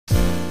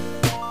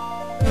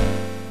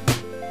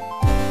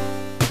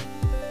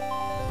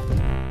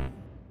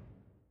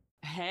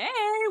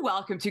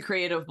Welcome to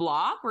Creative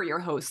Block. We're your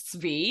hosts,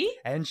 V.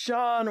 And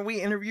Sean.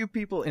 We interview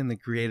people in the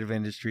creative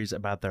industries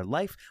about their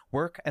life,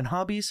 work, and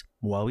hobbies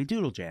while we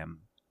doodle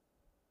jam.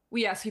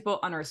 We asked people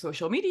on our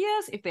social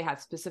medias if they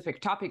had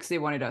specific topics they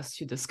wanted us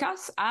to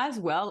discuss, as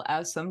well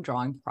as some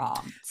drawing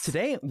prompts.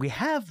 Today, we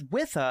have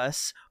with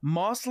us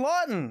Moss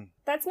Lawton.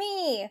 That's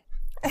me.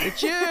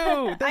 It's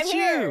you. That's I'm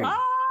here. you.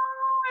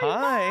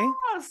 Hi.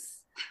 Moss.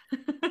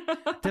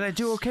 Did I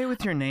do okay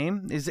with your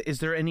name? Is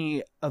there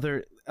any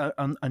other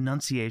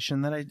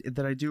enunciation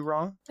that I do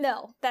wrong?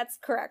 No, that's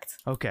correct.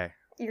 Okay.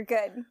 You're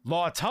good.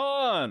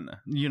 Lawton!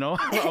 You know?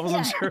 I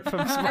wasn't sure if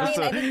I'm supposed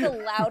to... I think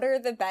the louder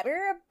the better,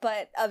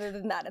 but other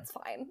than that, it's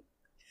fine.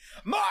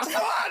 Moss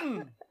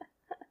Lawton!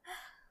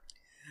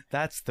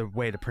 That's the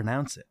way to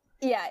pronounce it.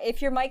 Yeah,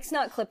 if your mic's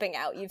not clipping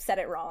out, you've said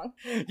it wrong.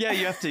 Yeah,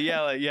 you have to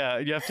yell it. Yeah,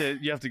 you have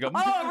to go.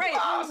 Oh, right.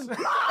 Moss!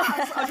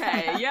 Moss!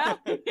 Okay, yeah.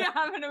 You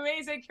have an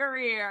amazing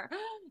career.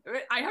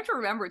 I have to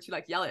remember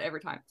to yell it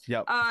every time.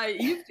 Yep.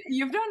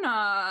 You've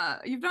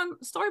done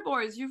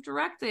storyboards, you've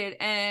directed,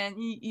 and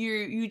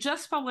you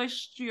just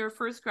published your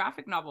first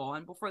graphic novel.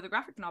 And before the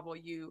graphic novel,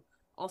 you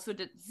also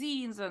did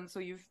zines, and so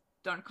you've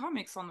done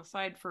comics on the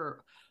side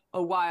for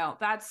a while.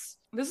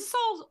 This is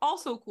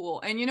also cool.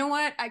 And you know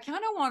what? I kind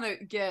of want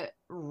to get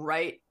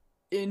right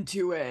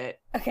into it.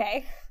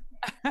 Okay.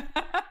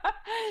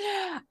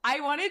 I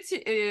wanted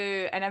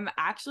to, and I'm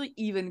actually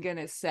even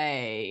gonna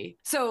say,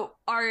 so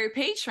our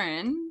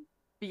patron,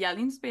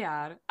 Bialin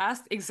Spear,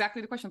 asked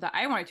exactly the question that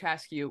I wanted to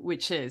ask you,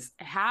 which is,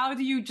 how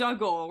do you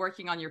juggle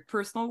working on your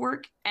personal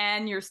work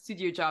and your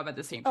studio job at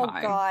the same time?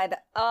 Oh, God.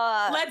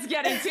 Let's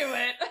get into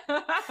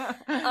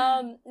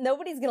it.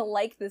 Nobody's gonna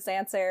like this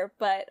answer,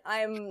 but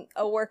I'm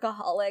a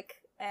workaholic,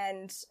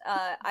 and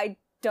I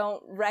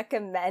don't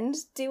recommend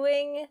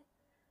doing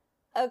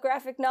a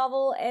graphic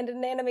novel and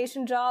an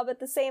animation job at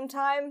the same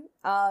time.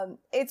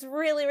 It's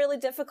really, really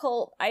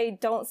difficult. I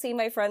don't see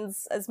my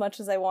friends as much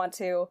as I want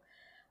to.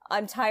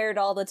 I'm tired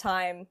all the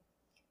time.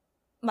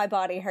 My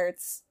body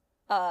hurts.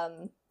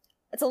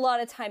 It's a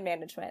lot of time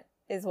management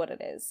is what it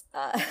is.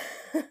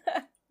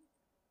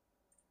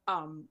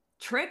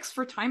 Tricks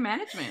for time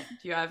management.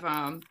 Do you have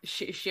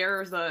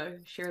share the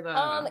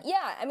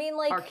yeah, I mean,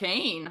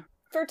 arcane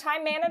for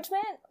time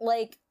management,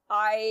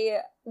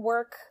 I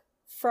work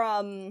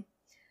from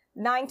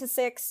 9 to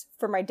 6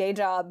 for my day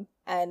job,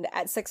 and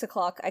at 6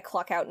 o'clock I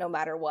clock out no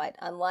matter what.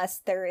 Unless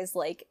there is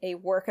a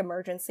work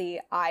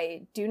emergency,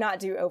 I do not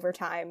do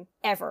overtime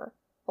ever.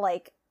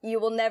 You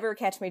will never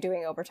catch me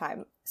doing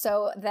overtime.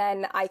 So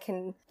then I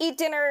can eat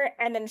dinner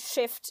and then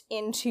shift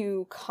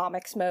into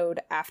comics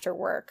mode after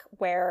work,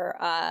 where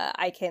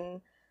I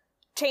can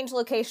change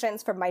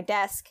locations from my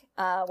desk,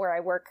 where I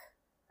work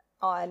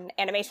on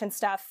animation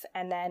stuff,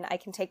 and then I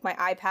can take my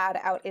iPad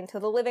out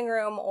into the living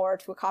room or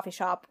to a coffee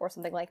shop or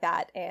something like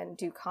that and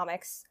do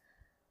comics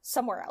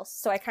somewhere else.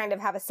 So I kind of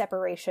have a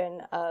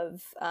separation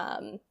of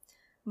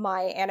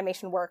my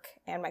animation work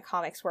and my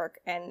comics work,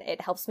 and it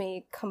helps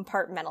me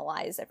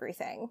compartmentalize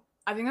everything.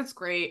 I think that's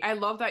great. I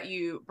love that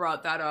you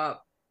brought that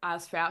up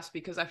as fast,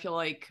 because I feel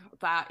like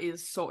that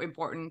is so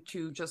important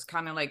to just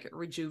kind of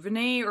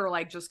rejuvenate,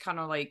 or just kind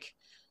of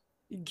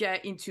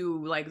get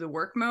into the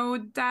work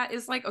mode that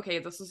is okay,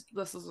 this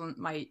isn't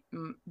my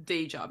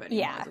day job anymore.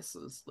 Yeah. This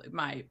is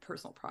my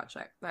personal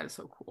project. That is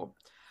so cool.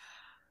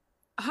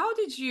 How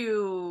did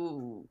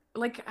you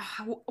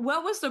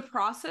what was the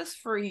process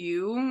for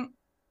you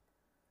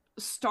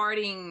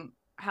starting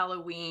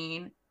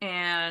Halloween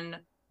and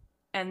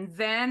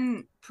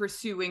then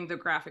pursuing the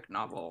graphic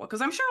novel?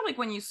 Because I'm sure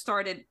when you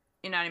started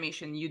in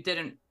animation, you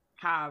didn't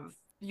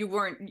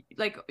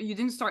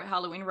start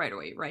Halloween right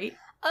away, right?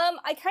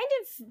 I kind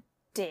of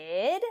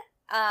did.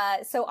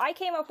 So I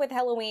came up with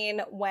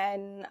Halloween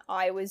when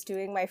I was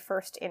doing my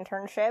first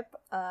internship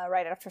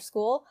right after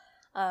school.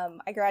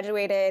 I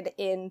graduated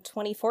in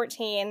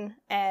 2014,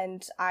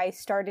 and I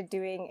started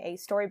doing a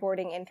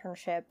storyboarding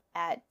internship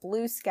at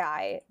Blue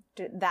Sky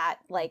that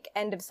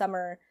end of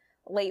summer,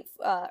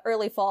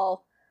 early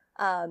fall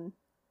kind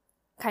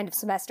of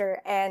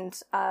semester. And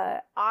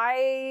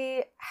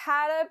I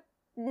had a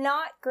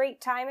not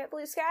great time at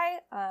Blue Sky.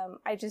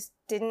 I just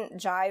didn't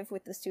jive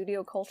with the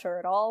studio culture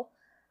at all.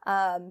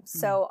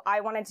 So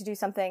I wanted to do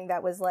something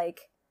that was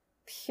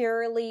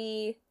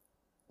purely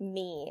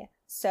me.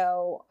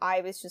 So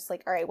I was just all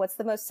right, what's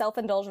the most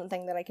self-indulgent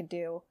thing that I could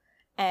do?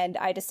 And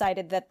I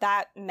decided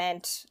that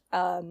meant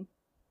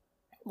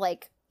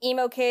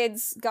emo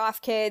kids,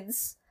 goth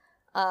kids,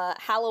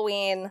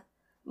 Halloween,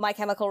 My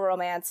Chemical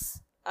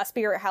Romance, a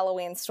Spirit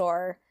Halloween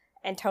store,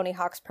 and Tony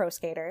Hawk's Pro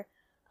Skater.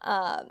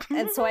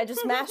 And so I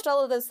just mashed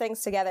all of those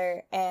things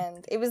together,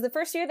 and it was the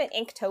first year that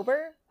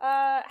Inktober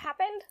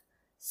happened.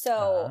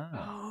 So,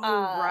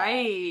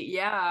 right,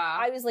 yeah.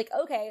 I was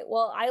okay,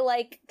 well, I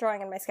like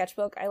drawing in my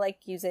sketchbook. I like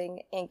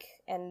using ink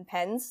and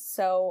pens,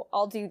 so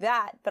I'll do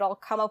that, but I'll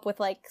come up with,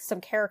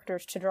 some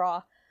characters to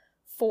draw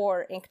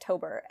for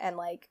Inktober, and,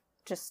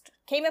 just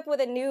came up with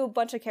a new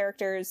bunch of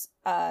characters,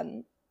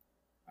 and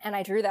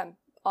I drew them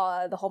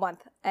the whole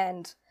month,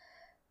 and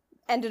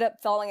ended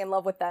up falling in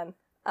love with them.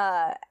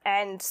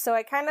 And so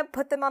I kind of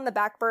put them on the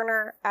back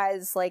burner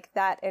as, like,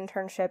 that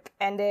internship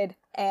ended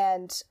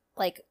and,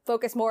 like,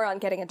 focused more on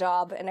getting a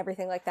job and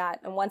everything like that.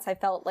 And once I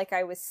felt like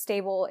I was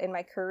stable in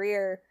my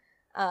career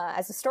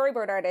as a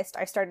storyboard artist,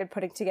 I started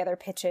putting together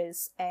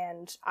pitches.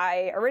 And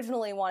I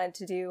originally wanted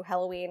to do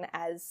Halloween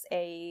as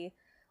a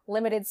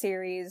limited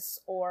series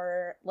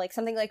or, like,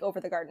 something like Over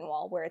the Garden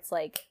Wall, where it's,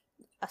 like,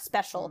 a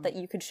special that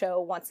you could show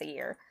once a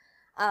year.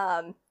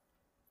 So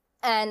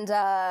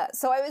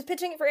I was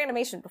pitching it for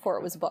animation before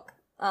it was a book.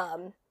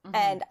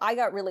 And I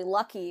got really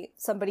lucky.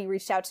 Somebody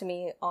reached out to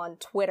me on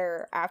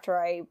Twitter after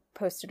I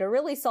posted a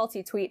really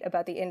salty tweet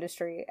about the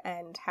industry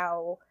and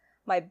how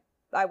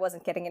I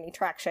wasn't getting any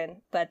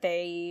traction. But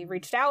they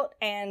reached out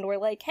and were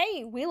like,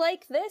 hey, we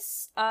like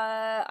this.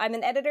 I'm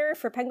an editor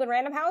for Penguin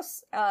Random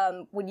House.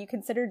 Would you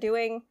consider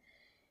doing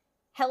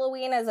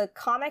Halloween as a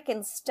comic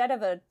instead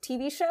of a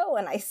TV show?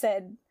 And I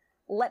said,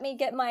 let me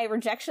get my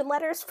rejection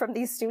letters from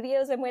these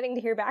studios I'm waiting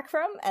to hear back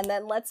from, and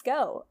then let's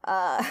go.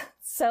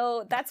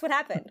 So that's what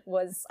happened,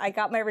 was I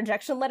got my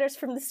rejection letters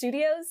from the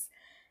studios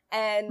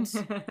and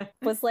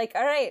was like,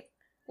 all right,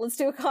 let's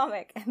do a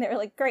comic. And they were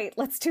like, great,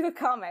 let's do a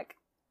comic.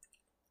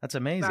 That's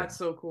amazing. That's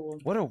so cool.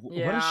 What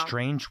a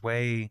strange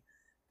way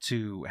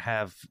to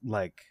have,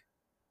 like,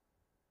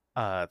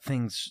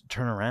 things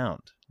turn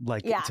around.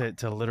 Like,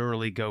 to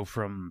literally go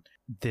from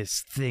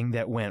this thing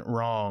that went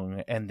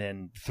wrong and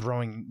then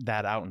throwing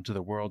that out into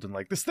the world and,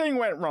 like, this thing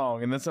went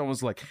wrong, and then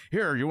someone's like,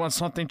 here, you want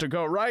something to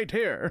go right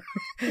here.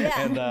 Yeah,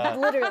 and,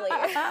 literally.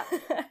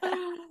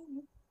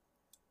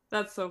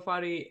 That's so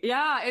funny.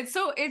 Yeah,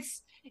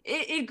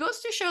 it goes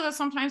to show that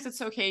sometimes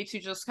it's okay to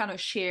just kind of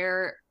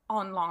share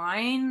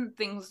online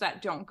things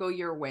that don't go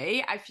your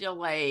way. I feel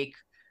like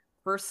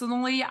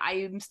personally,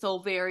 I'm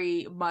still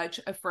very much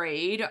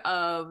afraid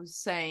of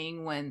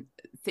saying when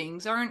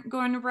things aren't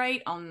going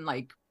right on,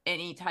 like,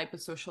 any type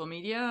of social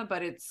media,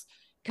 but it's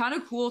kind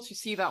of cool to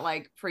see that,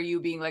 like, for you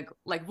being like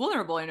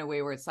vulnerable in a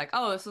way where it's like,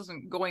 oh, this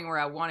isn't going where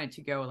I wanted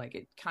to go. Like,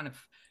 it kind of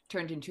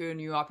turned into a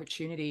new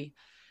opportunity.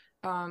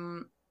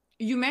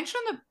 You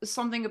mentioned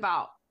something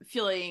about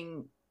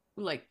feeling,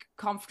 like,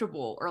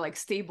 comfortable or, like,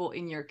 stable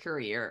in your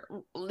career.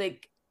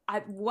 Like,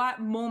 at what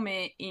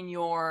moment in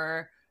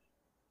your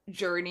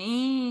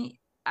journey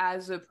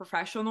as a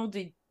professional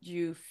did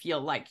you feel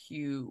like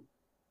you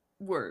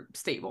were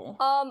stable?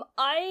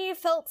 I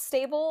felt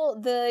stable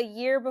the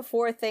year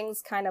before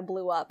things kind of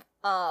blew up.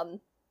 It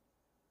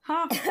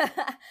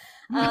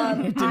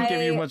didn't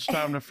give you much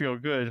time to feel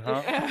good,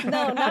 huh?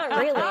 No, not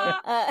really.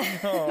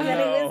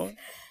 No.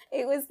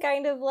 It was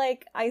kind of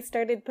like I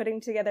started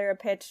putting together a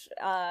pitch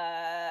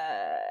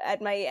at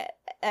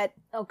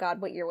oh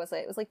god, what year was it?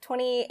 It was like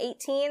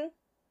 2018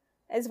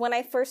 is when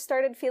I first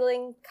started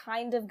feeling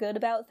kind of good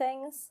about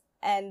things,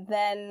 and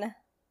then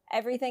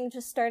everything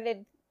just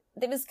started.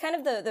 It was kind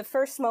of the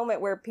first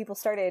moment where people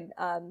started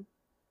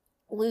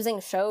losing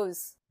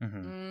shows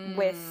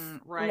with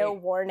no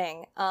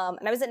warning.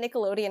 And I was at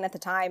Nickelodeon at the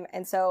time,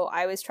 and so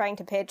I was trying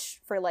to pitch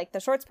for, like, the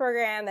shorts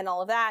program and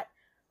all of that.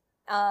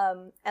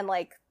 And,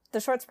 like, the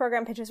shorts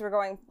program pitches were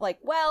going, like,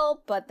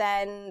 well, but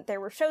then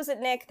there were shows at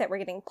Nick that were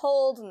getting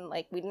pulled, and,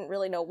 like, we didn't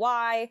really know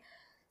why.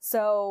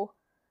 So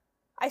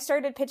I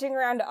started pitching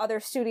around to other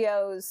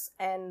studios,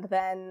 and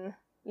then,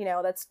 you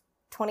know, that's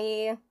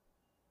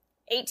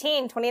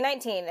 2018,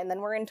 2019, and then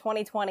we're in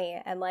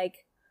 2020, and,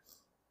 like,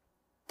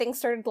 things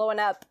started blowing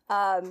up.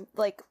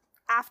 Like,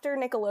 after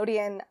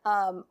Nickelodeon,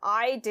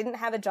 I didn't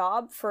have a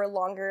job for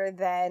longer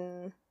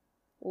than,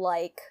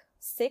 like,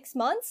 6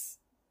 months.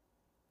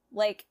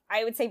 Like,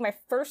 I would say my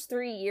first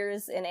 3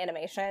 years in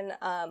animation,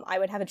 I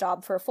would have a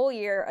job for a full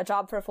year, a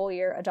job for a full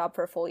year, a job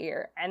for a full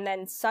year. And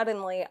then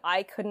suddenly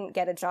I couldn't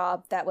get a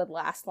job that would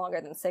last longer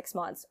than 6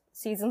 months.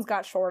 Seasons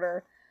got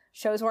shorter.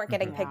 Shows weren't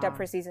getting picked up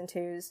for season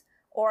 2s.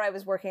 Or I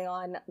was working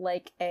on,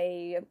 like,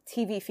 a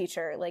TV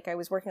feature. Like, I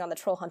was working on the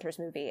Troll Hunters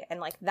movie. And,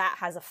 like, that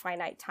has a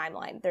finite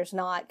timeline. There's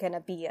not gonna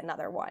be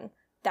another one.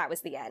 That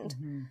was the end.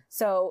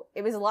 So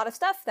it was a lot of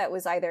stuff that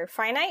was either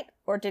finite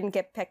or didn't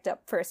get picked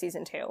up for a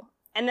season 2.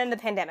 And then the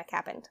pandemic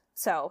happened.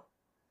 So,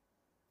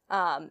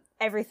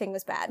 everything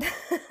was bad.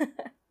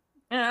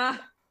 Yeah,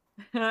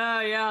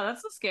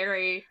 that's so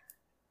scary.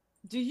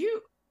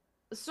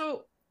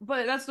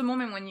 But that's the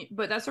moment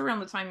but that's around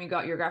the time you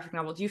got your graphic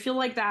novel. Do you feel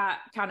like that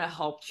kind of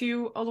helped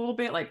you a little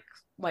bit? Like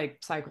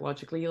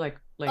psychologically, like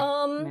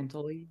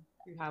mentally?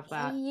 You have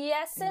that?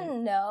 Yes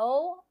and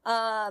no.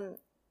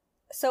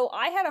 So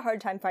I had a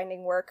hard time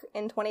finding work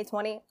in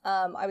 2020.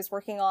 I was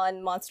working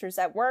on Monsters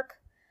at Work,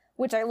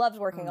 which I loved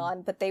working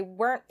on, but they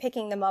weren't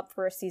picking them up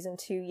for a season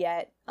 2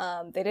 yet.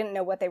 They didn't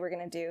know what they were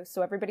going to do,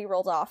 so everybody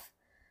rolled off.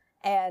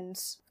 And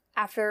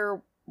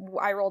after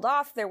I rolled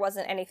off, there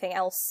wasn't anything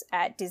else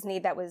at Disney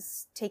that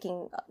was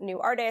taking new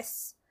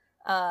artists.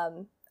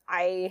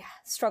 I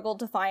struggled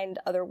to find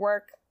other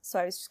work, so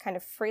I was just kind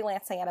of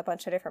freelancing at a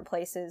bunch of different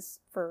places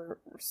for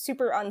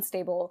super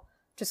unstable,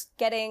 just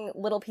getting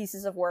little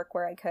pieces of work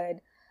where I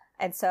could.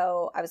 And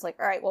so I was like,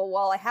 all right, well,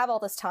 while I have all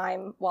this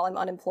time, while I'm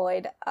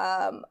unemployed,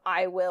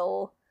 I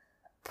will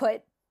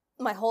put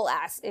my whole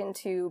ass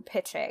into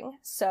pitching.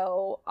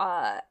 So,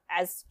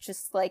 as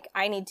just like,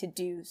 I need to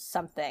do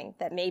something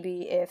that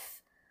maybe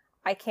if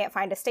I can't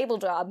find a stable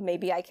job,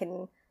 maybe I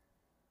can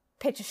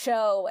pitch a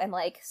show and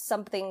like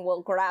something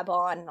will grab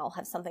on and I'll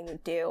have something to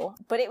do.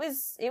 But it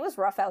was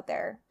rough out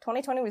there.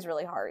 2020 was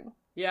really hard.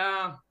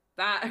 Yeah,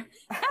 that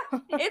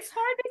it's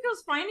hard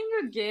because finding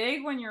a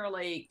gig when you're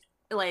like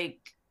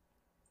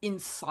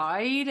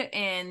inside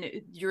and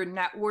your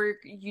network,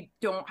 you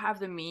don't have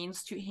the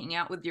means to hang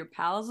out with your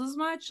pals as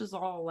much, is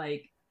all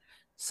like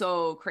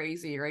so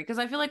crazy, right? Because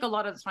I feel like a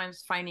lot of the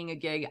times finding a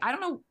gig, I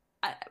don't know,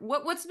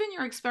 what's been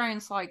your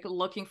experience like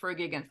looking for a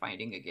gig and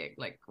finding a gig?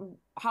 Like,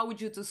 how would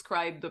you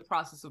describe the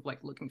process of like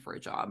looking for a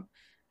job?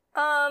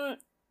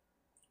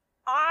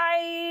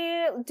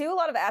 I do a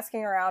lot of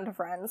asking around to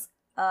friends,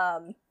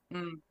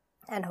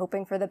 and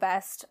hoping for the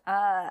best.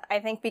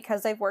 I think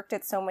because I've worked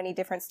at so many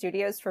different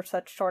studios for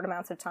such short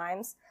amounts of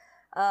times,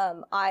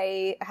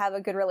 I have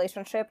a good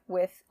relationship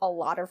with a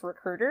lot of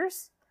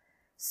recruiters.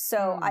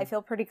 So I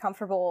feel pretty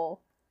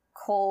comfortable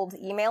cold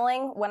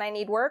emailing when I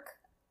need work.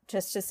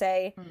 Just to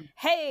say,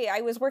 hey,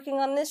 I was working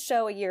on this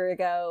show a year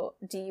ago.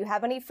 Do you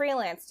have any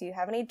freelance? Do you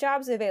have any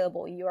jobs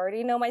available? You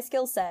already know my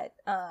skill set.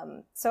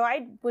 So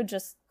I would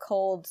just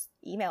cold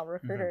email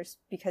recruiters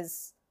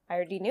because I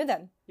already knew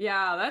them.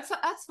 Yeah,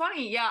 that's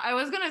funny. Yeah, I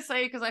was gonna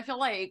say, because I feel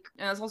like,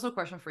 and it's also a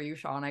question for you,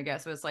 Sean, I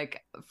guess. It's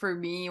like, for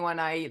me, when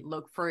I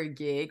look for a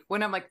gig,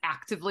 when I'm like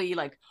actively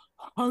like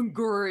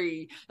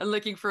hungry and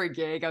looking for a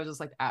gig, I was just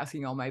like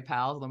asking all my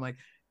pals, and I'm like,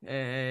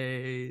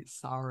 hey,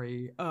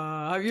 sorry,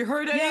 have you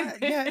heard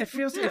anything? Yeah, it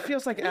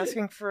feels like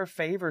asking for a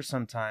favor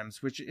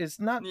sometimes, which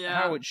is not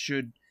how it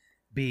should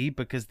be,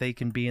 because they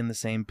can be in the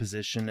same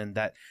position, and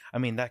that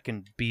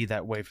can be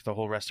that way for the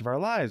whole rest of our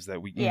lives,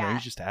 that we you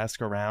just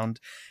ask around.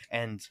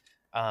 And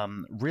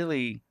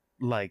really,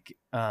 like,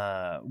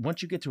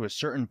 once you get to a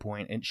certain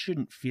point, it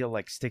shouldn't feel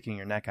like sticking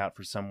your neck out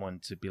for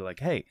someone to be like,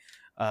 hey,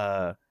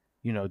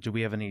 do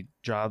we have any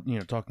job,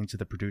 talking to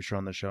the producer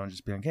on the show and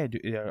just being like,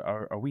 hey,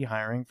 are we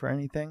hiring for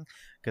anything?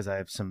 Because I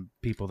have some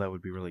people that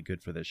would be really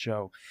good for this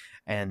show.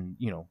 And,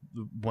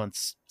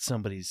 once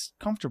somebody's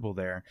comfortable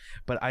there.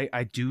 But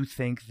I do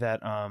think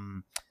that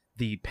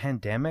the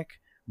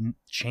pandemic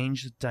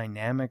changed the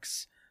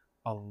dynamics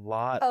a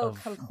lot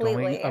of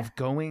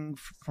going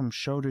from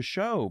show to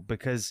show,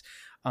 because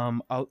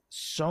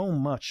so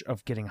much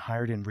of getting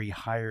hired and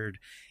rehired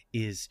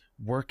is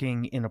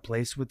working in a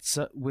place with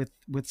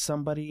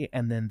somebody,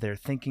 and then they're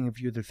thinking of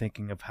you. They're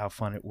thinking of how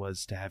fun it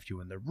was to have you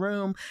in the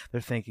room.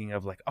 They're thinking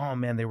of like, oh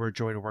man, they were a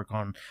joy to work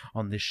on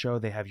this show.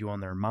 They have you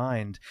on their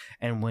mind.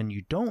 And when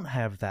you don't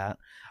have that,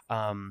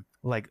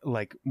 like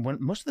when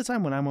most of the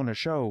time when I'm on a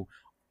show,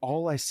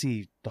 all I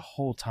see the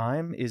whole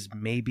time is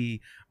maybe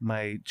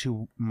my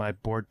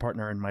board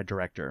partner and my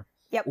director.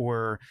 Yep.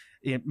 Or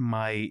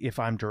if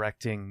I'm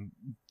directing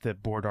the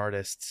board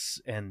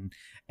artists and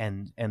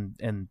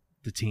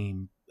the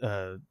team,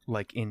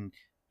 like in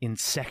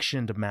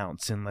sectioned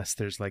amounts, unless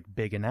there's like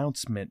big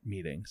announcement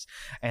meetings,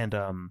 and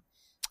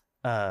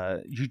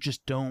you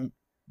just don't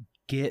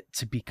get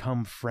to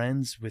become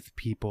friends with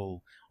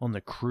people on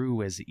the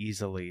crew as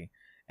easily,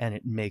 and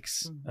it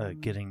makes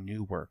getting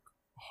new work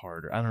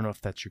harder. I don't know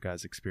if that's your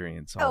guys'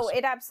 experience also. Oh,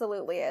 it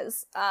absolutely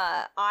is.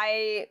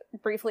 I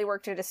briefly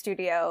worked at a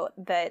studio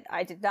that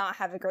I did not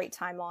have a great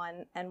time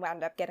on and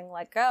wound up getting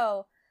let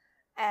go.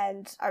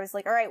 And I was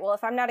like, all right, well,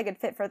 if I'm not a good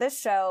fit for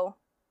this show,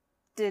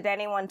 did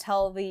anyone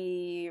tell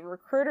the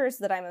recruiters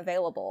that I'm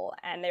available?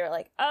 And they were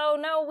like, oh,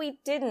 no, we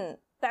didn't.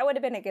 That would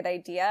have been a good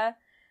idea.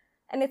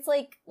 And it's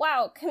like,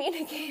 wow,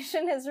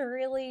 communication is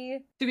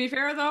really... To be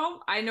fair, though,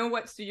 I know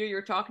what studio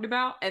you're talking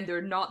about, and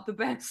they're not the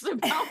best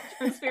about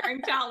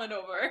transferring talent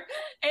over.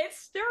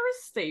 It's their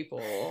staple.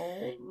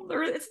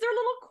 It's their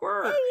little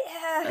quirk.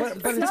 Yeah,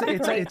 but it's not a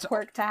great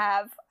quirk to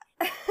have.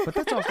 But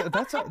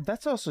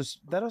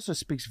that also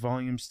speaks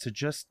volumes to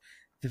just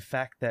the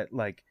fact that,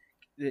 like,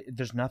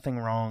 there's nothing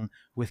wrong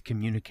with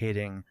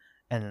communicating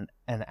and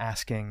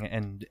asking,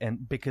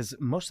 and because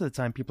most of the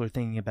time people are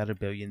thinking about a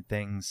billion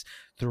things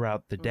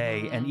throughout the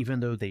day, and even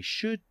though they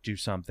should do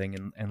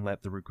something and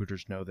let the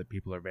recruiters know that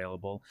people are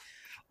available,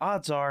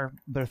 odds are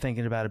they're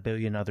thinking about a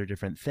billion other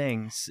different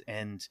things,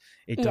 and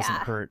it doesn't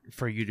hurt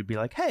for you to be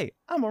like, hey,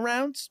 I'm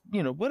around,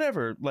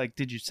 whatever, like,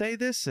 did you say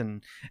this?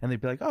 And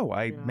they'd be like, oh,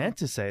 I meant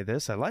to say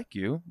this, I like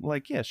you,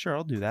 like, yeah, sure,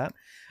 I'll do that.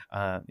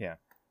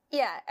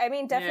 Yeah, I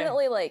mean,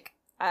 definitely, like,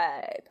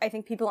 I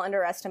think people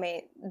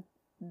underestimate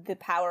the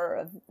power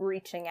of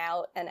reaching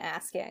out and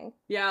asking.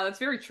 Yeah, that's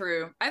very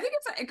true. I think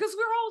it's because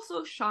we're all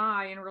so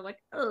shy and we're like,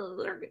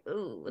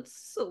 oh,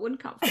 it's so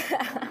uncomfortable.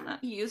 I'm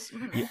not used.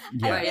 I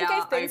think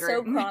I've been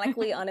so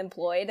chronically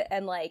unemployed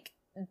and like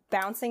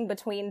bouncing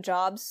between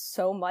jobs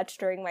so much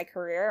during my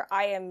career.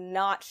 I am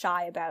not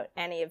shy about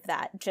any of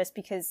that, just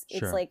because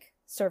it's like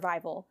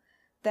survival,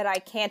 that I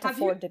can't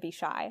afford to be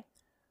shy.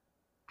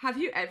 Have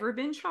you ever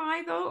been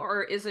shy, though?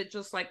 Or is it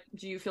just, like,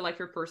 do you feel like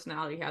your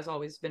personality has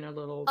always been a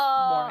little more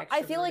extroverted?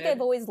 I feel like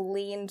I've always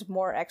leaned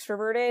more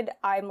extroverted.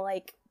 I'm,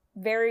 like,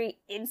 very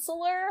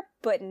insular,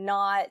 but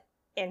not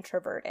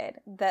introverted,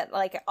 that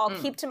like I'll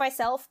keep to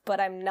myself, but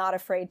I'm not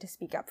afraid to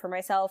speak up for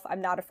myself.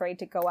 I'm not afraid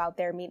to go out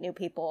there, meet new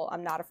people.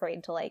 I'm not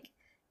afraid to like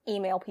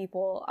email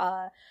people.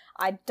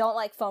 I don't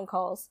like phone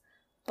calls,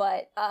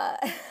 but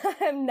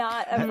I'm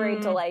not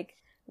afraid to like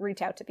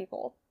reach out to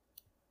people.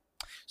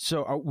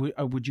 So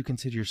would you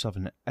consider yourself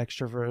an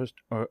extrovert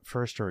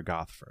first or a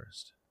goth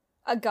first?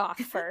 A goth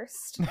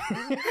first.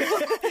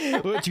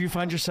 Do you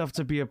find yourself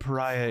to be a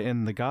pariah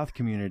in the goth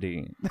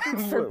community?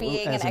 For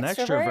being as an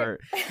extrovert?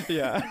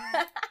 Yeah.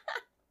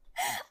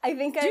 I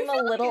think I'm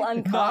a little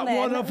uncommon. Not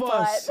one of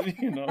us,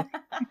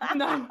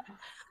 No.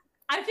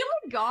 I feel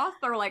like goth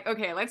are like,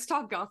 okay, let's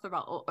talk goth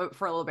about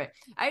for a little bit.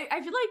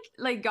 I feel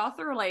like goth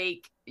are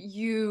like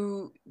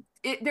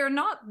they're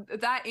not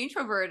that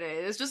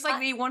introverted. It's just like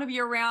they want to be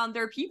around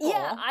their people.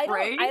 Yeah,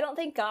 right? I don't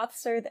think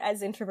goths are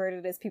as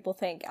introverted as people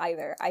think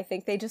either. I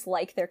think they just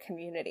like their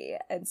community,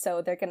 and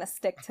so they're gonna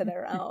stick to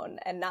their own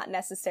and not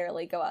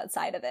necessarily go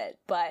outside of it.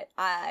 But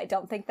I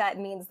don't think that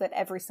means that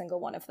every single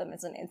one of them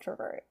is an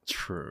introvert.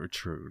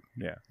 True.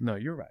 Yeah. No,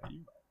 you're right.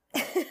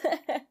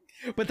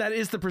 But that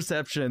is the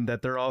perception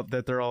that they're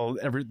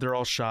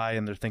all shy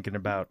and they're thinking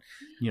about,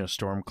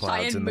 storm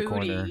clouds in the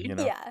corner.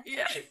 Yeah.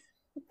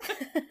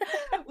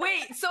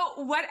 Wait, so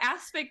what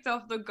aspect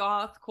of the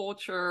goth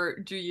culture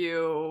do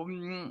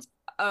you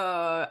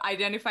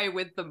identify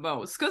with the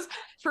most? Because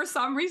for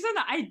some reason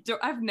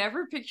I've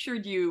never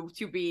pictured you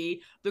to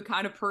be the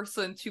kind of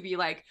person to be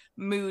like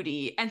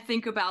moody and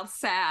think about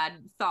sad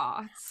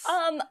thoughts.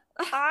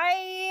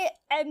 I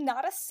am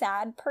not a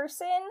sad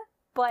person,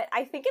 but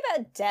I think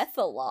about death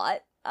a lot.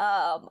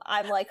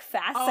 I'm like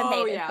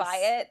fascinated by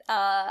it.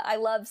 I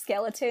love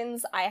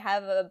skeletons. I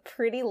have a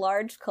pretty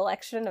large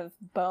collection of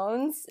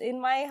bones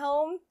in my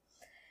home.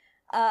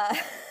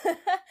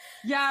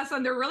 Yes,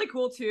 and they're really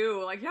cool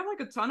too. Like you have like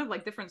a ton of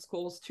like different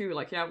skulls too.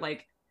 Like you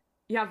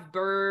have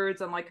birds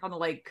and like kind of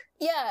like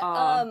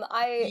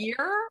deer,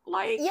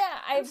 like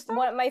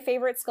one of my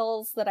favorite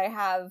skulls that I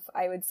have,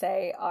 I would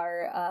say,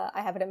 are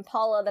I have an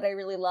impala that I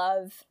really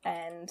love,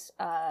 and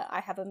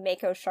I have a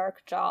mako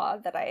shark jaw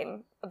that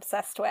I'm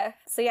obsessed with.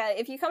 So yeah,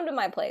 if you come to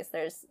my place,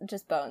 there's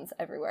just bones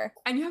everywhere.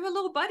 And you have a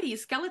little buddy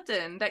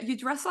skeleton that you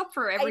dress up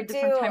for every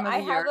different time of the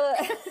year.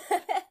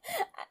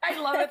 I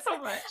love it so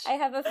much. I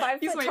have a 5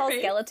 foot tall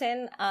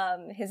skeleton.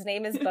 His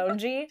name is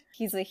Bonji.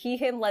 He's a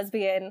he/him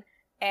lesbian.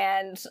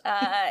 And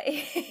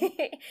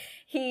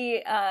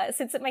he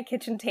sits at my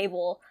kitchen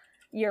table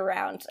year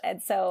round,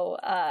 and so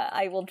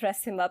I will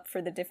dress him up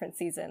for the different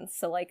seasons.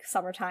 So like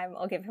summertime,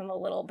 I'll give him a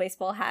little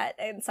baseball hat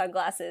and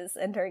sunglasses,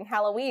 and during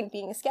Halloween,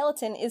 being a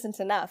skeleton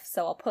isn't enough,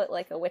 so I'll put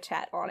like a witch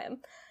hat on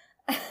him.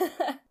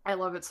 I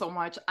love it so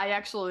much.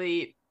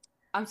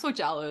 I'm so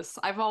jealous.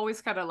 I've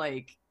always kind of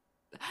like,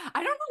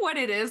 I don't know what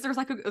it is. There's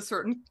like a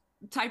certain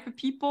type of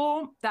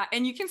people that,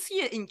 and you can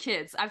see it in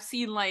kids. I've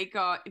seen like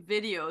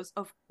videos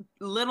of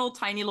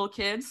tiny little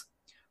kids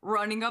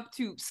running up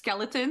to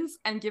skeletons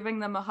and giving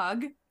them a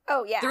hug.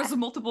 Oh yeah, there's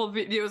multiple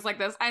videos like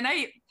this, and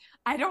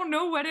I don't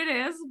know what it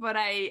is, but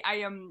I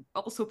am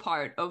also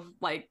part of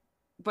like,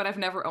 but I've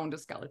never owned a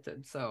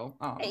skeleton, so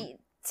hey,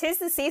 'tis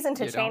the season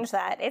to change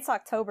that. It's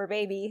October,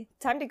 baby.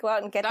 Time to go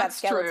out and get that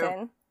skeleton.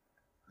 True.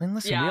 I mean,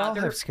 listen, we all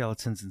have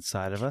skeletons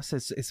inside of us.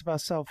 It's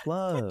about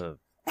self-love.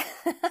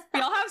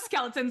 We all have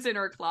skeletons in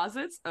our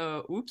closets.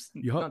 Oops,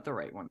 not the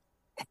right one.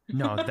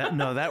 No,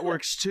 that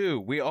works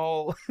too. We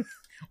all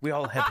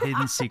have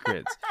hidden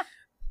secrets.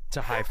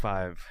 To high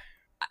five.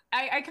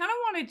 I kind of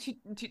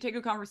wanted to take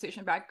a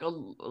conversation back,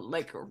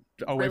 like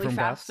away really from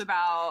fast goth?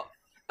 about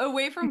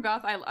away from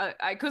goth.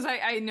 Because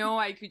I know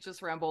I could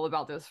just ramble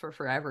about this for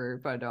forever,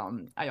 but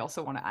I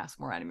also want to ask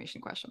more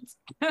animation questions.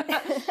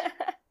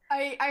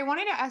 I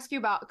wanted to ask you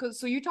about,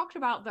 so you talked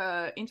about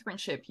the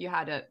internship you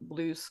had at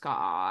Blue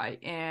Sky,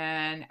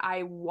 and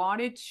I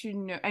wanted to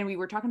know, and we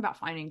were talking about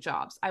finding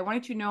jobs. I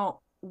wanted to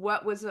know,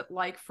 what was it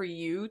like for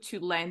you to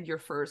land your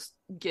first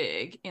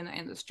gig in the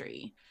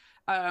industry?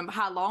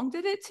 How long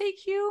did it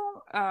take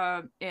you?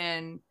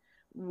 And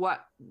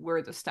what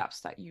were the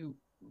steps that you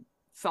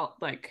felt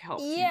like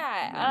helped you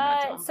land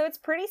that job? So it's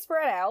pretty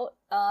spread out.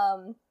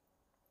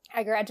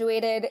 I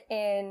graduated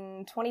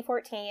in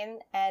 2014,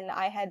 and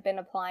I had been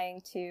applying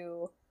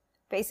to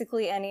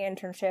basically any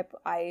internship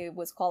I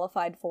was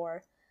qualified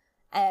for.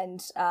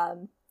 And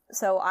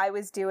so I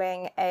was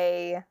doing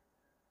a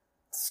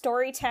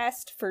story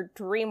test for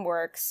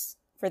DreamWorks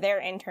for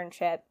their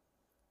internship.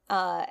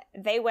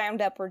 They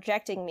wound up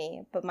rejecting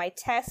me, but my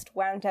test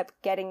wound up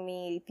getting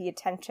me the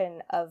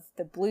attention of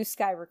the Blue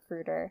Sky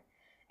recruiter.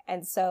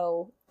 And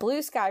so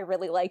Blue Sky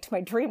really liked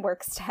my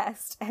DreamWorks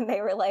test, and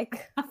they were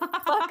like,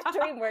 fuck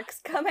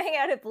DreamWorks, come hang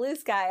out at Blue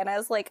Sky. And I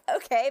was like,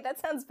 okay, that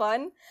sounds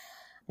fun.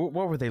 What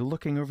were they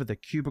looking over the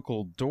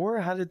cubicle door?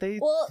 How did they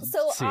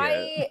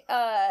see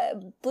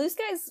it? Blue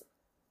Sky's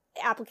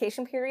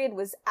application period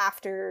was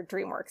after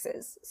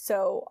DreamWorks's.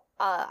 So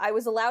I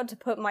was allowed to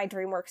put my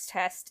DreamWorks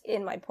test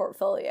in my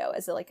portfolio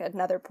as like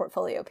another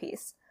portfolio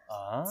piece.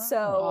 Nice.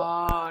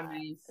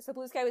 So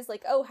Blue Sky was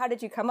like, oh, how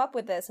did you come up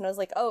with this? And I was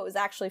like, oh, it was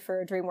actually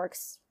for a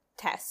DreamWorks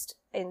test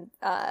in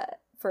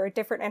for a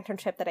different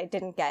internship that I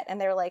didn't get. And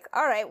they were like,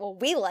 all right, well,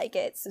 we like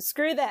it, so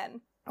screw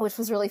them, which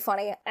was really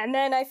funny. And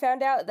then I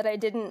found out that I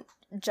didn't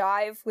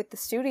jive with the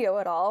studio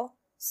at all,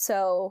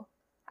 so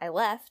I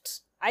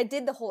left. I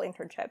did the whole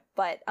internship,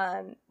 but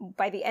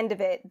by the end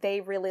of it,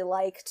 they really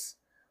liked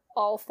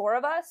all 4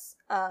 of us.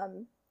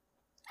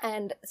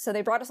 And so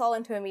they brought us all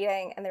into a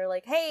meeting, and they were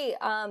like, hey,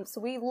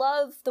 so we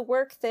love the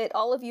work that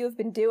all of you have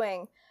been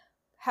doing.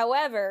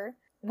 However,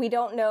 we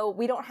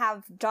don't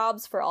have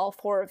jobs for all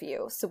 4 of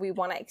you, so we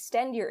want to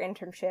extend your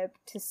internship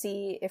to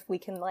see if we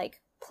can,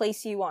 like,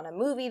 place you on a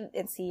movie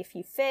and see if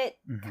you fit,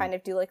 kind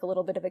of do, like, a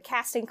little bit of a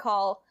casting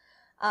call.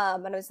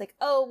 And I was like,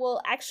 oh,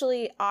 well,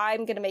 actually,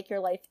 I'm going to make your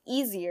life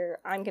easier.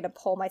 I'm going to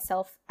pull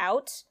myself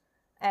out,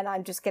 and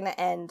I'm just going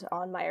to end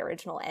on my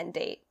original end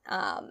date.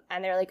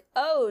 And they're like,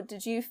 oh,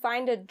 did you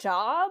find a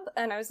job?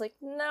 And I was like,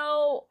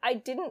 no, I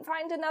didn't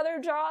find another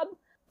job,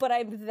 but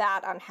I'm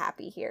that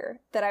unhappy here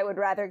that I would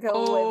rather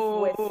go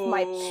live with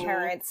my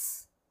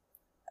parents.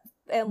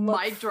 And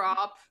mic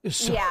drop.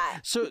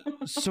 So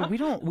we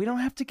don't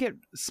have to get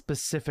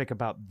specific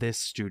about this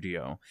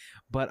studio,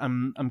 but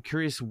I'm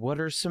curious, what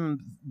are some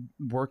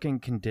working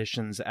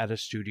conditions at a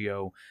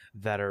studio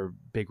that are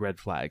big red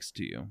flags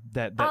to you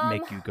that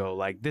make you go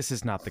like, this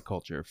is not the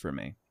culture for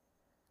me?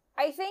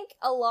 I think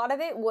a lot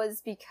of it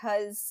was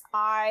because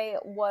I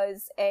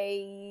was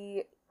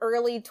a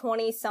early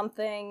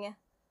 20-something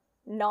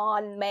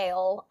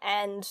non-male,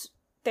 and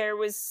it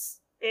was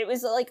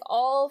like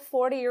all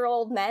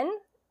 40-year-old men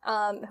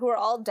who are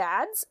all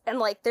dads, and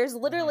like there's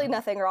literally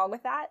nothing wrong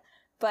with that,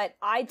 but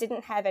I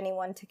didn't have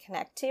anyone to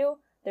connect to.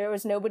 There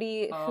was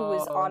nobody who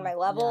was on my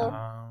level.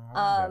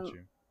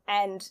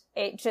 And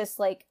it just,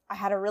 like, I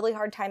had a really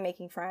hard time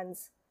making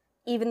friends.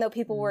 Even though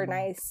people were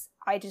nice,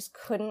 I just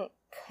couldn't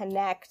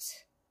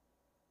connect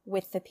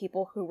with the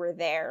people who were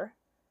there.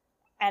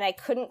 And I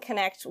couldn't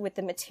connect with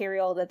the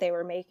material that they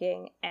were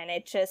making, and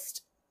it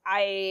just,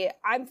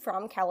 I'm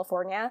from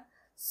California,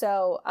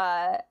 so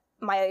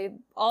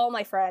all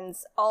my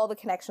friends, all the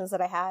connections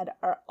that I had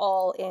are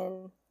all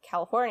in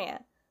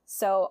California.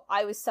 So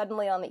I was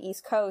suddenly on the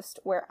East Coast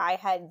where I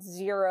had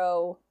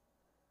 0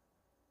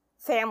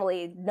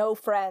 family, no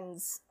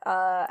friends,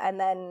 and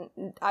then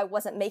I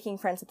wasn't making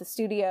friends at the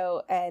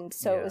studio, and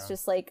so it was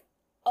just like,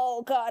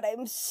 oh god,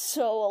 I'm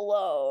so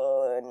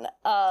alone.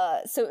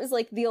 So it was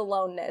like the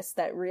aloneness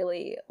that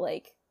really,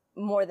 like,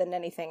 more than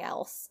anything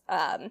else,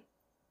 I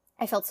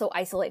felt so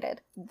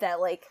isolated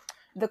that, like,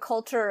 the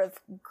culture of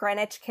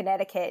Greenwich,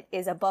 Connecticut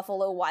is a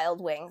Buffalo Wild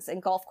Wings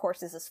and golf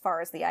courses as far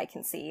as the eye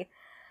can see.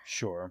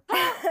 Sure.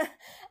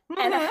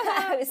 And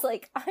I was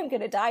like, I'm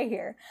gonna die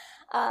here.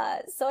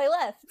 So I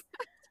left.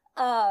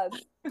 I'm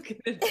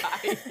gonna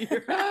die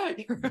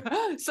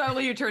here.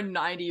 Suddenly you turn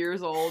 90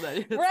 years old. And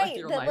it's right. Like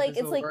your that, life like, is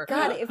it's over. like,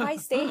 God, if I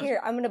stay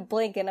here, I'm gonna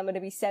blink and I'm gonna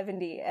be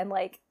 70. And,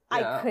 like,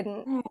 I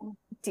couldn't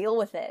deal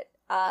with it.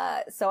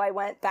 So I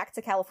went back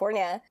to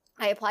California.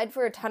 I applied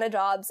for a ton of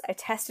jobs. I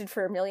tested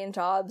for 1 million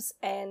jobs,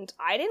 and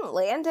I didn't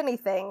land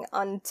anything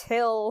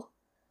until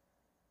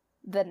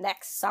the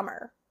next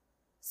summer.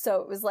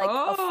 So it was like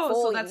a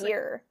full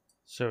year.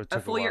 So it took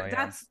a full year.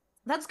 Yeah.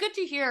 That's good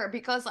to hear,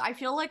 because I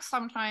feel like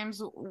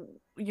sometimes,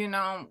 you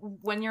know,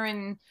 when you're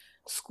in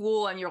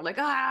school and you're like,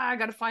 I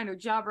gotta find a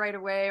job right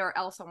away or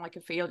else I'm like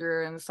a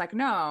failure, and it's like,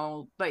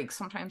 no, like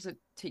sometimes it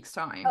takes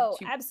time.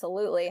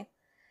 Absolutely.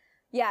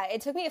 Yeah,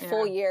 it took me a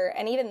full year,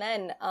 and even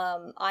then,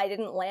 I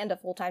didn't land a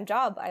full-time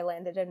job. I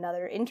landed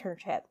another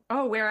internship.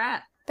 Oh, where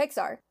at?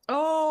 Pixar.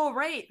 Oh,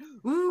 right.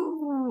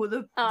 Ooh,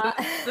 the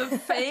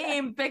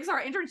fame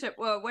Pixar internship.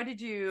 Well,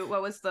 did you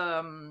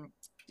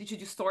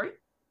do story?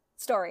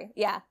 Story,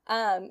 yeah.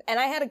 And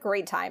I had a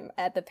great time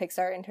at the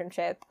Pixar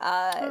internship.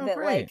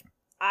 Great.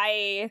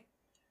 Like,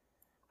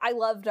 I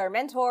loved our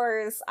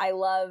mentors. I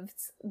loved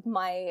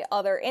my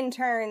other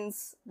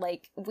interns.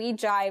 Like, we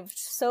jived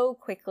so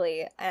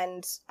quickly,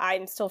 and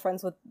I'm still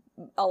friends with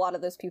a lot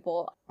of those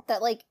people.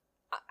 That, like,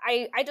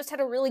 I just had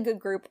a really good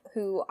group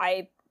who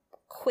I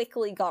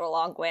quickly got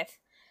along with,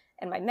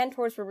 and my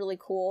mentors were really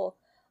cool.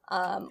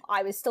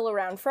 I was still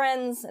around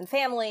friends and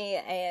family,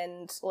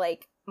 and,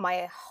 like,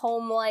 my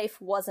home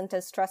life wasn't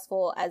as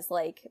stressful as,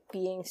 like,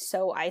 being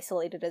so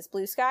isolated as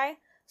Blue Sky.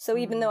 So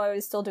even though I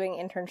was still doing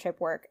internship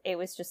work, it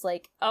was just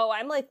like, oh,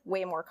 I'm, like,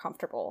 way more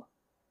comfortable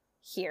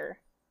here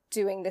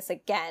doing this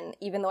again,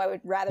 even though I would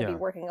rather be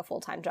working a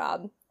full-time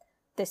job.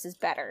 This is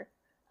better.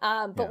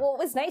 But what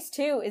was nice,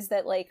 too, is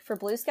that, like, for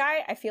Blue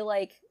Sky, I feel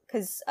like,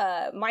 because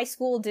my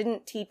school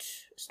didn't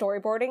teach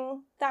storyboarding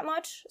that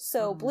much,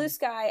 so Blue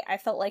Sky, I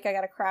felt like I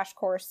got a crash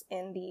course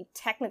in the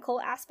technical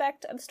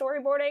aspect of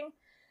storyboarding,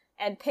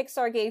 and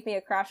Pixar gave me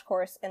a crash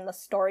course in the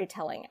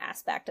storytelling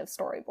aspect of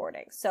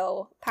storyboarding.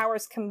 So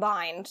powers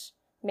combined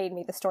made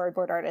me the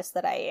storyboard artist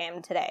that I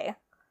am today.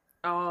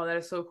 Oh, that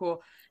is so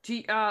cool.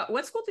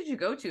 What school did you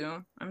go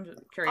to? I'm just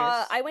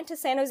curious. I went to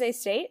San Jose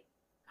State.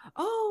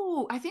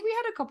 Oh, I think we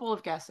had a couple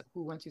of guests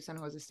who went to San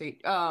Jose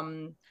State.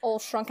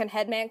 Old Shrunken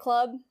Headman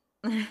Club.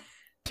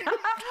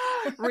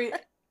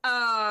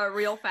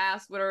 Real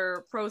fast, what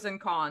are pros and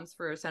cons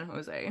for San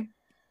Jose?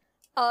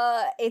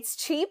 It's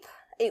cheap.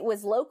 It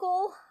was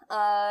local.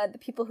 The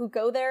people who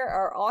go there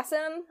are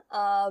awesome.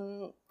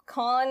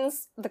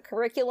 Cons, the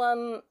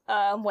curriculum,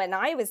 when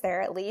I was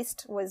there at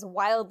least, was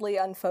wildly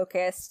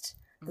unfocused.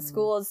 The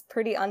school is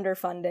pretty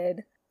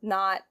underfunded,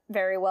 not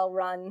very well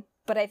run,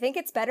 but I think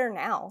it's better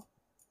now.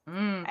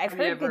 I've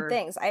heard good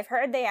things. I've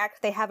heard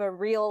they have a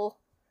real,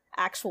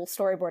 actual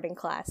storyboarding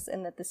class,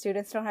 and that the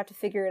students don't have to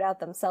figure it out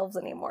themselves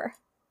anymore.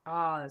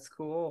 Oh, that's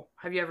cool.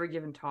 Have you ever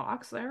given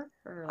talks there?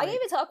 I gave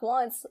a talk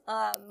once,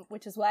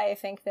 which is why I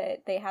think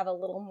that they have a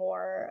little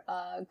more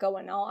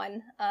going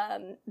on.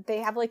 They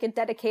have like a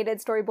dedicated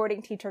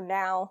storyboarding teacher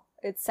now,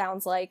 it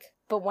sounds like.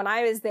 But when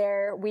I was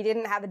there, we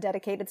didn't have a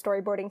dedicated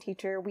storyboarding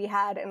teacher. We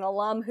had an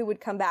alum who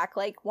would come back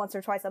like once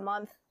or twice a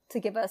month to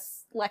give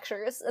us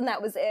lectures, and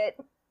that was it.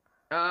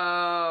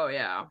 Oh,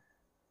 yeah.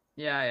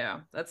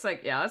 Yeah. That's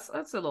like, that's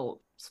a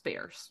little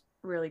sparse.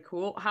 Really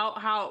cool.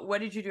 What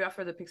did you do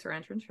after the Pixar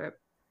internship?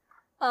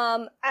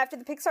 After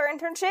the Pixar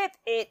internship,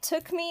 it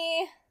took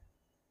me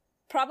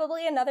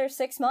probably another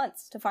 6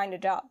 months to find a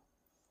job.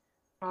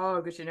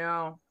 Oh, good to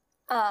know.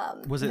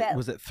 Was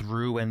it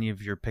through any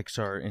of your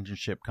Pixar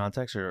internship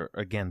contacts, or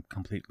again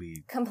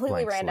completely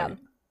random?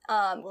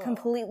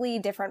 Completely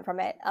different from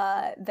it.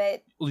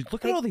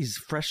 Look at all these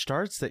fresh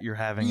starts that you're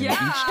having, and each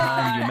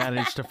time you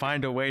manage to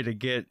find a way to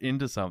get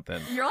into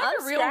something. You're like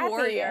a real scrappy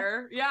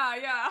warrior.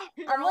 Yeah.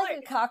 I'm like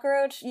a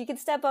cockroach. You can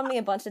step on me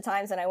a bunch of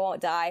times and I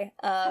won't die.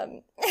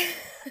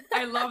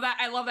 I love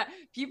that.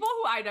 People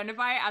who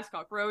identify as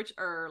cockroach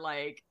are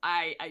like,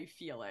 I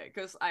feel it,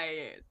 because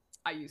I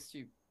used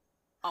to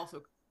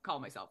also call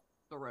myself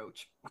the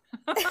roach.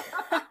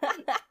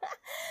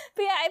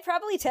 But yeah, I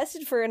probably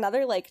tested for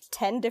another like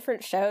 10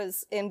 different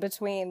shows in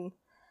between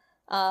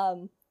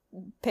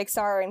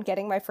Pixar and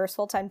getting my first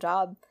full-time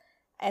job.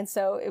 And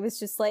so it was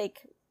just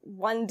like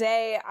one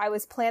day I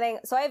was planning,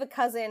 so I have a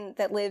cousin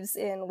that lives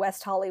in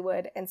West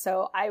Hollywood, and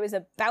so I was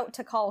about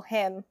to call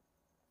him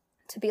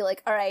to be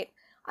like, all right,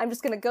 I'm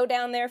just gonna go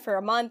down there for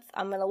a month,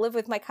 I'm gonna live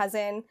with my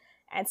cousin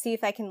and see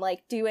if I can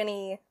like do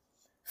any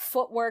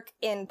footwork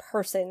in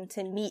person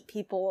to meet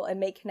people and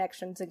make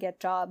connections and get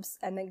jobs,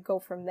 and then go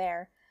from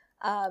there.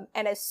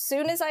 And as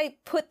soon as I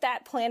put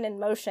that plan in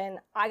motion,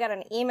 I got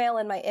an email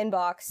in my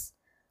inbox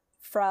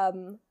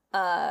from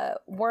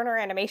Warner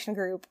Animation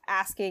Group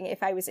asking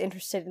if I was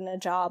interested in a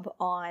job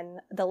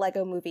on the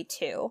Lego Movie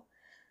 2.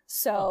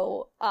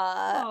 So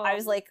I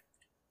was like,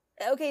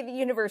 okay, the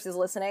universe is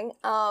listening.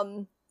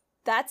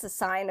 That's a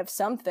sign of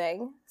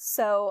something.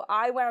 So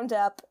I wound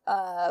up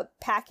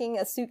packing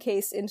a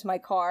suitcase into my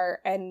car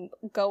and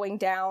going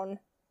down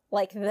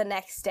like the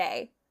next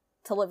day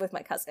to live with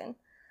my cousin.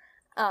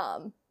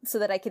 So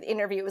that I could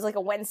interview. It was like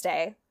a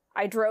Wednesday.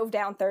 I drove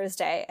down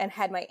Thursday and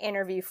had my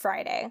interview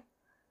Friday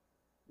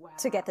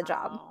to get the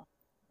job.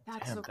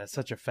 That's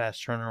such a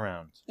fast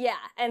turnaround. Yeah,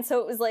 and so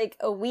it was like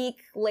a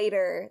week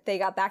later, they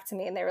got back to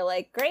me and they were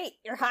like, great,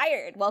 you're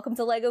hired. Welcome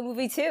to Lego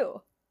Movie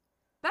 2.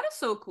 That is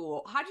so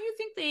cool. How do you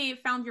think they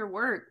found your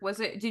work?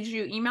 Did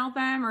you email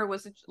them, or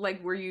was it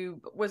like,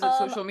 was it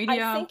social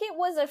media? I think it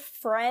was a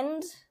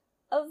friend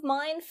of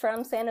mine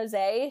from San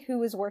Jose who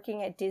was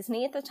working at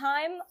Disney at the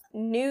time,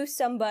 knew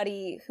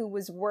somebody who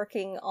was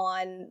working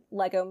on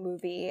Lego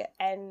Movie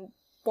and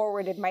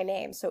forwarded my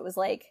name. So it was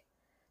like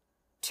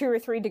 2 or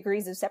 3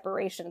 degrees of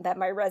separation that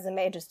my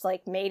resume just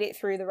like made it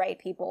through the right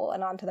people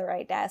and onto the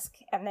right desk.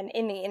 And then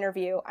in the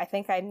interview, I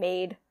think I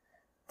made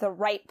the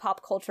right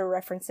pop culture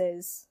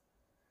references.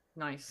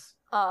 Nice.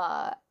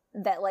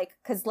 That like,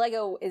 cause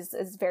Lego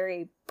is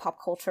very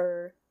pop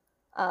culture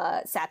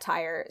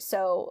satire.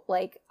 So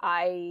like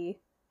I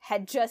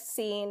had just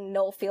seen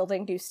Noel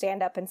Fielding do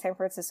stand-up in San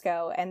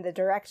Francisco, and the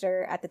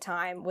director at the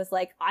time was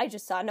like, I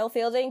just saw Noel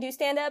Fielding do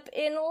stand-up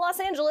in Los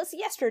Angeles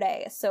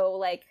yesterday. So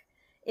like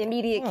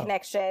immediate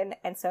connection.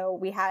 And so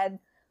we had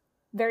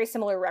very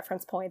similar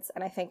reference points,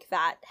 and I think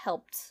that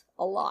helped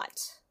a lot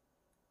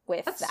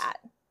with that.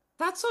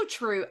 That's so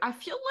true. I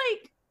feel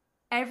like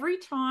every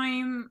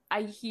time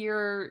I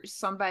hear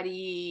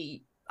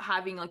somebody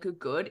having like a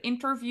good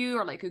interview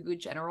or like a good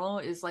general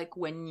is like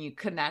when you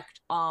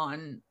connect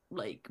on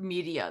like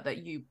media that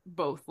you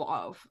both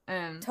love.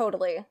 And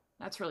totally,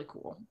 that's really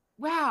cool.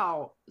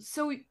 Wow.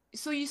 So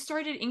you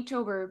started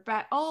Inktober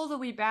all the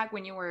way back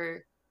when you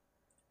were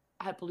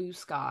at Blue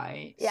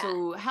Sky. Yeah.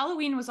 So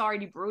Halloween was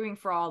already brewing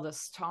for all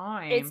this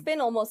time. It's been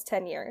almost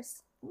 10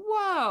 years.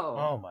 Whoa.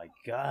 Oh my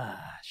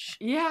gosh.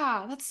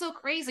 Yeah, that's so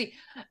crazy.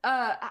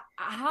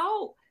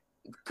 How?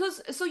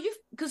 Because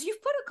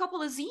you've put a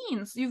couple of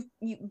zines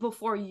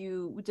before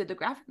you did the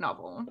graphic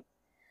novel.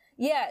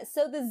 Yeah,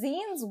 so the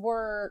zines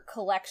were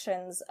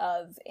collections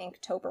of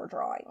Inktober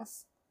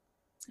drawings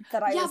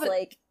that I was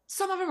like.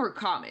 Some of them were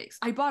comics.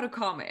 I bought a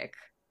comic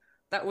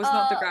that was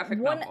not the graphic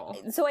novel.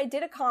 So I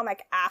did a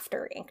comic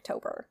after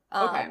Inktober.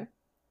 Okay.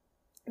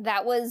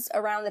 That was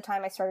around the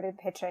time I started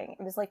pitching.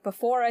 It was like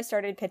before I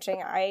started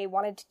pitching, I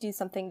wanted to do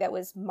something that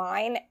was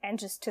mine and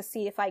just to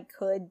see if I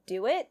could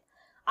do it.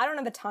 I don't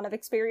have a ton of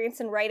experience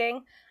in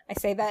writing. I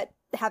say that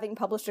having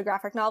published a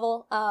graphic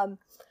novel.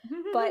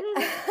 But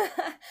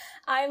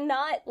I'm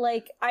not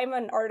like, I'm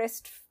an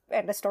artist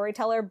and a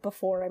storyteller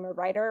before I'm a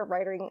writer.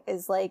 Writing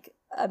is like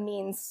a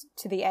means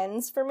to the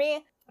ends for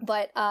me.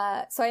 But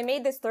so I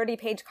made this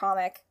 30-page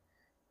comic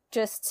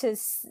just to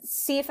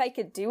see if I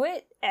could do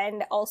it,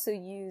 and also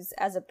use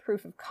as a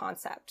proof of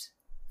concept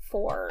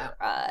for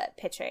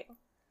pitching.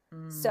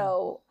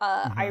 So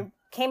I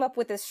came up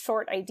with this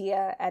short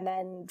idea and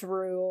then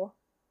drew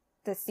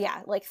this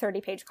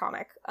 30-page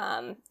comic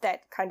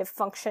that kind of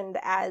functioned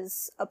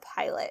as a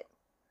pilot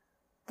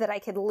that I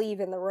could leave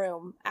in the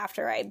room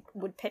after I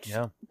would pitch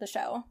the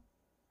show.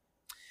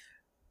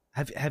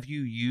 Have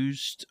you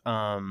used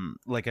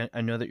like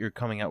I know that you're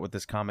coming out with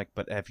this comic,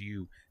 but have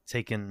you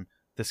taken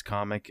this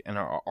comic and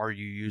are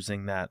you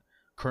using that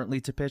currently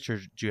to pitch, or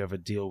do you have a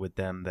deal with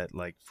them that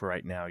like for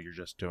right now you're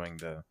just doing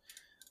the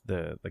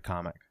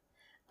comic?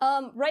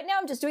 Right now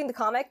I'm just doing the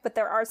comic, but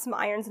there are some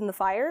irons in the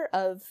fire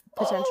of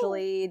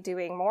potentially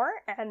doing more,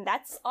 and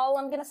that's all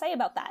I'm gonna say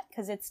about that,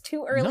 because it's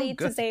too early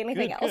to say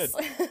anything else.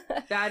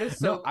 That is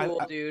so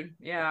cool, dude.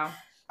 Yeah.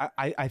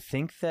 I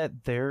think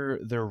that there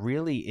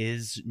really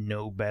is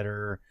no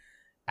better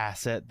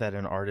asset that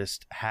an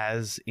artist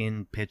has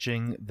in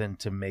pitching than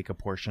to make a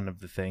portion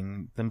of the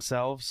thing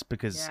themselves,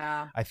 because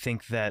I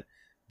think that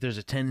there's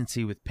a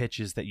tendency with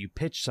pitches that you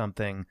pitch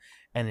something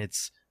and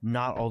it's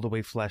not all the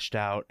way fleshed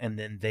out, and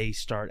then they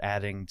start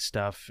adding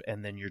stuff,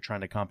 and then you're trying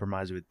to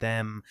compromise with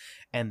them,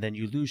 and then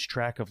you lose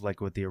track of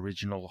like what the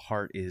original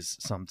heart is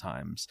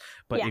sometimes.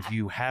 But if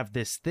you have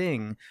this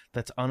thing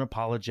that's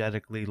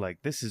unapologetically like,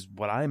 this is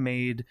what I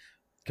made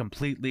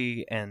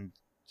completely, and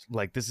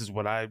like this is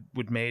what I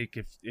would make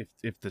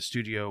if the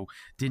studio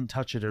didn't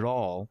touch it at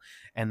all,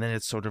 and then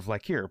it's sort of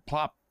like, here,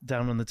 plop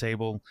down on the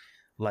table,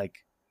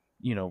 like,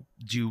 you know,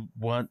 do you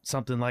want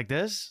something like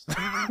this?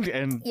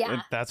 and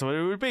that's what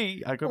it would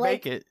be. I could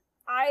make it.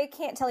 I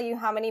can't tell you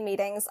how many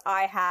meetings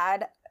I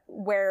had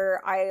where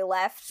I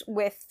left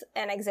with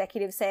an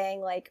executive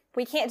saying, like,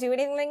 we can't do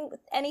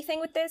anything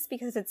with this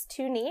because it's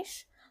too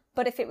niche,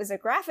 but if it was a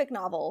graphic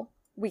novel,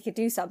 we could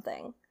do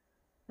something.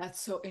 That's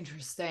so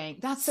interesting.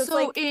 That's so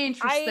like,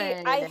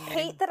 interesting. I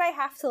hate that I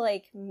have to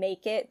like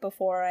make it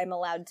before I'm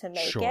allowed to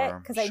make it,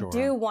 because I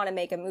do want to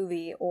make a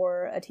movie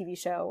or a TV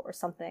show or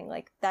something.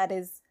 Like, that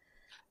is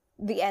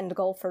the end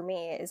goal for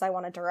me, is I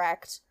want to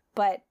direct.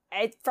 But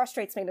it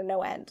frustrates me to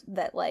no end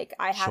that like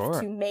I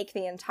have to make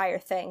the entire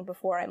thing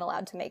before I'm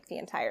allowed to make the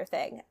entire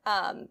thing.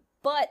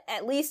 But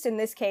at least in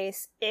this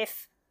case,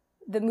 if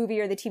the movie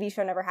or the TV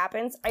show never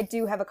happens, I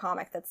do have a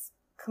comic that's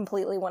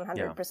completely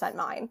 100%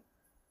 mine.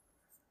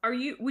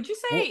 Would you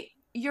say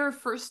your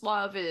first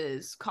love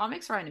is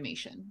comics or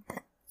animation?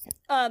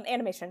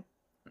 Animation.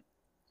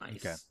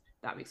 Nice. Okay.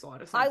 That makes a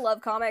lot of sense. I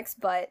love comics,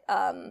 but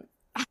and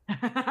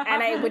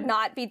I would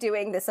not be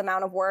doing this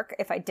amount of work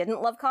if I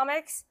didn't love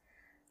comics.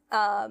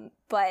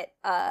 But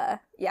I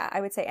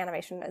would say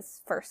animation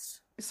is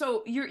first.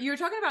 So you're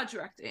talking about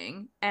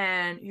directing,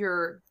 and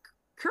you're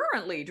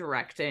currently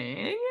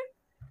directing.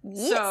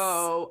 Yes.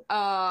 So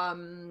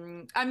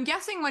I'm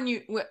guessing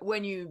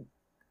when you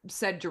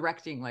said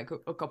directing like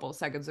a couple of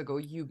seconds ago,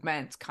 you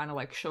meant kind of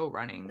like show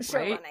running, right? Show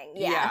running,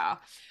 yeah.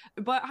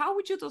 But how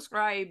would you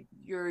describe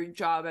your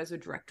job as a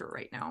director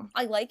right now?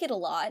 I like it a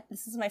lot.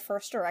 This is my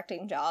first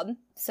directing job,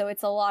 so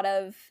it's a lot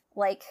of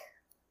like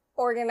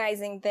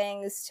organizing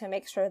things to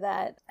make sure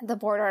that the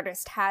board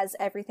artist has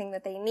everything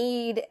that they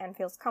need and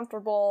feels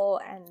comfortable,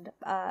 and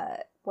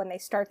when they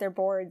start their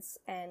boards,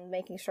 and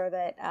making sure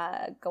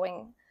that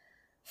going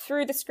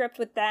through the script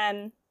with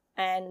them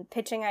and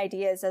pitching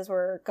ideas as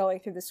we're going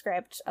through the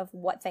script of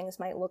what things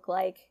might look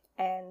like,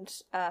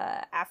 and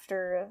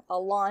after a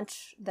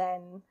launch,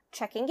 then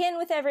checking in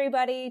with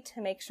everybody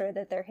to make sure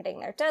that they're hitting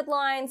their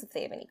deadlines, if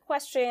they have any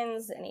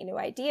questions, any new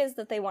ideas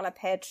that they want to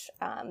pitch,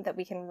 that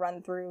we can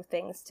run through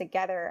things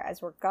together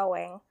as we're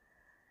going.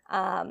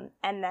 And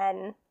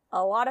then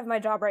a lot of my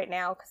job right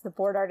now, because the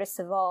board artists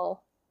have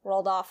all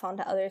rolled off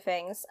onto other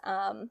things,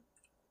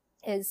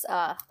 is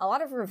a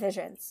lot of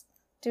revisions.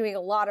 Doing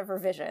a lot of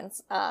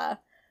revisions.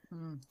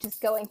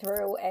 Just going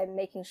through and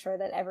making sure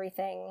that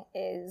everything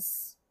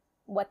is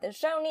what the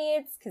show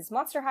needs, because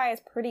Monster High is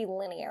pretty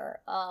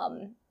linear.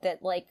 That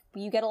like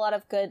you get a lot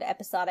of good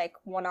episodic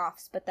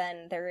one-offs, but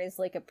then there is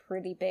like a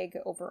pretty big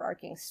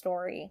overarching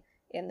story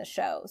in the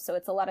show. So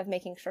it's a lot of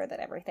making sure that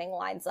everything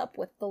lines up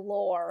with the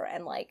lore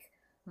and like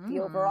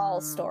the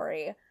overall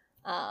story,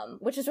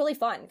 which is really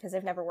fun because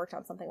I've never worked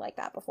on something like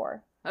that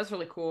before. That's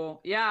really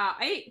cool. Yeah,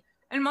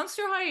 and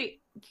Monster High,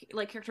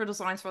 like character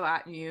designs for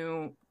that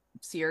new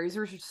series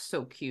are just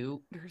so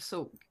cute. They're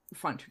so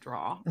fun to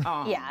draw.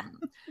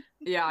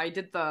 Yeah, I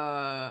did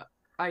the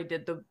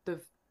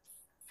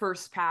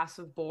first pass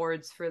of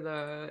boards for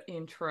the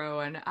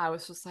intro, and I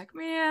was just like,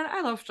 man,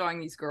 I love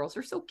drawing these girls.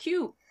 They're so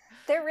cute.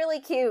 They're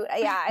really cute.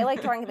 Yeah, I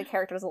like drawing the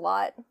characters a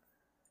lot.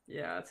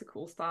 Yeah, it's a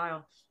cool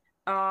style.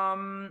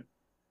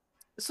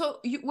 So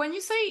when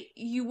you say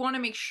you want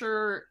to make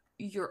sure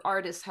your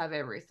artists have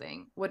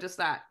everything, what does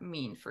that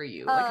mean for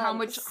you?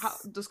 Like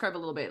describe a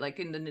little bit, like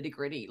in the nitty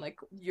gritty, like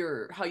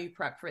how you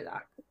prep for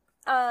that.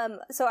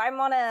 So I'm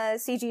on a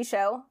CG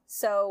show,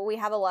 so we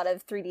have a lot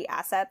of 3D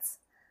assets.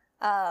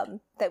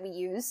 that we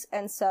use.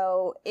 And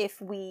so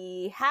if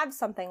we have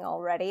something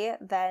already,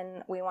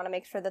 then we want to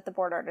make sure that the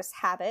board artists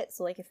have it.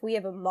 So like if we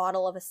have a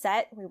model of a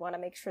set, we want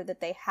to make sure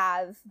that they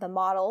have the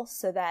model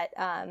so that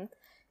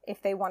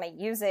if they want to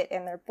use it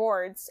in their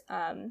boards,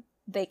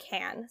 they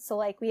can. So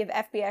like we have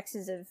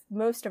FBXs of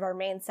most of our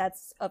main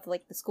sets of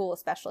like the school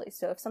especially.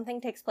 So if something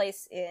takes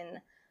place in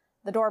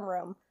the dorm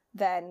room,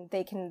 then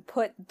they can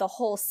put the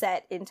whole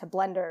set into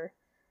Blender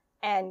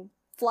and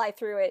fly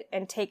through it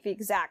and take the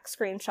exact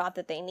screenshot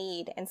that they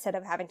need instead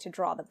of having to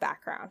draw the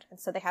background. And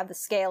so they have the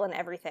scale and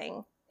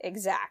everything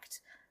exact.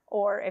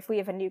 Or if we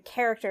have a new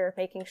character,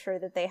 making sure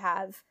that they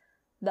have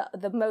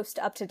the most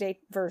up-to-date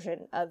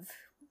version of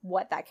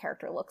what that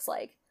character looks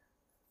like.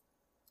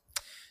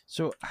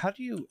 So how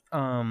do you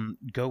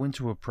go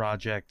into a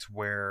project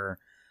where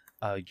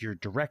you're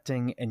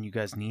directing and you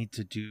guys need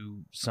to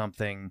do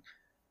something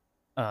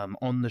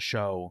on the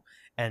show,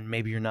 and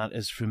maybe you're not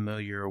as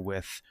familiar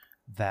with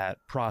that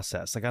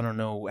process? Like, I don't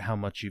know how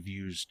much you've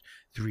used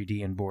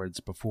 3D and boards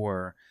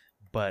before,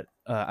 but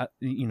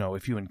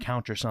if you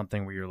encounter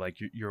something where you're like,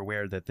 you're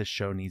aware that this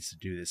show needs to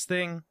do this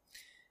thing,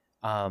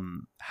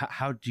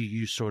 how do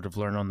you sort of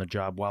learn on the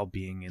job while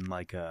being in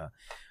like a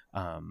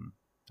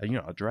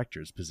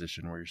director's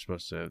position where you're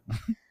supposed to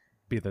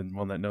be the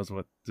one that knows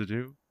what to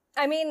do?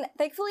 I mean,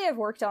 thankfully I've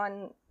worked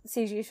on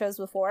CG shows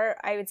before.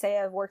 I would say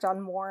I've worked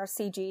on more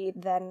CG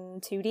than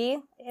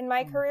 2D in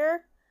my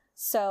career.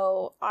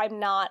 So I'm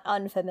not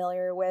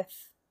unfamiliar with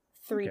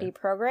 3D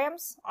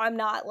programs. I'm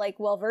not like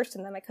well versed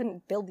in them. I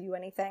couldn't build you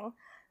anything.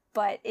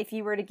 But if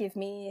you were to give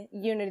me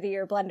Unity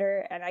or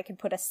Blender and I could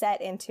put a set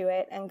into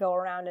it and go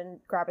around and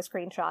grab a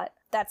screenshot,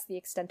 that's the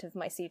extent of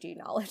my CG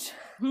knowledge.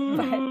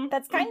 But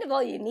that's kind of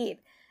all you need.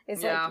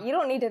 It's like, you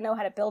don't need to know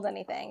how to build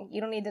anything.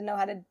 You don't need to know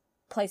how to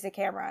place a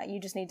camera. You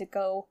just need to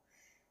go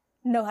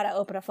know how to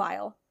open a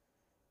file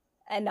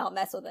and not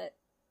mess with it.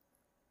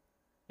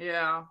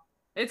 Yeah.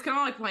 It's kind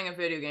of like playing a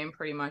video game,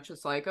 pretty much.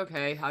 It's like,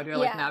 okay, how do I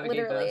like navigate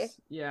literally. This?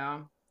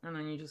 Yeah. And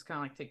then you just kind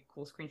of like take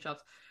cool screenshots.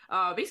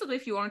 Basically,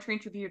 if you want to train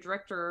to be a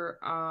director,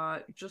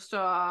 just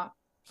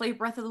play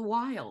Breath of the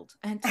Wild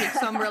and take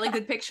some really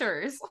good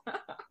pictures.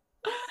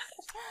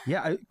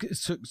 Yeah.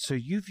 So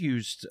you've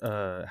used,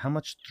 how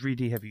much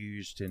 3D have you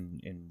used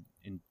in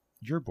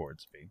your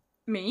boards, B?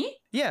 Me?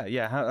 Yeah.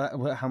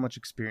 How much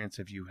experience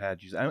have you had?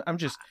 I'm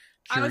just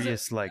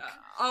curious, I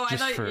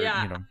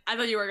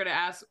thought you were gonna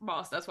ask,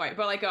 Boss. That's why.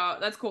 But like,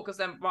 that's cool because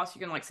then, Boss,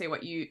 you can like say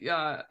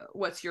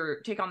what's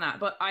your take on that.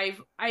 But I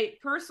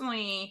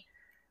personally,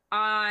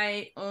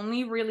 I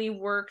only really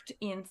worked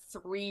in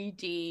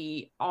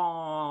 3D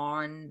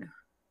on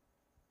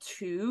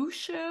 3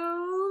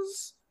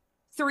 shows.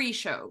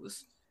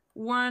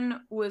 One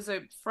was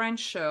a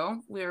French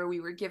show where we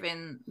were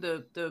given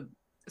the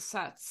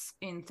sets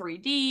in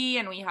 3D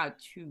and we had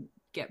to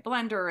get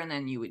Blender and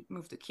then you would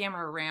move the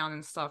camera around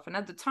and stuff. And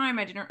at the time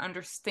I didn't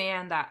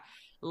understand that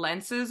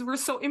lenses were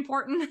so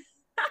important.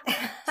 So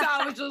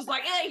I was just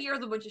like, hey,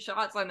 here's a bunch of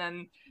shots. And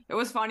then it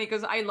was funny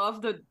because I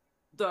love the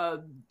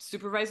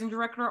supervising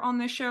director on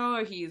this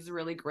show. He's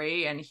really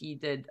great and he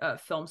did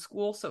film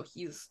school. So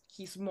he's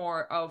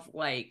more of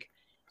like,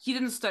 he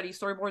didn't study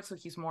storyboard, so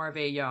he's more of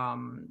a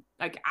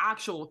like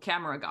actual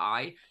camera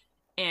guy.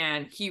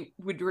 And he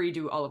would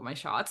redo all of my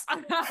shots.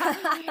 But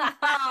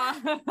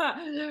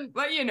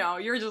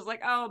you're just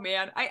like, oh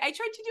man, I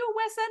tried to do a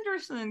Wes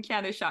Anderson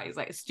kind of shot. He's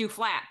like, it's too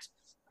flat.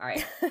 All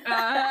right.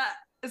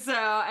 So,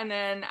 and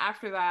then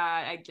after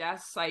that, I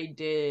guess I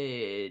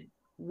did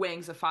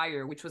Wings of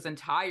Fire, which was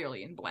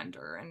entirely in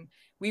Blender. And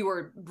we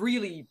were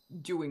really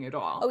doing it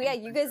all. Oh yeah,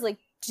 you guys like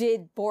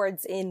did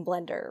boards in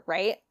Blender,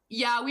 right?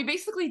 Yeah, we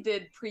basically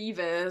did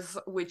previs,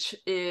 which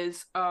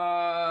is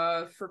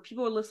for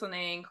people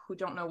listening who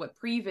don't know what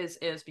previs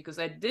is, because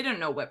I didn't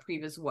know what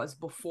previs was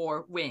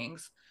before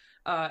Wings.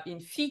 In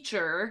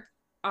feature,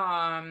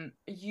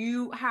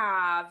 you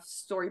have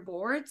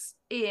storyboards,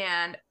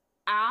 and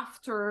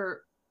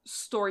after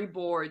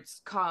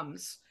storyboards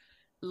comes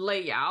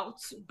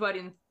layout, but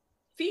in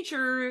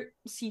feature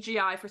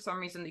CGI, for some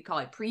reason they call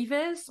it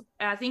previs.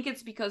 And I think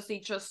it's because they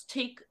just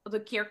take the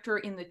character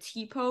in the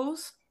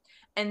T-pose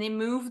and they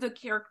move the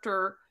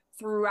character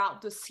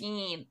throughout the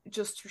scene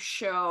just to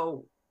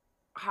show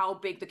how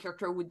big the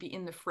character would be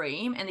in the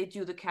frame. And they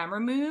do the camera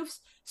moves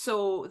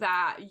so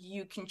that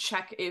you can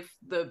check if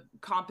the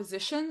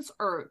compositions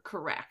are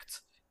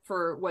correct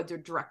for what the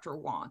director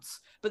wants.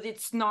 But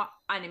it's not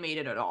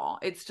animated at all.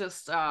 It's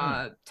just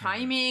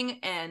timing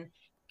and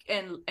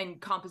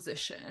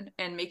composition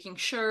and making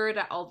sure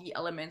that all the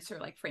elements are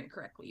like framed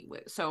correctly.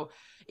 So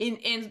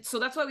so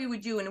that's what we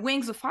would do in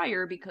Wings of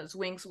Fire, because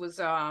Wings was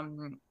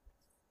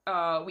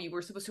we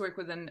were supposed to work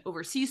with an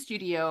overseas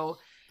studio,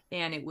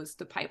 and it was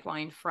the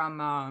pipeline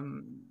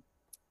from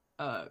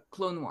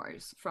Clone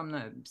Wars, from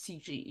the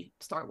CG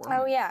Star Wars.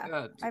 Oh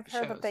yeah, I've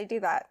heard that they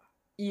do that.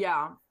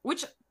 Yeah,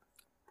 which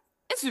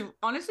is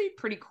honestly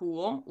pretty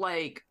cool.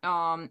 Like,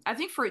 I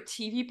think for a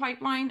TV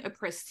pipeline, a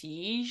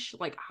prestige,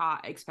 like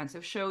hot,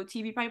 expensive show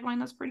TV pipeline,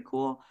 that's pretty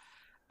cool.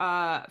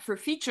 For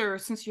feature,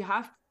 since you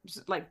have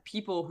like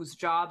people whose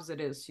jobs it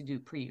is to do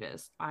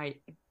previs, I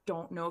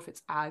don't know if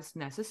it's as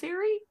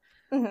necessary.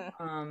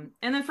 And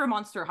then for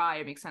Monster High,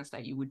 it makes sense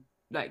that you would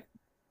like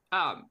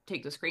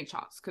take the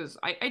screenshots, because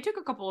I took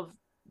a couple of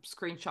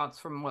screenshots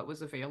from what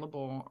was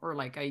available, or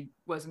like I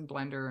was in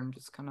Blender and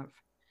just kind of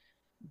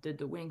did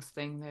the wings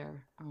thing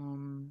there.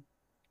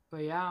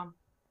 But yeah,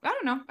 I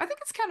don't know, I think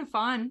it's kind of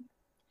fun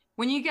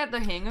when you get the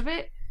hang of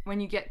it, when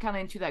you get kind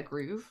of into that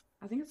groove.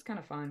 I think it's kind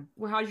of fun.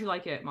 Well, how did you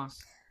like it, Moss?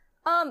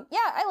 Yeah,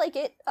 I like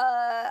it.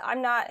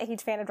 I'm not a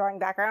huge fan of drawing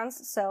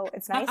backgrounds, so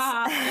it's nice.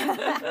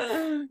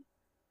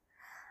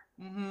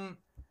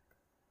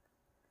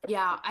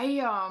 Yeah,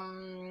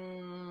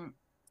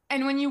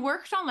 and when you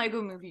worked on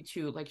Lego Movie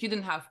 2, like you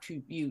didn't have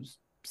to use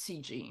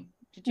CG,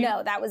 did you?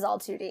 No, that was all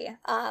 2D.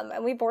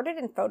 And we boarded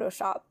in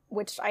Photoshop,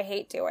 which I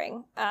hate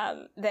doing.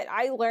 That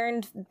I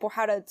learned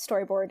how to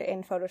storyboard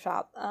in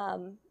Photoshop.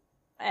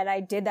 And I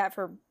did that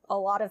for a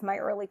lot of my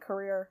early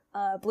career.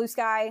 Blue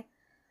Sky,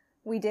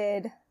 we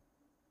did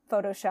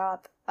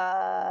Photoshop.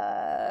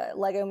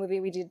 Lego Movie,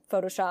 we did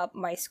Photoshop.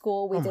 My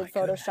school, we did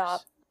Photoshop.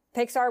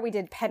 Goodness. Pixar, we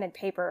did pen and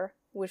paper,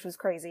 which was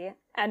crazy.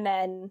 And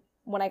then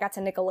when I got to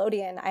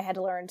Nickelodeon, I had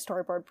to learn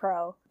Storyboard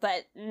Pro.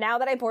 But now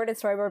that I boarded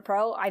Storyboard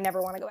Pro, I never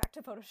want to go back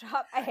to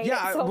Photoshop. I hate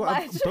it so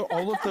much. But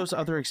all of those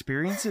other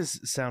experiences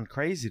sound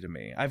crazy to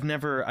me. I've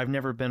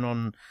never been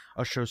on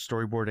a show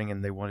storyboarding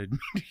and they wanted me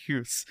to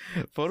use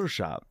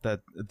Photoshop.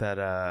 That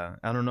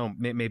I don't know.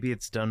 Maybe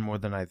it's done more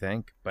than I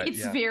think. But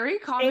it's very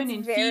common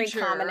in feature. It's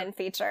very common in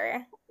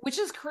feature. Which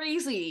is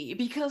crazy,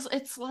 because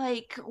it's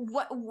like,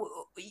 what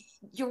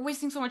you're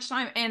wasting so much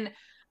time. And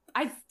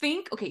I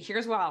think, okay,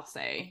 here's what I'll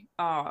say.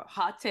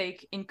 Hot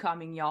take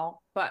incoming,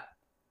 y'all. But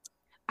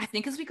I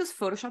think it's because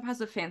Photoshop has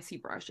the fancy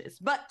brushes.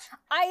 But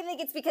I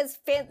think it's because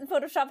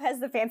Photoshop has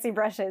the fancy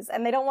brushes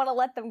and they don't want to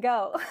let them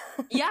go.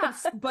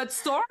 Yes, but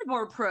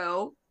Storyboard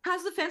Pro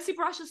has the fancy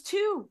brushes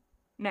too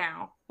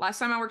now. Last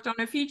time I worked on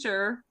a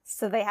feature.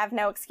 So they have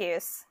no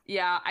excuse.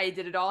 Yeah, I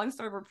did it all in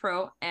Storyboard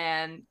Pro,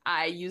 and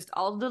I used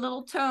all the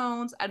little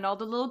tones and all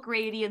the little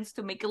gradients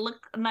to make it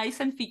look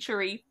nice and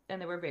featurey,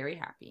 and they were very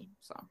happy,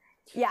 so...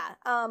 Yeah,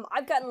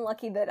 I've gotten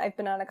lucky that I've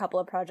been on a couple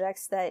of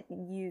projects that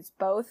use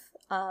both,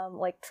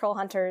 like Troll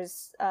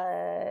Hunters,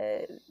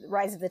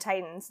 Rise of the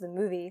Titans, the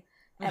movie,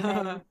 and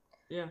then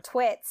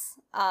Twits,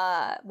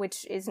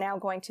 which is now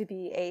going to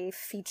be a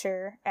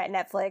feature at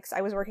Netflix.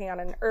 I was working on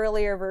an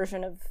earlier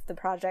version of the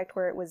project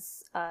where it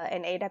was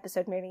an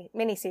 8-episode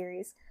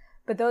miniseries,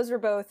 but those were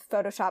both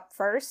Photoshop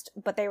first,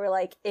 but they were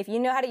like, if you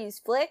know how to use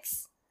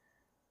Flix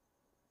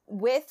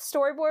with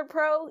Storyboard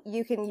Pro,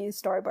 you can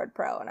use Storyboard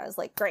Pro. And I was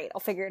like, great,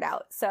 I'll figure it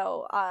out.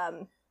 So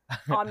on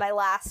my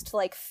last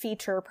like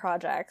feature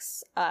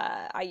projects,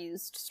 I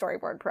used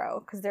Storyboard Pro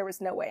because there was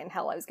no way in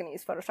hell I was going to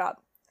use Photoshop.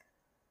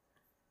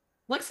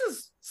 Flix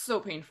is so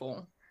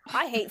painful.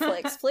 I hate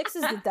Flix. Flix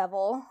is the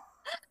devil.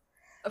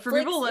 For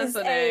Flix people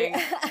listening,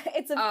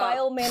 it's a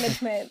file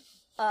management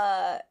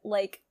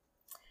like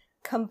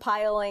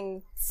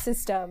compiling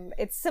system.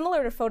 It's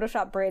similar to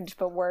Photoshop Bridge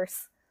but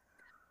worse.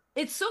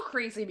 It's so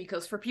crazy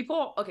because for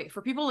people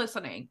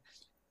listening,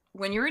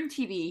 when you're in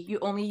TV, you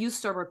only use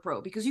Storyboard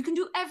Pro because you can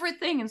do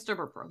everything in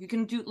Storyboard Pro. You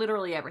can do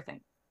literally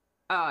everything.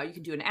 You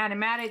can do an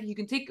animatic. You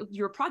can take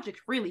your project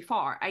really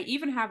far. I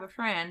even have a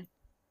friend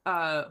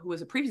who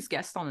was a previous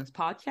guest on this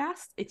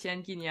podcast,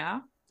 Etienne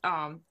Guignard.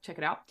 Check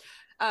it out.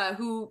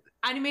 Who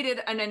animated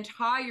an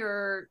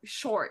entire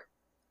short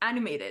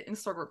animated in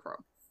Storyboard Pro.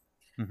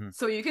 Mm-hmm.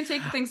 So you can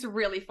take things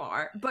really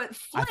far, but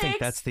Flix... I think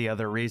that's the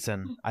other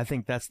reason.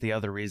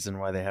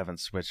 Why they haven't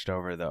switched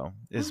over, though,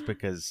 is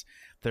because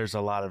there's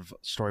a lot of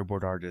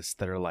storyboard artists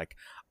that are like,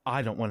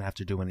 I don't want to have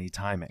to do any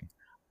timing.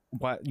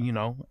 What, you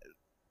know?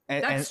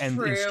 And in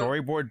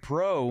Storyboard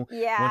Pro,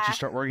 once you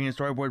start working in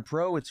Storyboard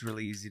Pro, it's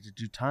really easy to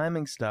do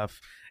timing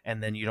stuff,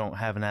 and then you don't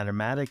have an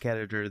animatic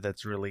editor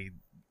that's really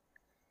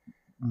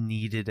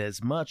needed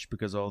as much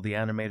because all the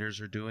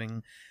animators are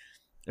doing...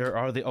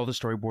 all the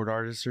storyboard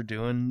artists are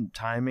doing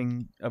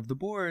timing of the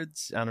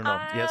boards. I don't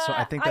know. So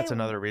I think that's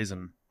another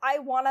reason. I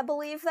want to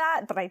believe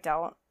that, but I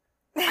don't.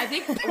 I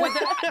think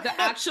the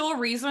actual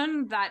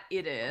reason that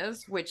it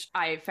is, which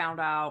I found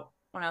out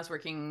when I was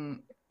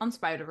working on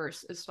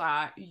Spider-Verse, is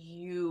that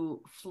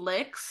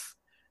Flix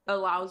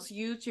allows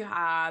you to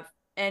have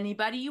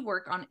anybody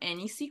work on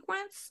any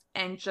sequence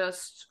and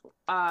just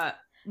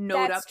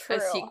note up a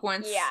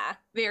sequence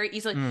very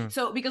easily.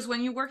 So because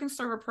when you work in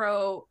Storyboard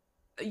Pro,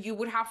 you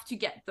would have to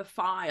get the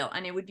file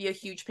and it would be a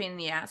huge pain in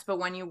the ass. But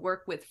when you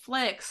work with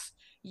Flix,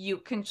 you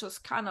can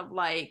just kind of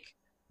like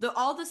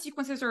all the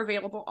sequences are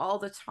available all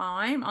the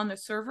time on the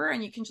server,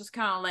 and you can just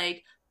kind of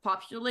like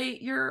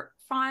populate your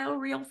file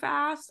real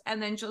fast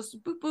and then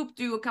just boop boop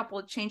do a couple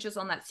of changes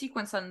on that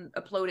sequence and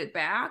upload it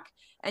back,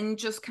 and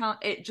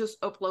it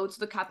just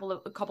uploads a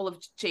couple of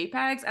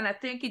JPEGs, and I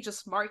think it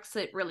just marks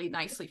it really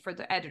nicely for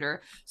the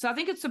editor. So I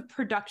think it's a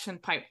production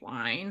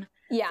pipeline.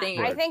 Yeah,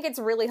 I think it's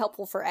really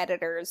helpful for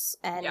editors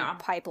and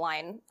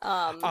pipeline.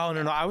 No,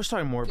 I was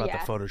talking more about the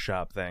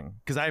Photoshop thing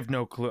because I have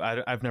no clue.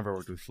 I've never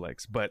worked with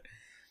Flix, but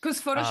Because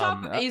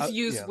Photoshop is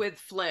used with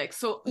Flick,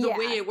 so the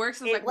way it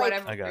works is like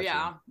whatever,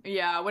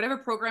 whatever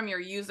program you're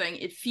using,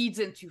 it feeds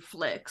into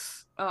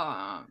Flicks.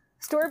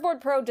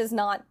 Storyboard Pro does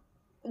not.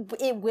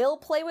 It will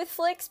play with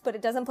Flicks, but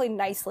it doesn't play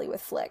nicely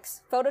with Flicks.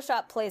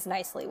 Photoshop plays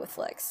nicely with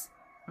Flicks.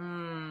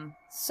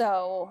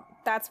 So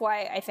that's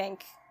why I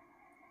think,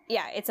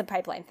 it's a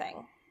pipeline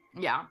thing.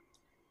 Yeah,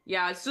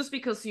 it's just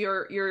because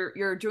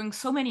you're doing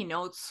so many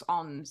notes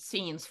on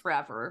scenes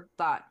forever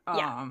that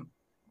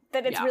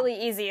that it's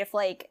really easy if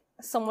like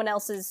someone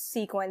else's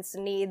sequence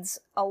needs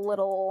a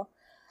little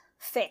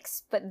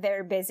fix, but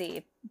they're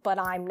busy, but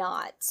I'm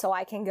not, so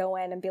I can go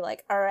in and be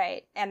like, all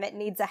right, Emmett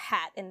needs a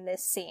hat in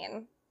this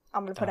scene.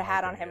 I'm gonna put a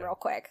hat on him real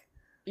quick.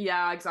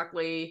 Yeah,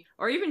 exactly.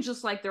 Or even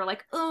just like they're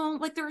like, oh,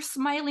 like they're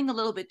smiling a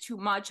little bit too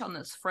much on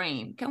this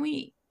frame. Can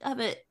we have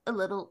it a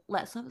little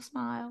less of a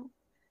smile?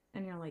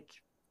 And you're like,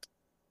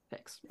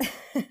 fix.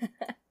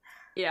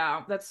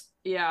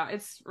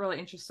 It's really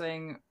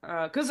interesting.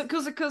 Because I've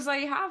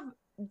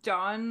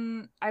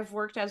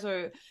worked as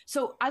a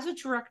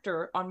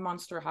director on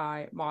Monster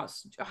High.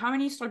 Moss, how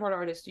many storyboard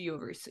artists do you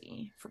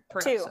oversee per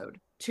episode?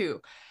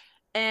 2.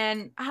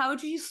 And how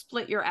do you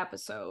split your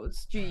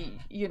episodes? Do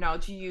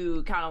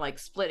you kind of like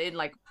split in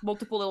like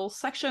multiple little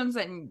sections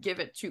and give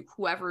it to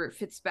whoever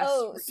fits best?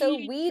 So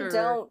we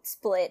don't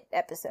split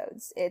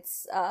episodes.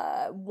 It's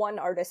one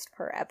artist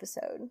per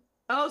episode.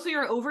 Oh, so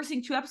you're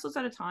overseeing 2 episodes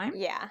at a time?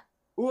 Yeah.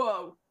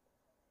 Whoa.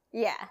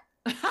 Yeah.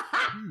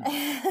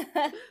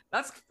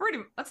 That's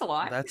a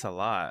lot. That's a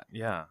lot.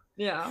 Yeah.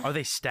 Yeah. Are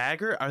they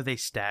staggered?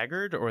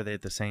 Or are they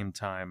at the same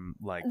time?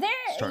 Like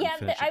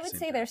I would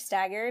say they're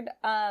staggered.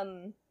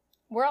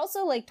 We're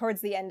also like towards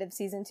the end of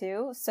season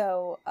 2,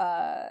 so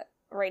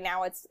right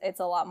now it's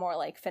a lot more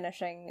like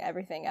finishing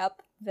everything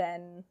up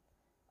than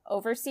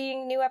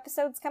overseeing new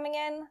episodes coming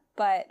in.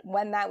 But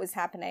when that was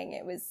happening,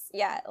 it was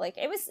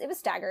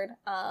staggered.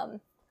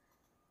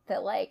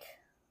 That like,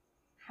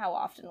 how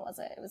often was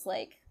it? It was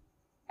like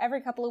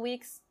every couple of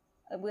weeks.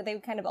 They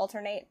would kind of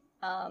alternate.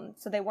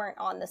 So they weren't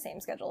on the same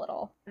schedule at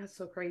all. That's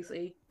so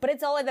crazy. But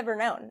it's all I've ever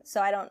known,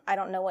 so I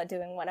don't know what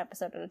doing one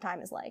episode at a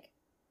time is like.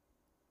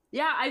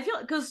 Yeah, I feel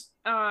because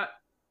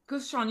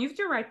Sean, you've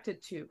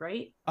directed too,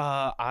 right?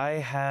 I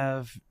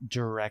have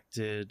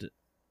directed,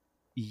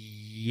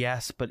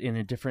 yes, but in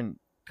a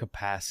different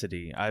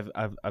capacity.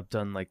 I've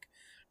done like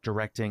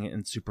directing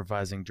and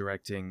supervising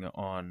directing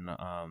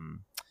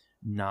on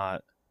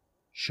not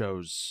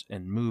shows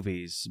and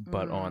movies,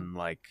 but on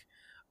like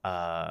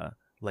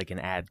an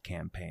ad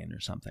campaign or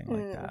something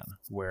like that,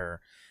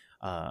 where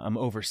I'm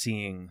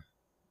overseeing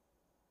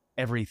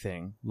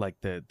everything,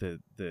 like the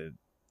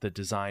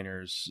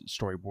designers,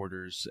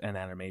 storyboarders, and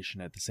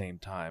animation at the same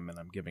time, and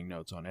I'm giving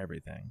notes on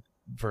everything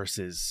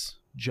versus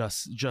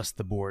just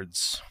the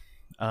boards.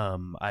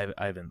 I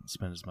haven't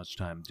spent as much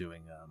time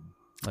doing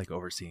like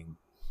overseeing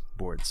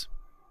boards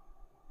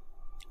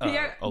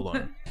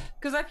alone.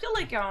 Because I feel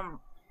like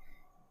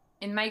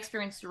in my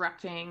experience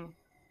directing,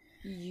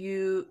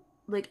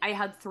 I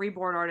had 3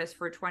 board artists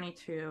for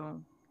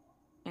 22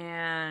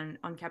 and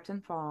on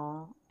Captain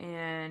Fall,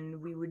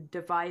 and we would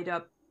divide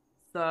up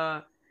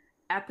the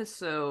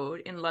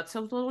episode in lots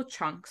of little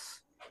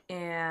chunks,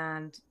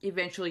 and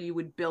eventually you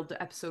would build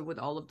the episode with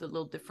all of the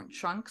little different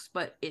chunks,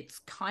 but it's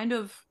kind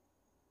of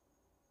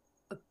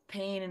a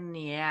pain in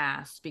the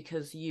ass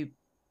because you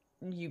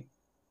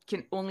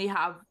can only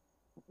have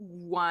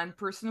one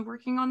person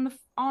working on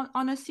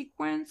a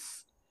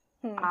sequence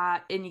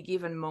at any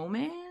given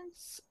moment,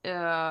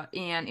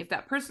 and if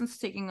that person's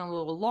taking a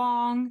little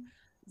long,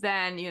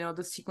 then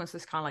the sequence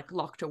is kind of like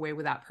locked away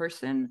with that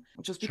person,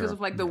 just because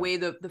of like the way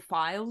the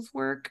files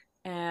work.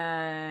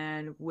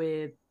 And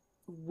with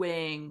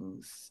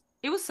Wings,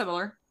 it was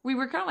similar. We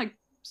were kind of like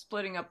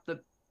splitting up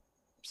the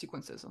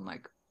sequences on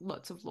like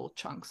lots of little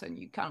chunks, and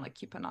you kind of like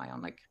keep an eye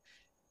on like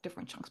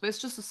different chunks, but it's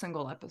just a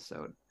single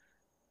episode.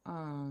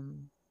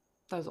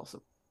 That was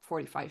also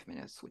 45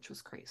 minutes, which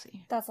was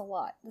crazy. That's a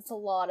lot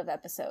of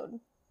episode.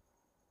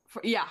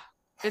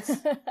 It's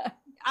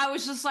I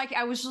was just like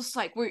every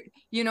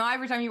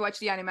time you watch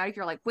the animatic,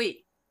 you're like,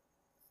 wait,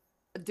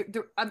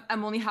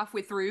 I'm only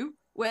halfway through.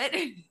 What?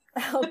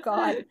 Oh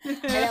god. I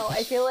know.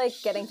 I feel like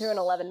getting through an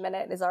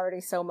 11-minute is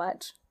already so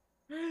much.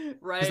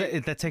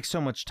 Right. That takes so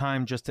much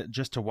time just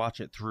to watch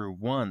it through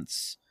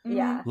once.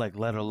 Yeah. Like,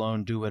 let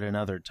alone do it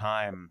another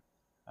time.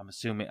 I'm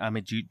assuming. I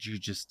mean, do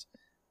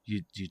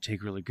you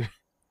take really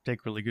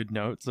good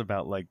notes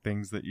about like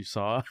things that you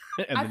saw,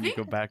 and then you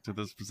go back to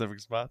the specific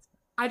spots?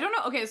 I don't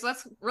know. Okay, so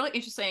that's really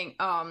interesting.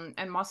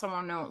 And Moss, I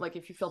want to know like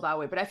if you feel that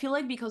way, but I feel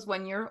like because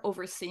when you're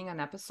overseeing an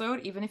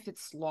episode, even if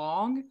it's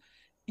long,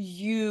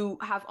 you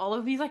have all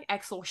of these like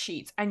Excel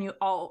sheets, and you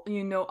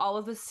know all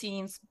of the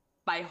scenes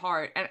by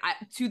heart, and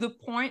to the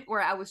point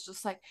where I was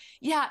just like,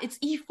 yeah, it's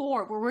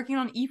E4, we're working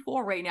on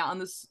E4 right now,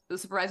 and the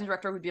supervising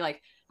director would be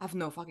like, I have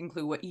no fucking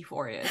clue what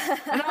E4 is.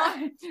 And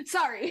I'm like,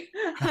 sorry.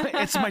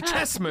 It's my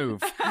chess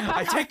move.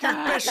 I take your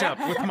bishop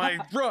with my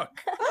rook.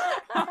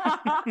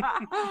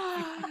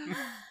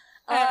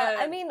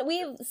 I mean, we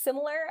have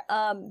similar,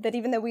 that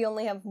even though we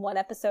only have one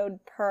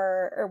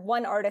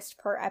artist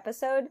per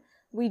episode,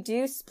 we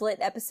do split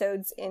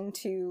episodes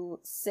into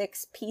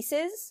 6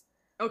 pieces.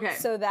 Okay.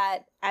 So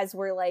that as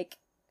we're like,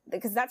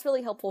 because that's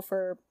really helpful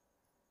for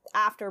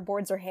after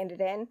boards are handed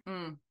in,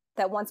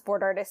 that once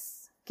board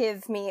artists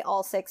give me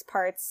all 6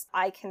 parts,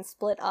 I can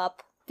split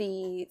up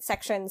the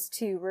sections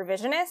to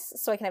revisionists,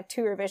 so I can have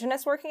 2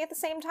 revisionists working at the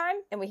same time,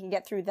 and we can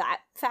get through that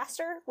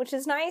faster, which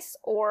is nice.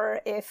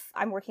 Or if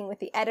I'm working with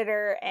the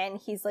editor and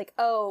he's like,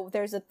 oh,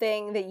 there's a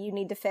thing that you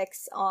need to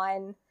fix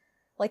on,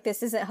 like,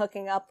 this isn't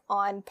hooking up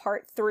on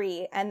part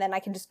 3, and then I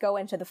can just go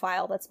into the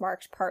file that's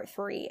marked part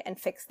 3 and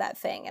fix that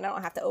thing, and I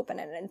don't have to open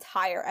an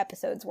entire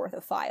episode's worth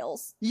of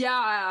files.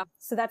 Yeah.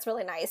 So that's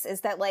really nice,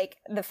 is that, like,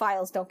 the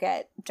files don't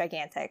get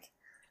gigantic.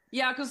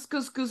 Yeah,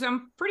 because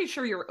I'm pretty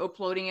sure you're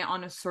uploading it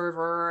on a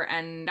server,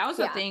 and that was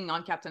the thing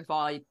on Captain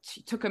Fall. It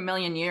took a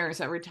million years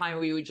every time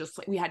we would just,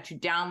 like, we had to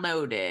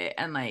download it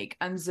and, like,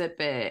 unzip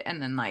it and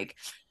then, like,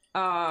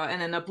 and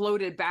then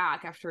upload it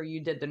back after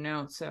you did the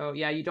notes. So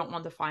yeah, you don't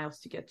want the files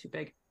to get too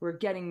big. We're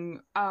getting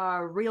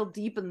real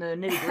deep in the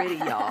nitty gritty,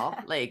 y'all.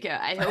 Like,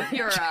 I hope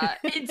you're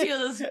into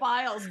this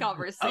files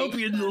conversation. I hope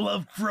you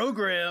love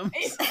programs.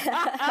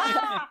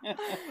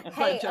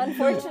 Hey,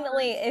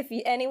 unfortunately, if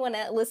anyone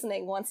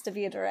listening wants to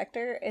be a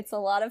director, it's a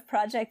lot of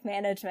project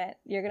management.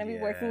 You're going to be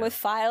working with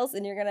files,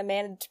 and you're going to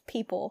manage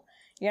people.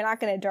 You're not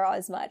going to draw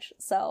as much,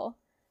 so...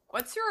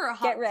 What's your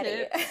hot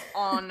tip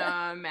on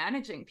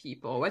managing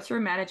people? What's your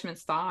management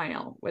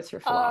style? What's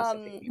your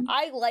philosophy?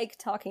 I like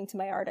talking to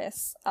my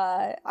artists.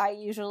 I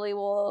usually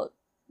will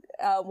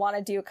want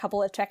to do a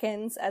couple of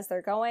check-ins as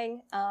they're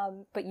going,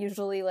 but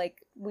usually, like,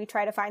 we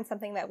try to find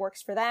something that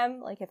works for them.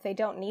 Like, if they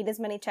don't need as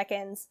many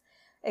check-ins,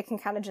 it can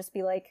kind of just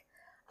be like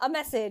a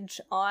message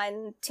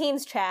on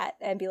Teams chat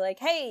and be like,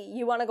 hey,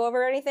 you want to go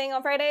over anything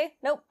on Friday?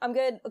 Nope, I'm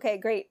good. Okay,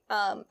 great.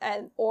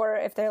 Or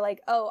if they're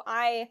like, oh,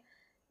 I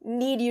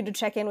need you to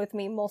check in with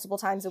me multiple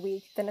times a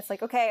week, then it's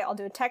like, okay, I'll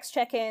do a text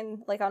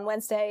check-in, like, on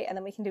Wednesday, and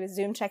then we can do a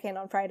Zoom check-in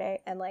on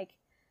Friday, and, like,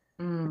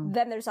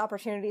 then there's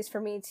opportunities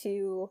for me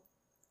to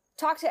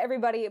talk to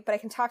everybody, but I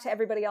can talk to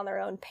everybody on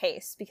their own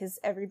pace, because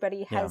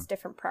everybody has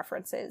different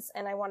preferences,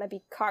 and I want to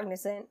be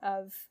cognizant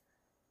of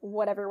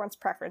what everyone's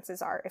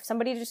preferences are. If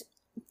somebody just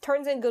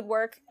turns in good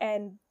work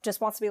and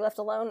just wants to be left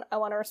alone, I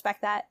want to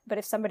respect that, but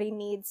if somebody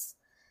needs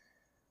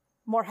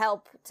more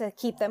help to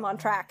keep them on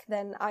track,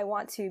 then I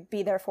want to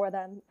be there for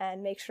them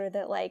and make sure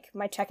that, like,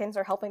 my check-ins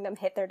are helping them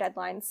hit their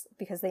deadlines,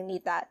 because they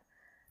need that.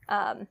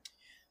 I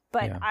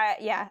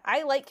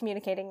like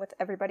communicating with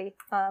everybody,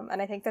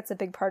 and I think that's a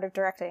big part of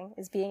directing,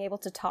 is being able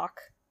to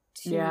talk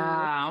to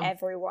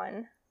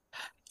everyone.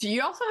 Do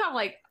you also have,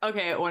 like,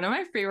 okay, one of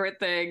my favorite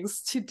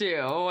things to do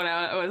when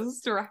I was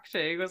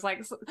directing was,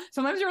 like,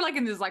 sometimes you're, like,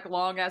 in these, like,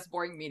 long ass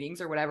boring meetings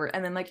or whatever,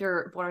 and then, like,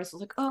 your board artist is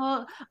like,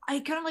 oh, I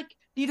kind of, like,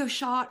 need a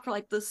shot for,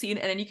 like, the scene,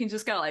 and then you can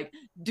just kind of, like,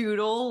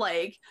 doodle,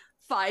 like,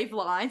 5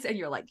 lines, and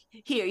you're like,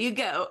 here you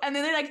go, and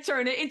then they, like,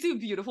 turn it into a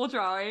beautiful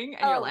drawing,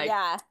 and you're like,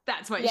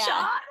 that's my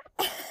shot.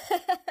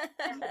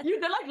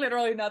 You did, like,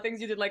 literally nothing.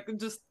 You did, like,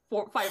 just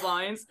 5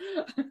 lines.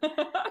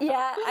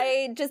 Yeah,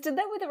 I just did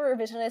that with a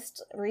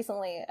revisionist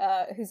recently,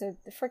 who's a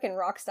freaking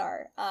rock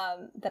star,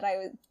 that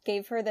I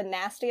gave her the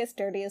nastiest,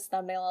 dirtiest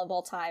thumbnail of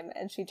all time,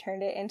 and she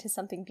turned it into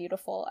something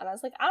beautiful, and I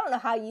was like, I don't know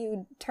how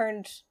you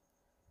turned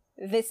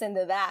this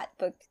into that,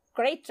 but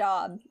great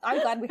job. I'm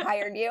glad we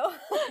hired you.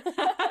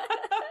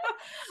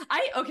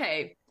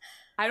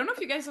 I don't know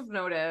if you guys have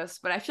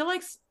noticed, but I feel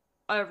like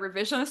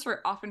revisionists are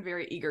often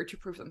very eager to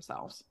prove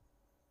themselves.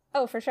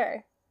 Oh, for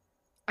sure.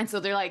 And so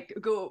they're like,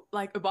 go,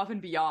 like, above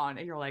and beyond,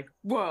 and you're like,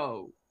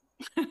 whoa.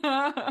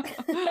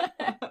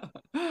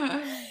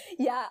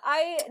 Yeah,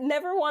 I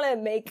never want to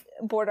make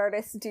board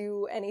artists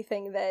do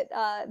anything that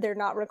they're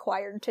not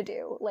required to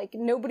do. Like,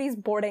 nobody's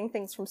boarding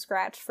things from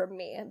scratch from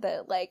me.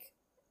 That, like,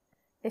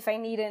 if I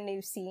need a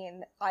new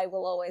scene, I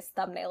will always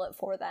thumbnail it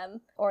for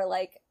them. Or,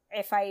 like,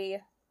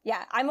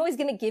 I'm always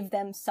going to give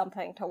them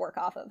something to work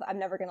off of. I'm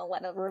never going to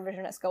let a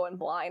revisionist go in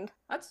blind.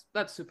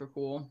 That's super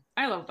cool.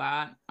 I love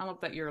that. I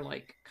love that you're,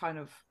 like, kind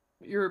of,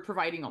 you're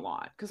providing a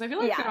lot. Because I feel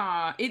like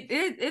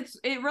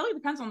it really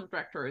depends on the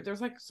director.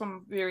 There's, like,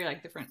 some very,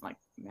 like, different, like,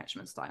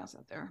 management styles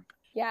out there.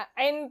 Yeah,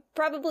 I'm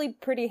probably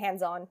pretty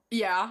hands-on.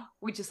 Yeah,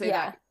 we just say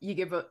that you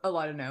give a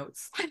lot of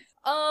notes.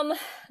 Not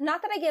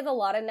that I give a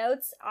lot of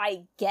notes.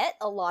 I get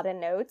a lot of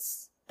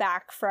notes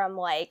back from,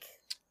 like,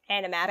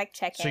 animatic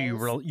check-ins.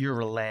 So you're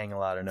relaying a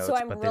lot of notes, so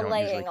I'm but they don't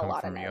usually come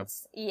from you.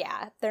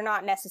 Yeah, they're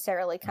not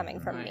necessarily coming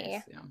from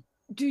me. Yeah.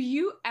 Do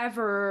you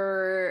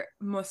ever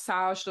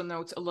massage the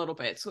notes a little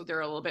bit so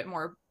they're a little bit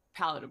more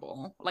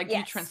palatable? Like,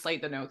 you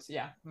translate the notes?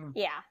 Yeah.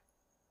 Yeah.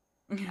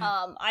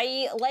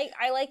 I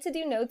like to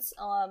do notes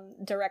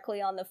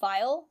directly on the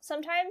file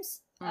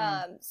sometimes.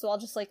 So I'll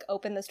just, like,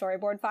 open the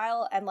storyboard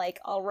file and, like,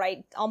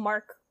 I'll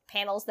mark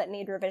panels that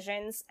need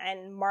revisions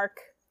and mark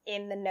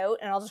in the note,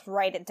 and I'll just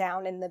write it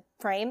down in the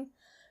frame.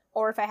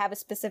 Or if I have a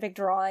specific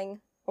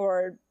drawing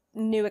or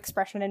new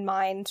expression in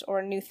mind or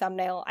a new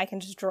thumbnail, I can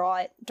just draw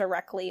it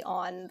directly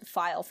on the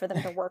file for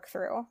them to work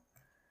through.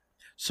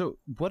 So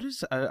what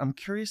is I'm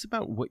curious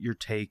about what your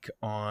take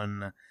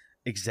on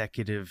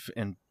executive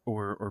and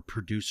or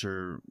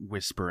producer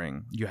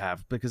whispering you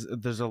have, because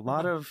there's a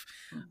lot of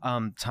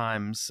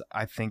times,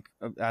 I think,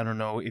 I don't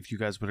know if you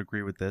guys would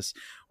agree with this,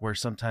 where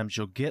sometimes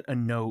you'll get a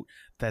note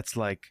that's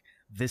like,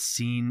 this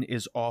scene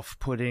is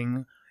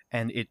off-putting,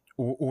 and it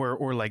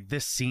or like,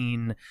 this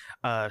scene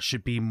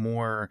should be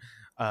more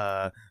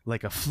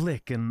like a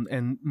flick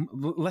and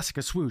less like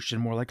a swoosh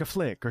and more like a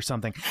flick or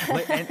something,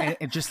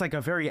 and just like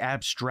a very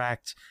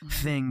abstract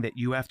thing that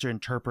you have to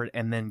interpret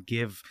and then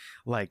give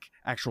like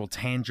actual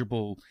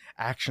tangible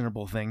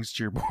actionable things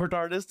to your board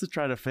artist to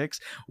try to fix.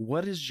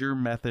 What is your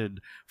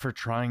method for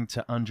trying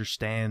to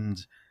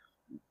understand,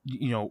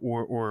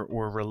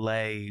 or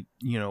relay,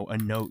 a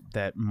note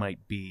that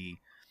might be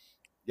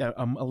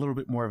a little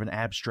bit more of an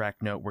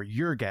abstract note where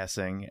you're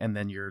guessing and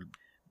then your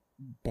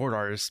board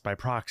artists by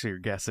proxy are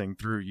guessing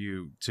through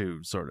you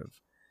too, sort of?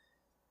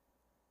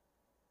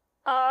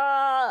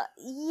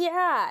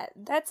 Yeah,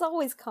 that's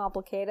always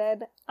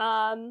complicated.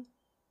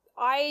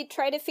 I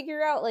try to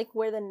figure out like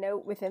where the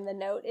note within the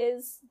note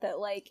is, that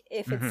like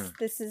if it's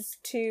this is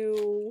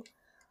too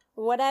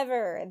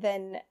whatever,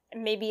 then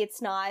maybe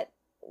it's not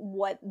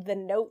what the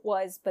note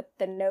was, but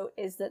the note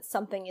is that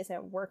something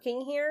isn't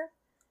working here.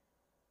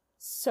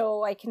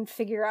 So I can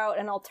figure out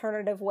an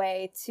alternative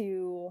way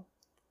to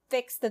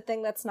fix the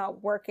thing that's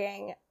not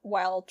working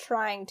while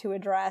trying to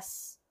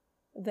address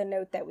the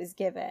note that was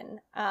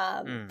given.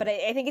 But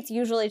I think it's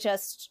usually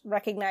just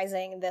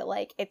recognizing that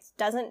like it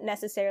doesn't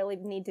necessarily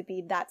need to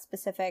be that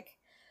specific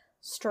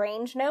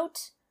strange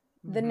note.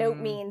 The note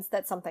means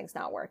that something's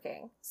not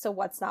working. So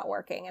what's not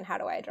working and how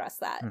do I address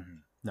that?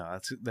 No,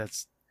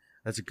 that's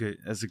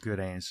a good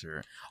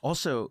answer.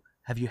 Also,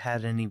 have you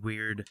had any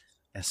weird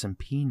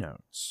S&P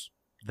notes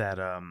that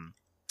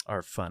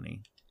are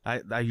funny?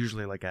 I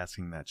usually like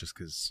asking that just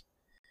because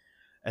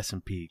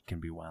S&P can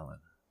be wildin'.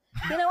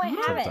 I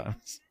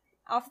haven't.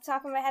 Off the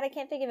top of my head, I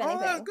can't think of anything.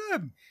 Oh, that's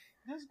good.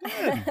 That's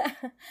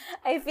good.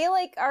 I feel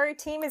like our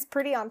team is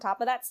pretty on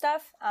top of that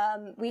stuff.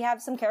 We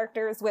have some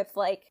characters with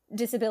like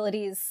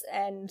disabilities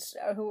and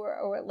who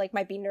are like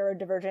might be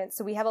neurodivergent.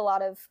 So we have a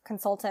lot of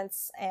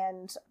consultants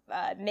and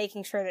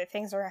making sure that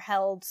things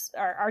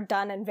are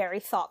done in very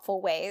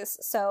thoughtful ways.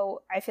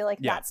 So I feel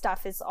like that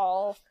stuff is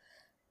all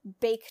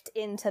baked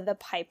into the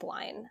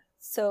pipeline,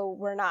 so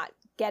we're not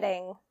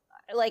getting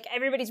like,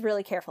 everybody's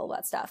really careful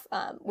about stuff,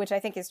 which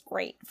I think is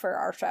great for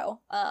our show.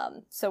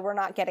 So we're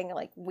not getting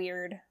like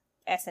weird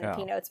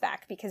S&P notes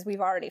back because we've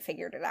already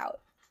figured it out.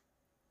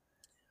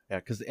 Yeah,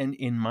 because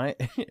in my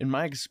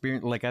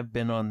experience, like, I've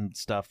been on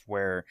stuff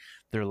where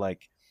they're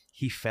like,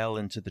 he fell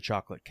into the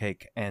chocolate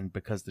cake, and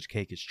because the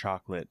cake is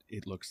chocolate,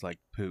 it looks like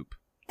poop.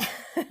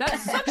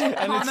 That's such a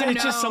and common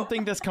it's just note.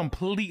 something that's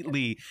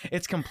completely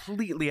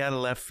out of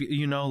left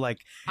field, like,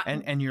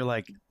 and you're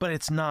like, but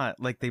it's not.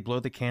 Like, they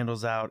blow the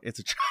candles out. It's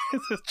a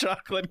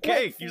chocolate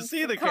cake. You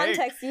see the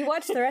context. cake. You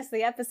watch the rest of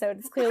the episode.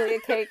 It's clearly a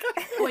cake.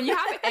 When you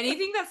have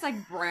anything that's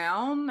like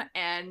brown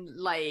and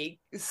like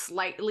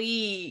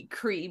slightly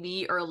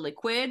creamy or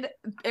liquid,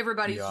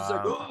 everybody's just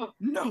like, oh,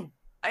 no.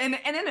 And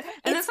then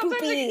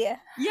sometimes they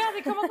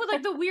come up with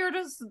like the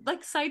weirdest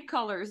like side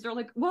colors. They're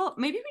like, well,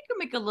 maybe we could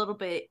make a little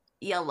bit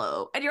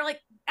yellow, and you're like,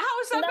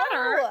 how is that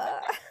better?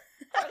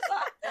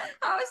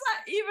 How is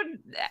that even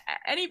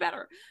any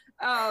better?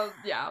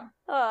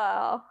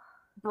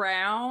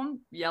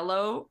 Brown,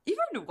 yellow,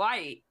 even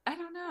white. I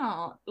don't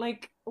know.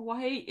 Like,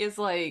 white is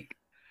like,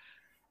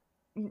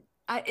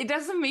 it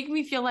doesn't make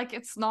me feel like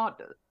it's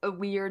not a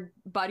weird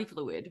body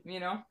fluid,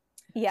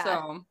 Yeah.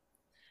 So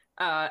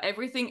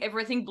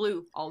everything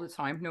blue all the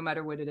time, no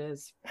matter what it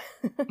is.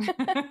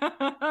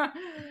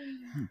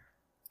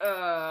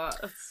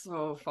 It's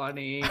so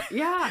funny.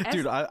 Yeah,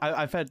 dude.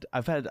 I've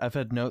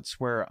had notes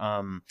where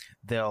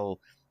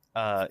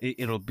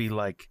it'll be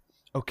like,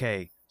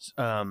 okay,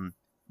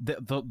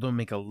 they'll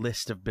make a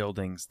list of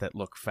buildings that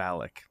look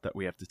phallic that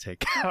we have to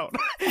take out.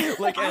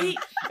 Like,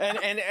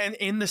 and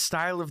in the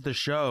style of the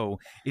show,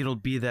 it'll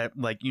be that,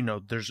 like,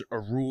 there's a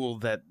rule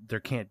that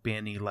there can't be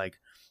any like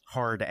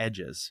hard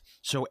edges,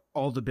 so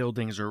all the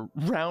buildings are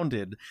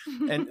rounded,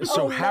 and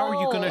so how are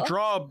you going to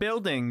draw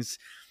buildings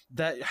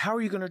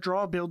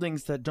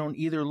that don't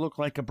either look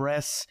like a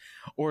breast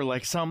or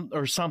like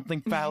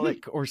something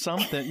phallic or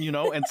something,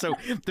 and so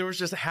there was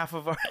just half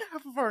of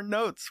our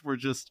notes were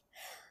just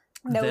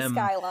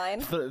skyline.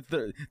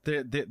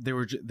 They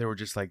were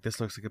just like, this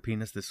looks like a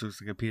penis, this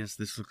looks like a penis,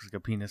 this looks like a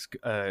penis,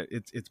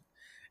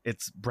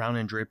 it's brown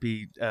and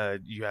drippy,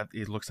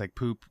 it looks like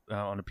poop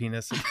on a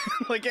penis.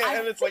 Like,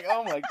 and it's like,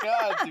 oh my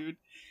god, dude.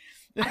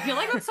 I feel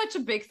like that's such a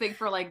big thing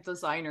for like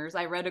designers.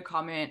 I read a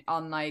comment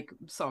on like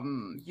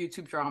some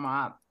YouTube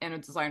drama, and a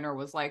designer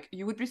was like,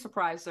 you would be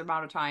surprised the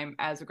amount of time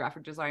as a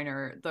graphic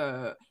designer,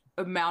 the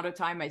amount of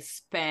time I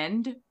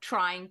spend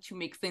trying to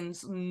make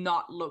things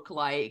not look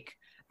like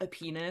a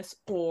penis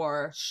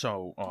or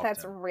so often.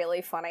 That's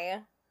really funny.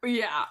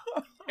 Yeah.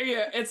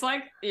 It's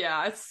like,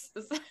 it's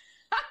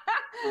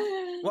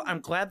Well,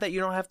 I'm glad that you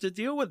don't have to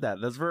deal with that.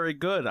 That's very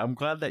good. I'm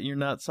glad that you're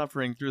not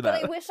suffering through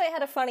that. But I wish I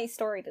had a funny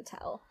story to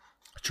tell.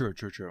 True.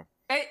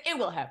 It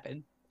will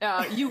happen.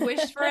 You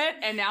wished for it,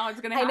 and now it's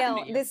going to happen. I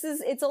know. To you.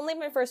 It's only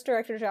my first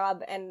director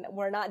job, and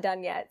we're not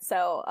done yet.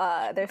 So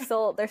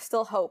there's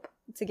still hope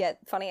to get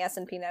funny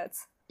S&P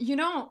notes. You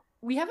know,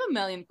 we have a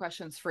million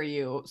questions for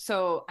you,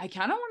 so I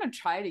kind of want to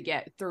try to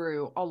get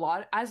through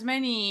as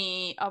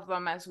many of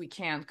them as we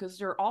can, because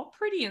they're all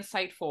pretty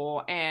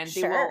insightful, and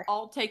they will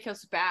all take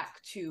us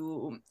back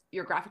to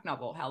your graphic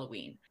novel,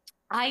 Halloween.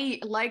 I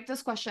like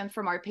this question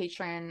from our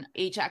patron,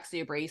 HX the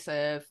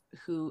Abrasive,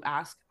 who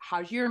asked,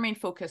 how do you remain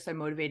focused and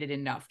motivated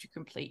enough to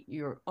complete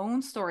your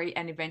own story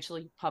and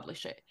eventually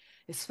publish it,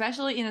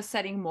 especially in a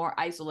setting more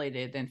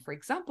isolated than, for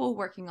example,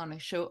 working on a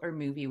show or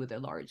movie with a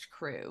large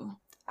crew?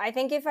 I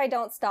think if I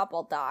don't stop,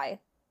 I'll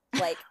die.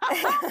 Like,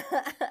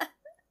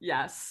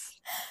 yes.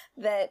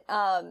 That,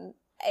 I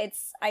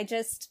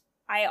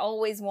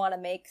always want to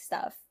make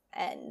stuff.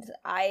 And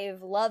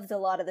I've loved a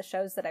lot of the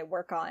shows that I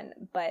work on,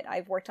 but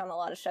I've worked on a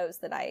lot of shows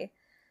that I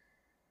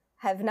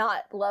have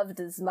not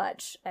loved as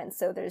much. And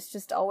so there's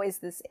just always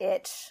this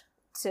itch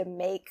to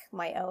make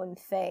my own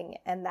thing,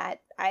 and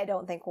that I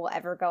don't think will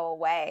ever go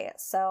away.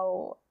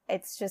 So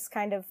it's just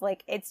kind of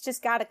like, it's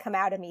just got to come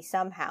out of me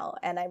somehow.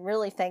 And I'm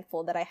really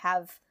thankful that I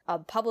have a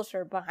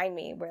publisher behind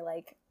me where,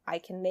 like, I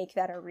can make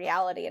that a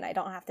reality and I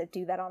don't have to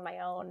do that on my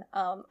own.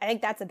 I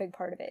think that's a big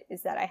part of it,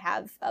 is that I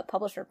have a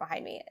publisher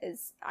behind me,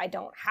 is I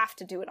don't have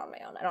to do it on my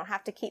own. I don't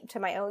have to keep to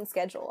my own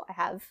schedule. I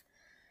have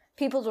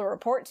people to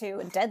report to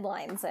and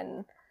deadlines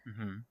and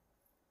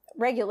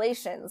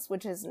regulations,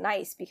 which is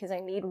nice because I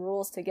need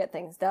rules to get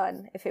things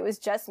done. If it was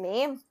just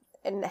me,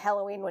 and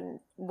Halloween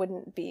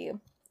wouldn't be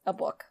a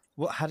book.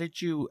 Well, how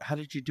did you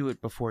do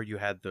it before you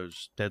had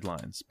those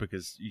deadlines?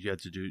 Because you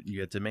had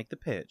to make the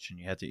pitch, and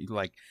you had to,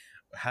 like,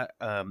 how,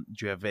 do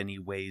you have any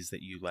ways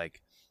that you,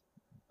 like,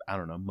 I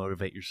don't know,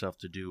 motivate yourself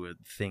to do a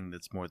thing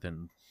that's more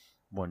than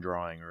one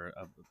drawing, or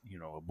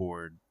a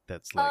board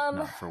that's like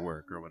not for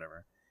work or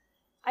whatever?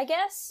 I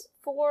guess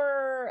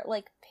for,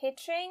 like,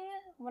 pitching,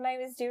 when I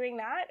was doing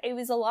that, it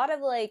was a lot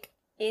of, like,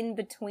 in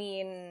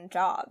between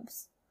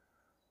jobs.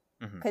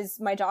 Because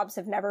my jobs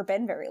have never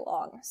been very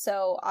long.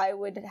 So I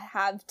would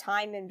have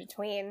time in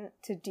between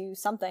to do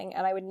something,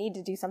 and I would need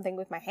to do something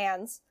with my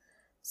hands.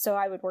 So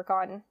I would work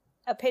on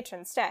a pitch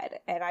instead.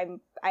 And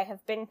I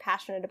have been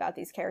passionate about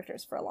these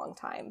characters for a long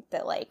time.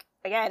 That, like,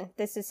 again,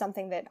 this is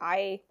something that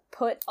I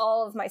put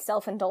all of my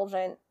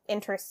self-indulgent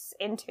interests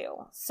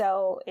into.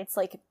 So it's,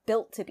 like,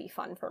 built to be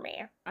fun for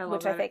me,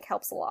 which I think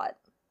helps a lot.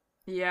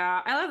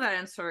 Yeah, I love that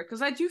answer,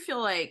 because I do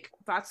feel like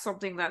that's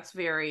something that's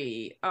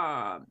very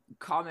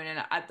common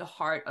and at the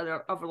heart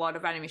of a lot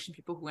of animation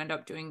people who end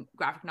up doing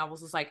graphic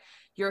novels, is like,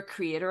 you're a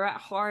creator at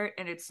heart,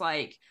 and it's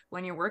like,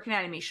 when you work in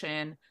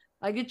animation,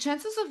 like, the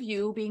chances of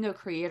you being a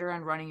creator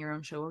and running your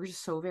own show are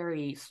just so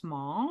very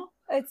small.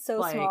 It's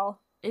so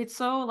small. It's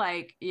so,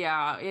 like,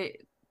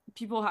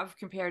 people have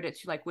compared it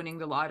to, like, winning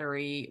the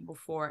lottery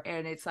before,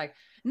 and it's like,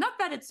 not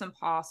that it's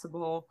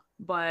impossible,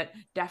 but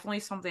definitely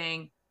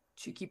something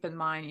to keep in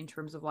mind in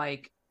terms of,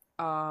 like,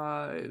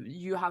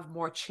 you have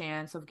more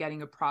chance of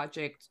getting a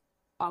project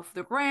off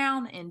the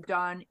ground and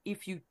done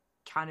if you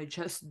kind of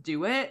just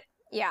do it.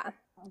 Yeah.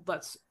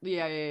 That's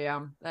I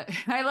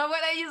love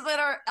when I use it,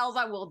 or else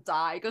I will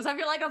die, because I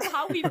feel like that's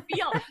how we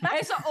feel.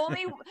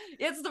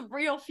 It's the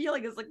real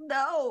feeling. It's like,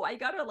 no, I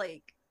gotta,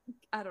 like,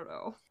 I don't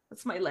know.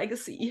 That's my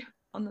legacy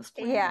on this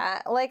planet.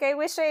 Yeah, like, I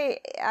wish I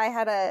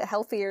had a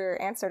healthier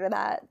answer to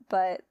that,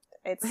 but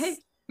it's... Hey,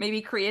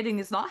 maybe creating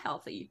is not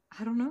healthy.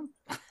 I don't know.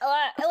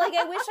 Like,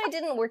 I wish I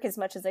didn't work as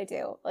much as I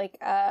do. Like,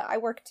 I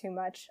work too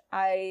much.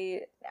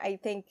 I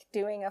think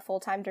doing a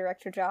full-time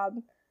director job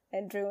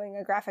and doing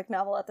a graphic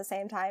novel at the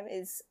same time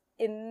is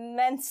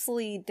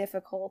immensely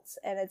difficult,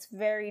 and it's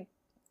very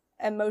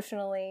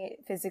emotionally,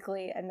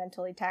 physically, and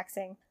mentally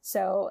taxing.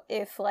 So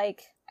if,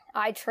 like,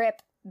 I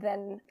trip,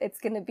 then it's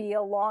going to be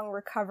a long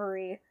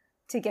recovery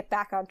to get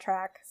back on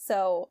track.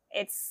 So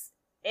it's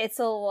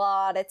a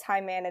lot of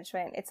time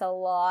management. It's a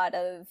lot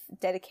of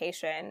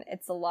dedication.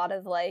 It's a lot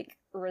of, like,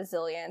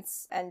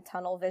 resilience and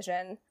tunnel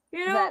vision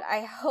that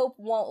I hope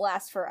won't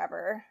last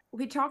forever.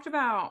 We talked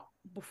about,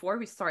 before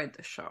we started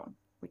the show,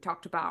 we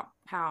talked about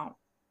how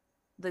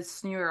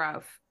this new era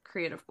of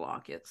creative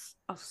block, it's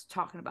us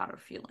talking about our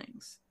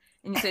feelings.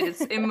 And you said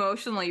it's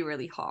emotionally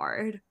really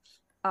hard.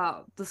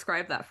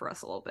 Describe that for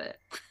us a little bit.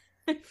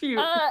 If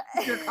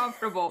you're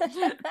comfortable.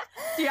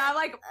 Do you have,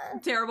 like,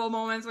 terrible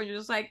moments when you're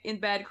just, like,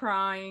 in bed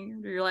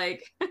crying? Or you're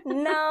like...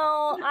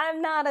 No,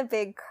 I'm not a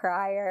big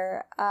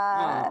crier.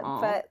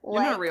 But, you're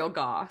like... not a real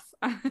goth.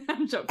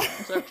 I'm joking.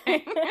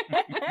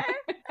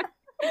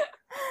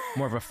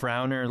 More of a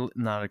frowner,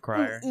 not a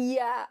crier.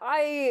 Yeah,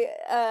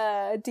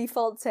 I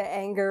default to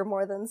anger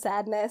more than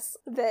sadness.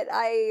 That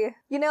I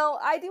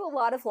do a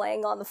lot of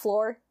laying on the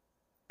floor.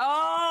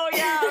 Oh,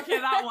 yeah, okay,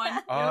 that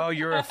one. Oh,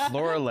 you're a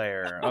floor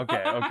layer.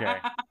 Okay.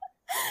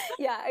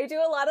 Yeah, I do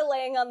a lot of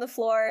laying on the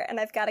floor, and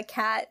I've got a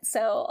cat,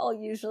 so I'll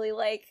usually,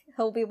 like,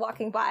 he'll be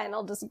walking by, and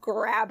I'll just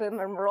grab him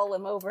and roll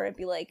him over and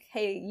be like,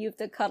 hey, you have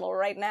to cuddle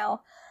right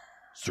now.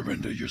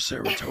 Surrender your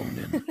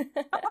serotonin.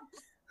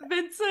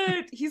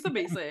 Vincent, he's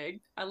amazing.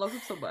 I love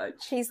him so much.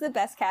 He's the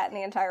best cat in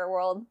the entire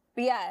world.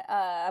 But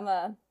yeah, I'm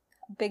a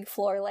big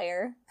floor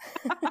layer.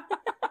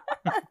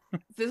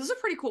 This is a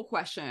pretty cool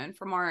question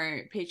from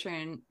our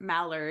patron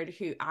Mallard,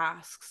 who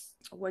asks,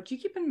 what do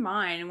you keep in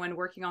mind when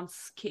working on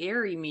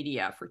scary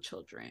media for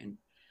children?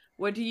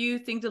 What do you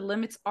think the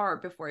limits are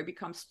before it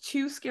becomes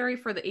too scary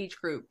for the age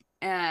group?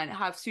 And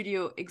have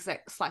studio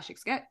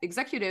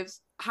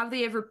executives, have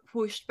they ever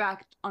pushed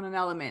back on an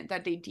element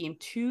that they deem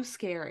too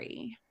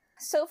scary?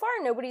 So far,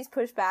 nobody's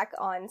pushed back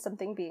on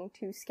something being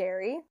too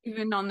scary.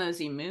 Even on the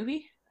Z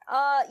movie?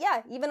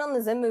 Yeah, even on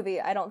the Zim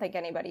movie, I don't think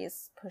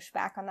anybody's pushed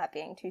back on that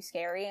being too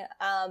scary.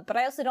 But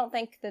I also don't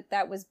think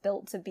that was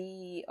built to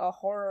be a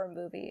horror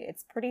movie.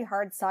 It's pretty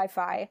hard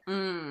sci-fi.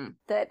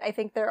 That I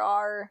think there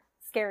are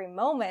scary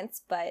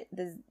moments, but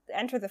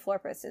Enter the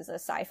Florpus is a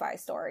sci-fi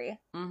story.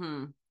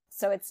 Mm-hmm.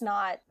 So it's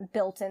not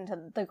built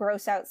into the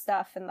gross out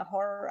stuff, and the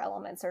horror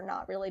elements are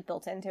not really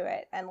built into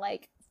it. And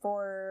like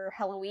for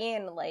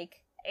Halloween,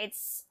 like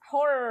it's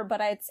horror,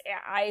 but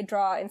I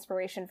draw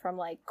inspiration from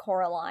like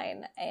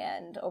Coraline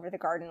and Over the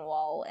Garden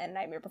Wall and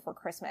Nightmare Before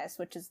Christmas,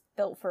 which is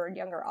built for a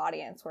younger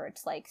audience where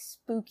it's like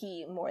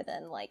spooky more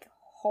than like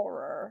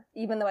horror,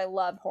 even though I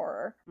love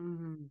horror.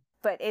 Mm-hmm.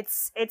 But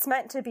it's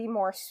meant to be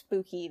more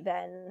spooky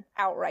than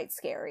outright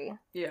scary.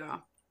 Yeah,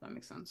 that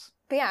makes sense.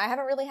 But yeah, I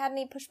haven't really had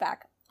any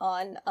pushback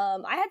on,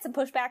 I had some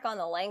pushback on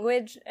the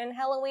language in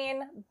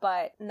Halloween,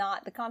 but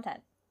not the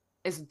content.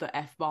 Is it the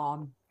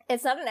F-bomb?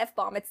 It's not an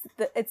F-bomb,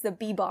 it's the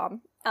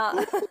B-bomb.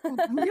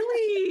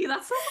 Really?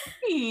 That's so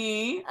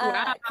funny.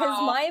 Wow.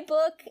 Because my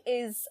book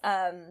is,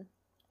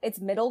 it's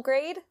middle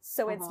grade,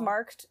 so it's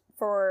marked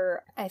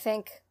for, I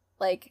think,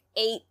 like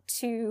 8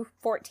 to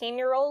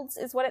 14-year-olds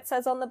is what it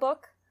says on the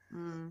book.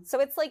 So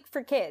it's like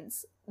for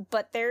kids,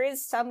 but there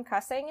is some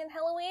cussing in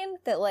Halloween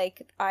that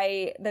like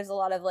there's a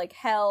lot of like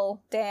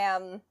hell,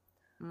 damn,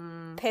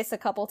 piss a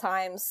couple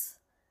times.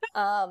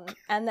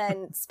 And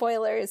then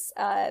spoilers,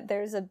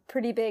 there's a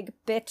pretty big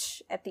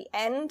bitch at the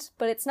end,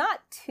 but it's not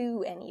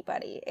to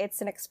anybody.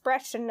 It's an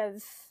expression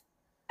of...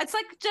 It's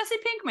like Jesse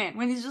Pinkman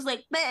when he's just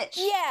like, bitch.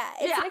 Yeah,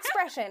 it's an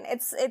expression.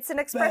 It's an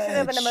expression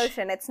of an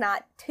emotion. It's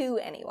not to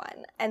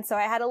anyone. And so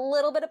I had a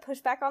little bit of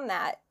pushback on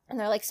that. And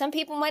they're like, some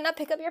people might not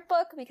pick up your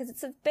book because it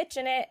says bitch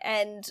in it.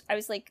 And I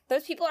was like,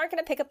 those people aren't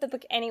going to pick up the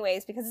book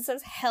anyways because it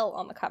says hell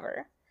on the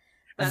cover.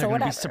 And they're going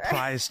to be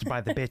surprised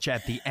by the bitch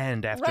at the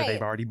end after they've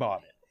already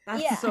bought it.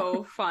 That's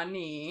so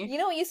funny. You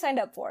know what you signed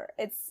up for.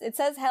 It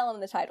says hell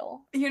in the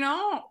title. You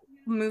know,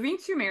 moving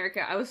to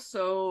America, I was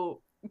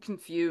so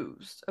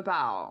confused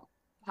about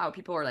how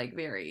people are like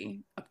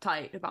very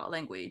uptight about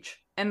language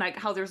and like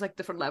how there's like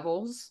different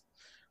levels.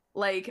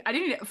 Like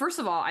first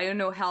of all, I didn't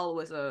know hell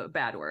was a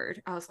bad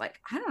word. I was like,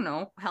 I don't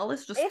know, hell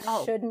is just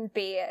hell. It shouldn't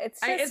be.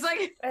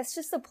 It's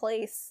just a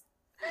place.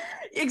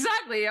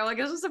 Exactly. I'm like,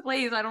 it's just a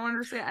place. I don't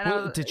understand.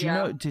 Well,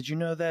 did you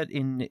know that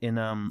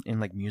in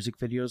like music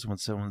videos when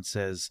someone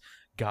says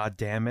God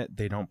damn it,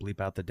 they don't bleep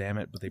out the damn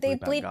it, but they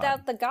bleep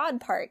out the God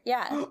part.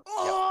 Yeah.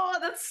 Oh,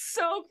 that's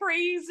so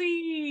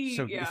crazy.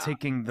 So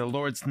taking the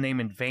Lord's name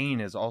in vain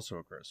is also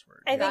a curse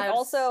word. I think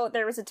also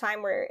there was a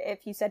time where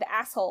if you said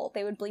asshole,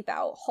 they would bleep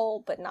out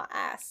hole but not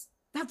ass.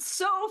 That's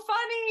so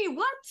funny.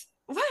 What?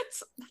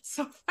 That's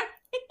so funny.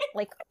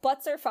 Like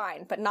butts are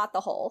fine, but not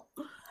the hole.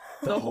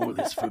 The hole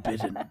is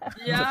forbidden.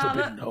 Yeah, the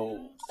forbidden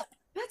hole.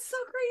 That's so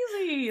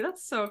crazy.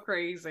 That's so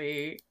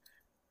crazy.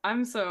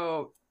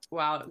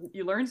 Wow,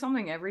 you learn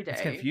something every day.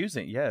 It's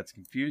confusing. Yeah,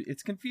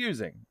 it's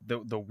confusing.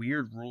 The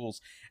weird rules.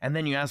 And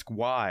then you ask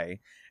why,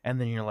 and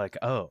then you're like,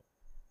 oh,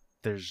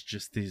 there's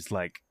just these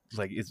like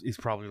it's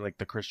probably like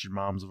the Christian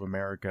Moms of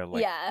America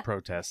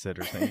protest it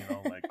or something, you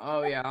know, like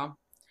oh yeah.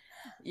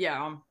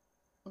 Yeah.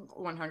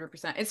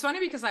 100%. It's funny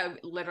because I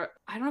don't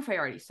know if I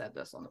already said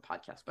this on the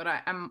podcast, but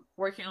I'm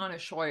working on a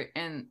short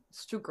and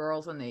it's 2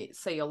 girls and they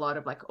say a lot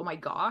of like, oh my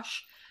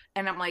gosh.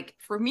 And I'm like,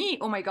 for me,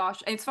 oh my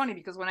gosh. And it's funny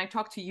because when I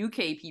talk to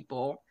UK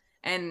people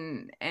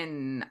and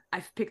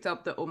I've picked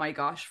up the oh my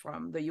gosh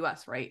from the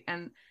US, right?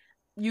 And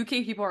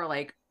UK people are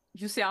like,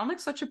 you sound like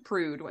such a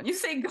prude when you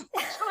say gosh.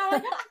 I'm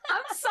like,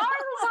 I'm sorry,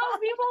 that's how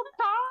people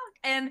talk.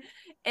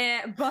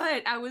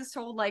 But I was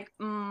told like,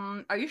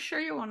 are you sure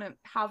you want to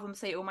have them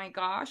say oh my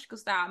gosh?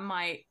 Because that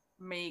might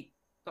make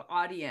the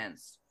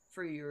audience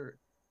for your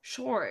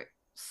short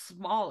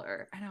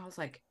smaller. And I was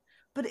like,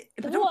 but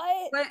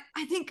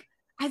I think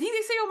they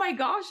say oh my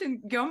gosh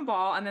in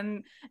Gumball,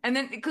 and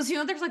then because you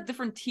know there's like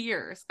different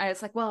tiers. And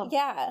it's like, well,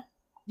 yeah,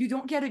 you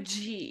don't get a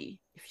G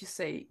if you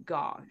say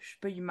gosh,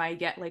 but you might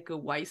get like a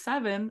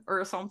Y7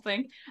 or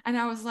something. And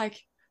I was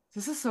like,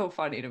 this is so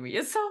funny to me.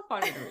 It's so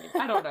funny to me.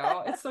 I don't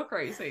know. It's so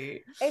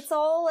crazy. It's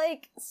all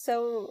like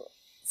so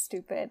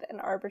stupid and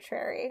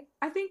arbitrary.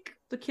 I think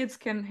the kids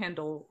can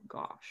handle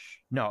gosh.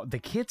 No, the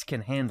kids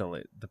can handle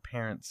it. The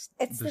parents.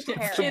 It's the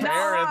parents.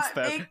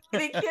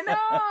 They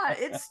cannot.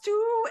 It's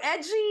too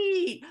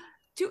edgy.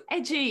 Too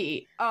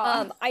edgy.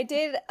 I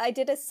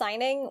did a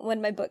signing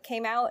when my book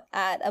came out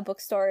at a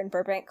bookstore in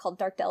Burbank called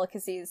Dark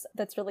Delicacies.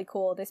 That's really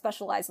cool. They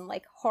specialize in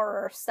like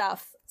horror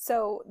stuff.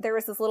 So there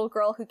was this little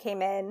girl who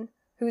came in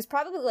who was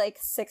probably like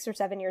 6 or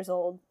 7 years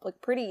old,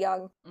 like pretty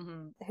young,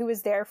 who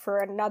was there for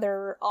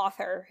another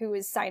author who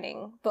was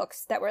signing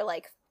books that were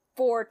like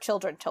for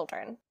children,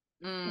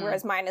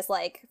 whereas mine is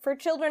like for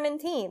children and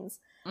teens.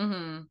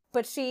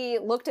 But she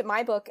looked at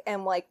my book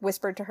and like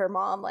whispered to her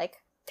mom,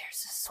 like,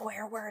 "There's a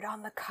swear word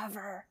on the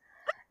cover."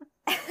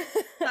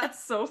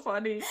 That's so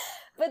funny.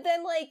 But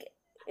then like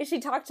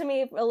she talked to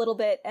me a little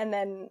bit, and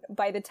then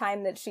by the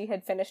time that she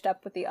had finished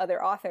up with the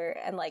other author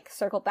and like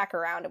circled back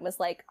around and was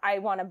like, "I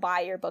want to buy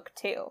your book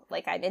too,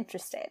 like I'm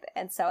interested."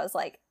 And so I was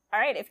like, all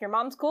right, if your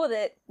mom's cool with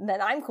it,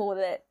 then I'm cool with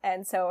it.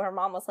 And so her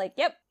mom was like,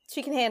 yep,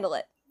 she can handle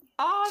it.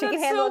 Oh, she can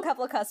handle a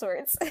couple of cuss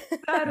words.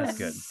 That is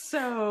good.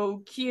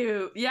 So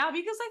cute. Yeah,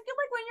 because I feel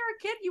like when you're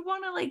a kid, you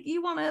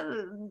want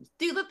to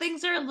do the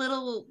things that are a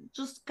little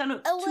just kind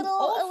of too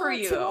old for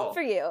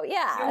you.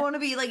 Yeah. You want to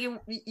be like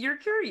you're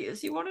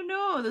curious. You want to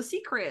know the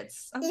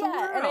secrets of the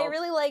world. And I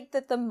really like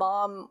that the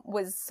mom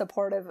was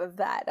supportive of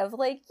that. Of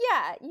like,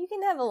 yeah, you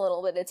can have a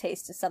little bit of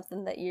taste of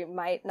something that you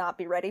might not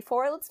be ready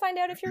for. Let's find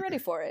out if you're ready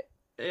for it.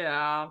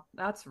 Yeah,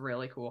 that's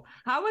really cool.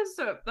 How was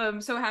so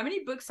how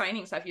many book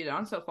signings have you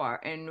done so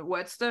far, and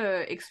what's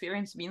the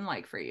experience been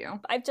like for you?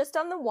 I've just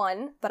done the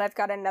one, but I've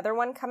got another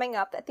one coming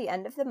up at the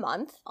end of the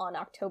month on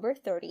October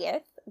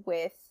 30th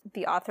with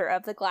the author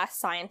of The Glass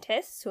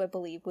Scientist, who I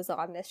believe was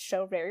on this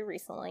show very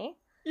recently.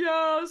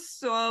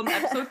 Yes,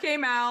 episode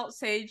came out,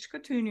 Sage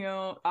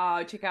Coutinho.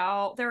 Check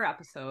out their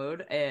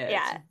episode.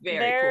 It's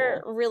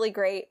they're cool. Really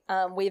great.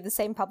 We have the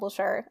same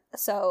publisher,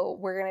 so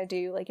we're gonna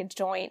do like a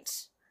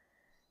joint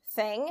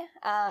thing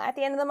at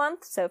the end of the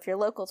month. So if you're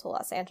local to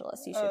Los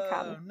Angeles, you should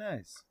come. Oh,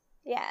 nice.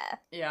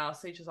 Yeah,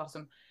 Sage is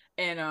awesome.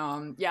 And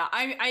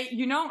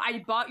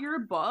I bought your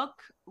book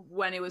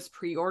when it was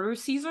pre-order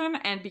season,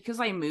 and because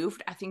I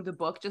moved, I think the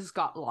book just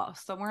got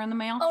lost somewhere in the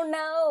mail. Oh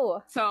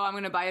no. So I'm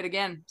gonna buy it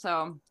again.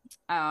 So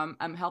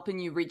I'm helping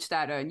you reach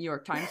that New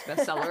York Times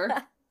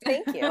bestseller.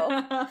 Thank you.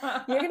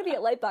 You're gonna be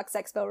at Lightbox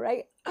Expo,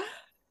 right?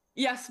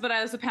 Yes, but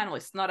as a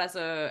panelist, not as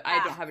I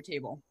don't have a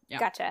table. Yeah.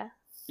 Gotcha.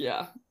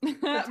 Yeah.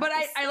 But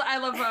I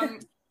love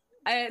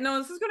no,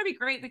 this is going to be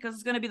great because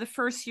it's going to be the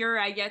first year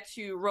I get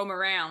to roam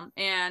around.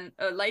 And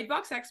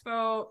Lightbox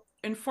Expo,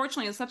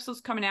 unfortunately, this episode's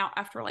coming out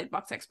after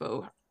Lightbox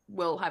Expo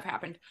will have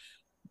happened.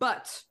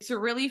 But it's a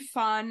really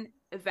fun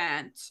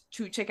event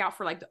to check out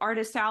for like the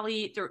artist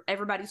alley.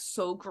 Everybody's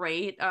so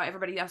great.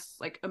 Everybody has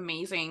like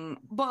amazing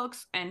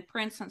books and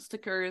prints and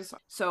stickers.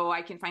 So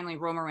I can finally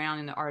roam around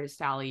in the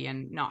artist alley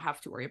and not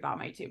have to worry about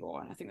my table.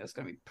 And I think that's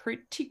going to be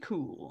pretty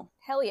cool.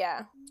 Hell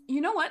yeah.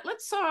 You know what?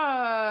 Let's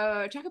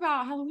talk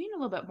about Halloween a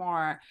little bit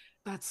more.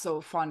 That's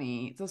so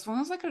funny. This one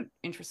is like an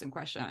interesting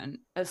question.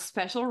 A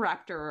special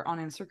raptor on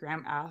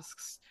Instagram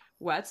asks,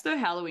 what's the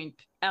Halloween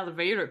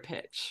elevator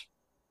pitch?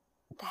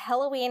 The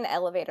Halloween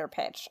elevator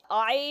pitch.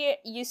 I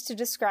used to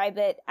describe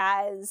it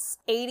as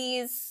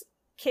 80s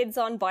kids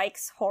on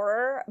bikes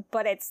horror,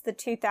 but it's the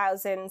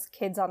 2000s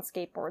kids on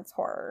skateboards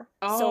horror.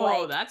 Oh, so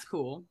like, that's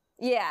cool.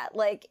 Yeah,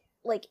 like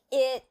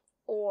It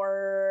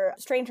or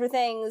Stranger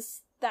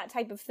Things, that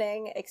type of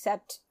thing,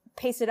 except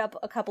pace it up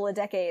a couple of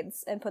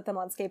decades and put them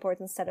on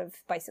skateboards instead of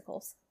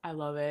bicycles. I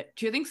love it.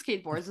 Do you think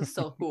skateboards is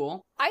still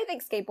cool? I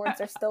think skateboards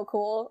are still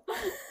cool.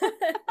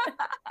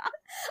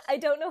 I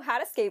don't know how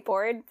to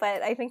skateboard,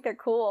 but I think they're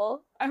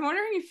cool. I'm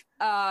wondering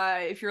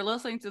if you're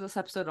listening to this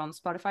episode on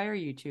Spotify or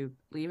YouTube,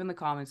 leave in the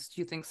comments,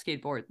 do you think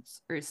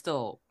skateboards are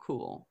still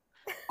cool?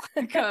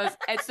 Because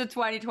it's the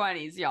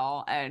 2020s,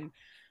 y'all, and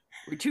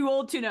we're too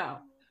old to know.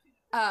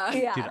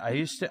 Yeah. Dude,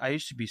 I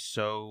used to be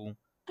so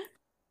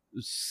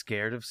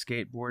scared of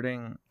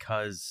skateboarding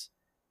because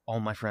all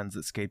my friends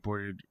that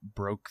skateboarded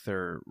broke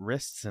their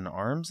wrists and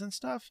arms and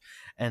stuff,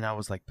 and I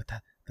was like, but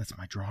that's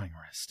my drawing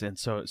wrist. And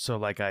so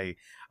like I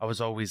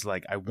was always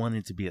like, I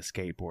wanted to be a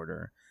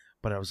skateboarder,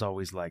 but I was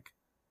always like,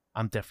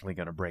 I'm definitely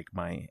gonna break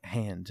my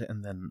hand,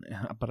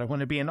 but I want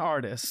to be an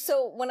artist.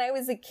 So when I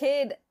was a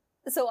kid,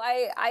 so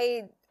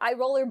I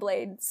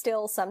rollerblade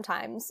still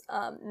sometimes,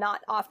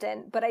 not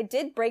often, but I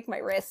did break my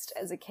wrist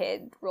as a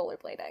kid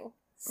rollerblading.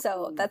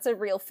 So that's a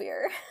real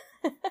fear.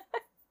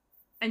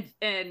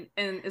 And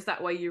is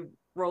that why you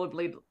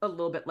rollerblade a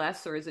little bit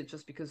less, or is it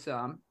just because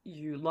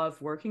you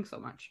love working so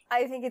much?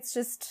 I think it's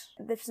just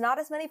there's not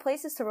as many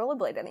places to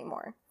rollerblade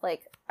anymore.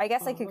 Like, I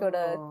guess I could go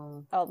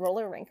to a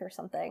roller rink or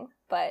something,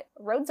 but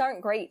roads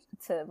aren't great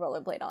to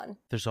rollerblade on.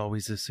 There's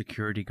always a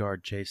security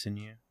guard chasing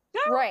you.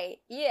 Right,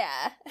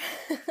 yeah.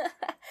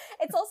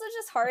 It's also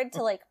just hard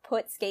to, like,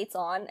 put skates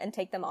on and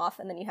take them off,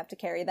 and then you have to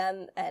carry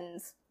them, and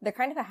they're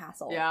kind of a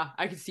hassle. Yeah,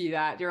 I can see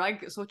that. They're,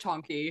 like, so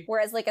chunky.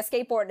 Whereas, like, a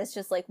skateboard is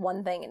just, like,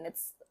 one thing, and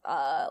it's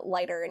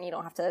lighter, and you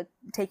don't have to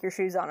take your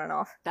shoes on and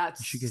off. That's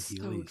You should get so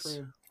Heelys.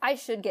 true. I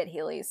should get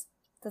Heelys.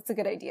 That's a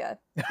good idea.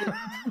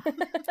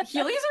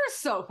 Heelys are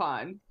so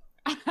fun.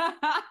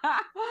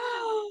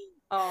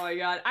 Oh my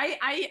god.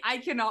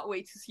 I cannot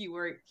wait to see you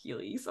wear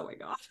Heelys. Oh my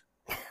god.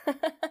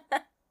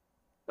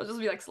 I'll just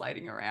be like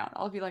sliding around.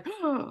 I'll be like,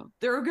 oh,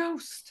 they're a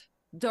ghost.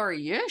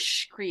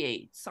 Dariush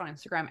Creates on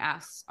Instagram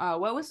asks,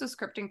 what was the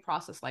scripting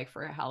process like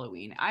for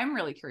Halloween? I'm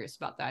really curious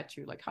about that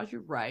too. Like, how'd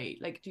you write?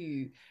 Like, do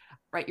you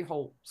write your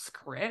whole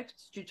script?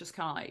 Do you just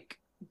kind of like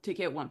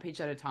take it one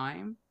page at a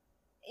time?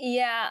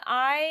 Yeah,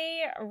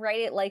 I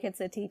write it like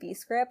it's a TV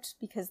script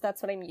because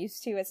that's what I'm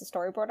used to as a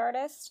storyboard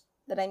artist,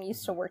 that I'm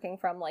used to working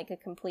from like a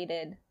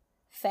completed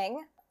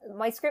thing.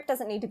 My script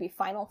doesn't need to be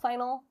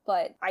final,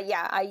 but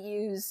I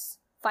use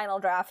Final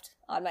Draft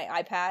on my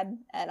iPad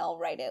and I'll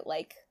write it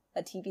like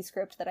a TV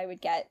script that I would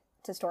get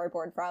to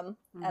storyboard from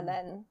and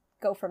then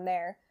go from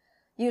there.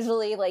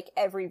 Usually, like,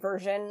 every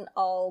version,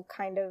 I'll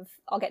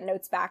get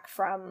notes back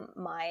from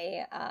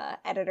my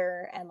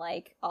editor and,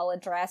 like, I'll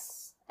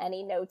address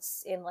any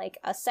notes in, like,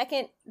 a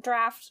second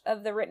draft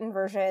of the written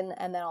version,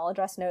 and then I'll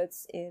address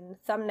notes in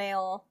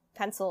thumbnail,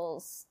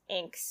 pencils,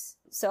 inks.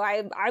 So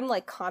I'm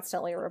like,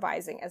 constantly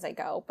revising as I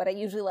go, but I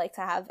usually like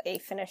to have a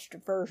finished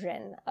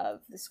version of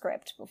the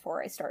script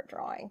before I start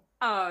drawing.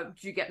 Do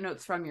you get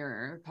notes from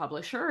your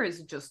publisher, or is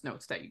it just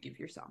notes that you give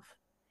yourself?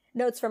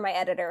 Notes from my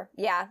editor,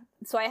 yeah.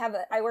 So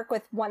I work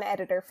with one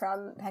editor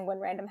from Penguin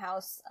Random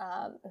House,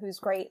 who's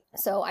great.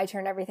 So I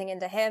turn everything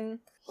into him.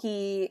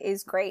 He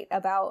is great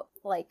about,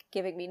 like,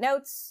 giving me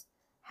notes,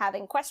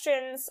 having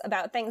questions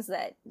about things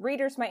that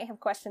readers might have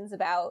questions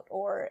about,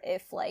 or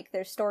if, like,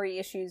 there's story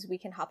issues, we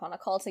can hop on a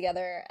call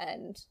together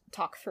and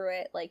talk through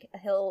it. Like,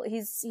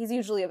 he's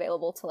usually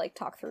available to, like,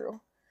 talk through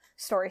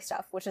story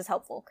stuff, which is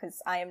helpful,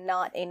 because I am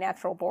not a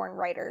natural-born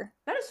writer.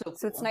 That is so cool.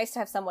 So it's nice to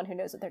have someone who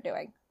knows what they're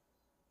doing.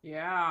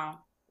 Yeah.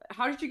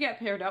 How did you get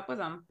paired up with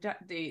him?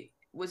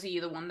 Was he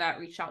the one that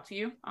reached out to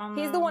you?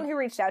 He's the one who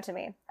reached out to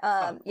me.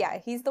 Cool. Yeah,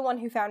 he's the one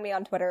who found me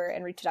on Twitter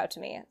and reached out to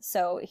me.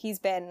 So he's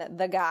been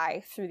the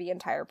guy through the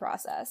entire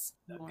process.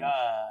 The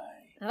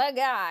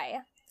guy.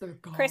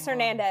 Chris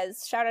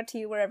Hernandez. Shout out to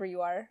you wherever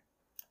you are.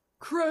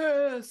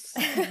 Chris!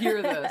 You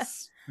hear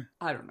this?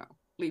 I don't know.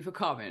 Leave a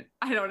comment.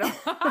 I don't know.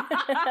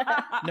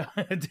 No,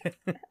 I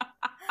didn't.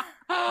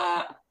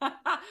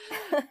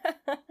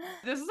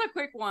 This is a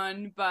quick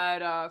one,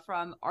 but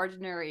from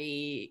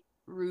Ordinary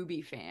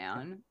Ruby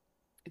Fan.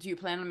 Do you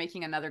plan on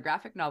making another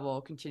graphic novel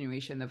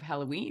continuation of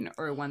Halloween,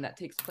 or one that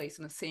takes place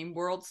in the same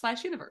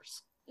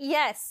world/universe?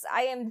 Yes,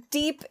 I am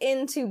deep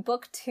into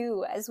book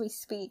 2 as we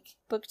speak.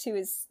 Book 2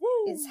 is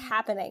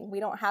happening. We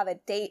don't have a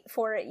date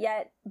for it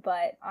yet,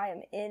 but I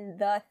am in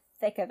the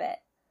thick of it.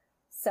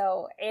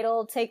 So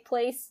it'll take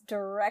place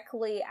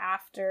directly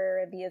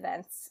after the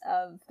events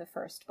of the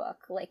first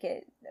book. Like,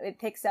 it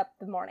picks up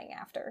the morning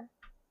after.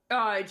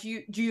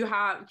 Do you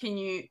have, can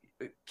you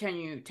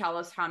tell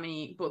us how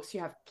many books you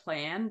have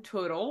planned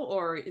total,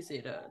 or is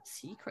it a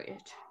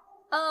secret?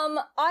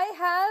 I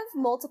have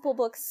multiple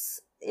books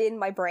in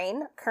my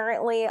brain.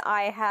 Currently,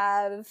 I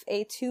have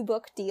a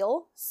 2-book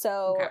deal.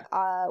 So,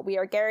 okay. We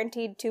are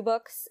guaranteed 2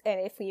 books, and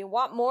if you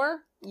want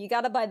more, you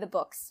gotta buy the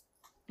books.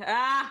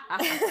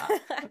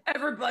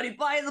 Everybody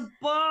buy the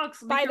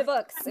books. Buy the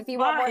books. If you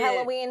want more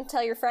Halloween,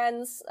 tell your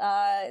friends,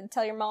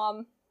 tell your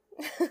mom.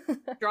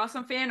 Draw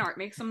some fan art,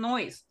 make some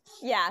noise.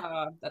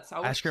 Yeah. That's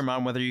how. Ask your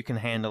mom whether you can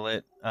handle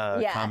it.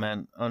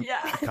 Comment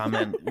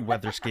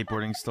whether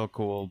skateboarding's still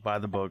cool. Buy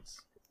the books.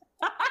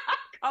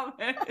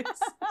 Comment.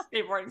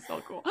 Skateboarding's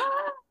still cool.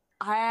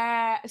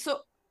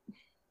 So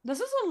this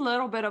is a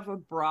little bit of a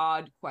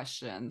broad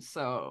question.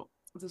 So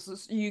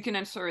you can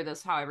answer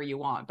this however you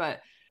want,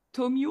 but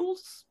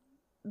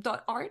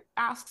Tomules.art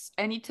asks,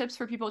 any tips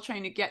for people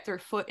trying to get their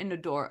foot in the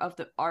door of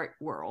the art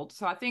world?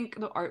 So I think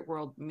the art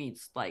world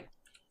means like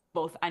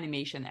both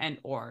animation and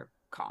or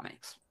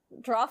comics.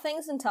 Draw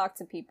things and talk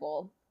to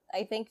people.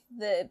 I think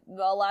that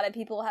a lot of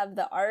people have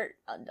the art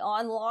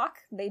on lock.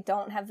 They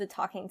don't have the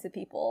talking to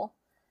people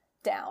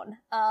down.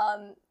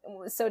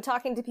 So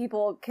talking to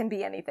people can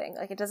be anything.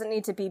 Like, it doesn't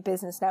need to be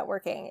business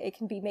networking. It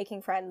can be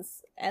making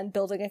friends and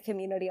building a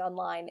community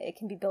online. It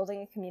can be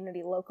building a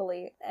community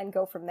locally and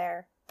go from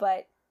there.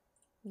 But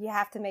you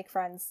have to make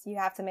friends. You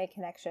have to make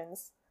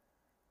connections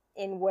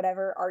in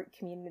whatever art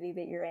community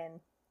that you're in.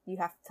 You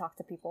have to talk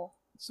to people.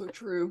 So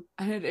true.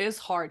 And it is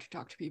hard to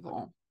talk to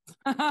people.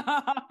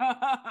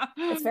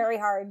 It's very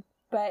hard,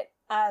 but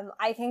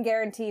I can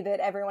guarantee that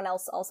everyone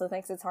else also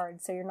thinks it's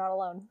hard, so you're not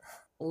alone.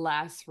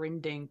 Last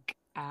Rindink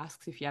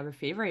asks if you have a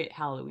favorite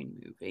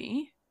Halloween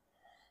movie.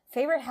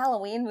 Favorite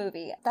Halloween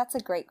movie? That's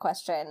a great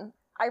question.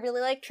 I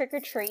really like Trick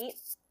or Treat.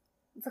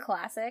 It's a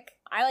classic.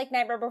 I like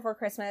Nightmare Before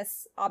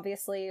Christmas,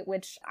 obviously,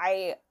 which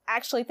I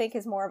actually think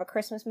is more of a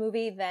Christmas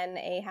movie than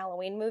a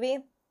Halloween movie.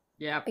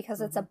 Yeah.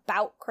 Because it's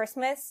about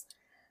Christmas.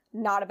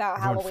 not about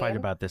Everyone Halloween. fight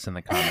about this in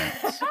the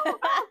comments.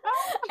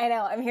 I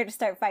know, I'm here to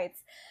start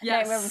fights.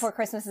 Yes. Nightmare Before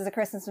Christmas is a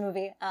Christmas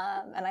movie,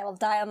 and I will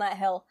die on that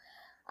hill.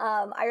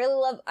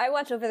 I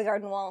watch Over the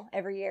Garden Wall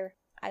every year.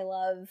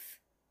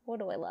 What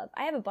do I love?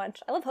 I have a bunch.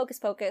 I love Hocus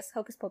Pocus.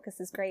 Hocus Pocus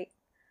is great.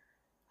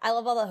 I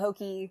love all the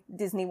hokey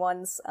Disney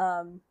ones,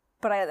 and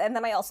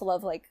then I also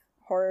love, like,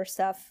 horror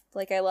stuff.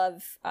 Like, I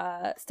love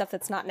stuff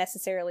that's not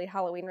necessarily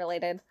Halloween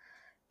related,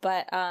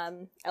 but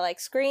I like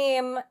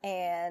Scream,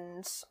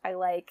 and I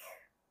like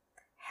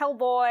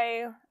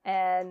Hellboy,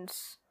 and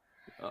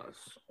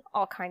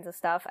all kinds of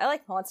stuff. I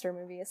like monster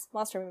movies.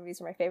 Monster movies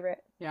are my favorite.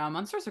 Yeah,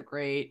 monsters are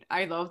great.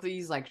 I love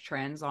these like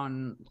trends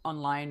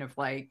online of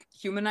like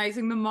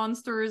humanizing the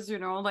monsters, you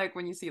know, like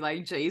when you see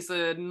like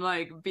Jason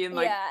like being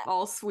like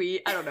all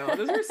sweet. I don't know.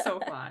 Those are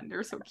so fun.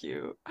 They're so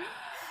cute.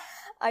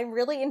 I'm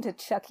really into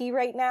Chucky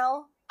right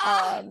now.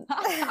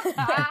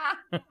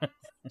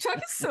 Chuck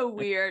is so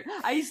weird.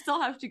 I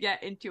still have to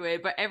get into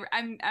it, but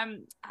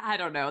I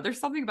don't know. There's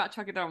something about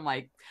Chucky that I'm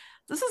like,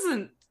 this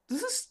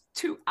is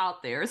too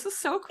out there. This is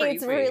so crazy.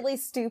 It's really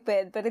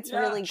stupid, but it's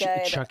really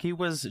good. Chucky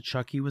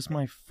was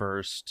my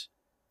first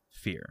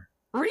fear.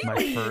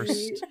 Really?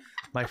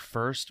 My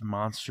first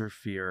monster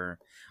fear.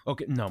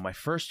 Okay, no, my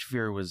first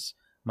fear was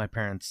my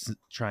parents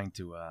trying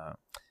to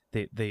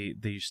they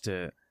used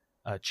to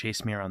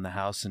chase me around the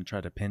house and try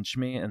to pinch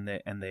me, and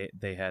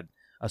they had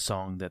a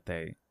song that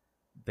they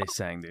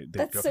sang.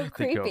 That's so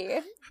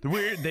creepy.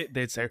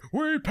 They'd say,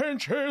 "We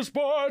pinch his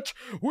butt,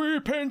 we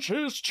pinch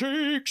his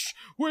cheeks,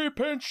 we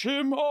pinch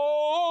him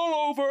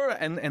all over,"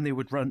 and they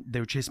would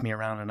chase me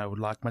around, and I would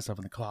lock myself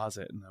in the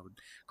closet, and I would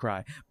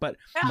cry. But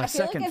my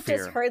second I've fear,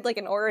 just heard like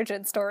an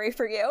origin story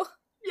for you.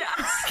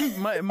 Yeah.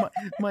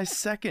 my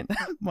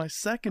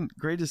second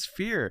greatest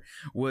fear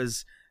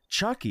was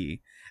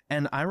Chucky.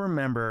 And I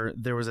remember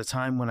there was a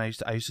time when I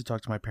used to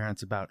talk to my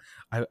parents about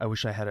I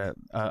wish I had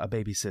a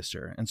baby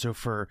sister, and so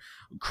for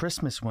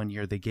Christmas one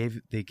year they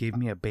gave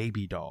me a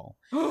baby doll,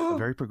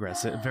 very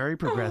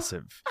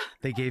progressive.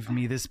 They gave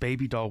me this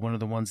baby doll, one of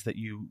the ones that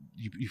you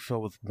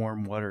fill with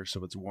warm water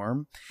so it's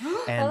warm,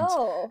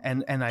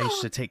 and I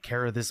used to take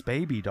care of this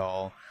baby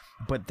doll.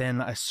 But then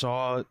I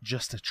saw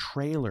just a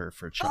trailer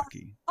for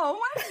Chucky. Oh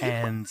my God.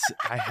 And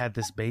I had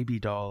this baby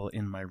doll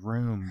in my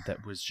room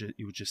that was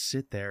it would just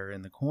sit there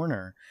in the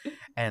corner.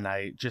 And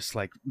I just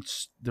like,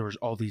 there was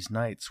all these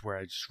nights where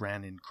I just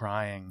ran in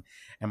crying,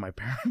 and my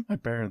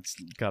parents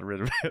got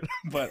rid of it.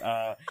 But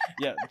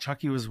yeah,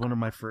 Chucky was one of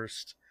my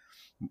first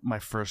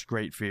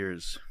great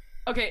fears.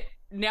 Okay,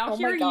 now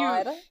hearing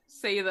you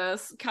say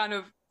this kind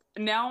of,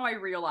 now I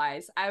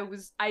realize I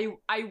was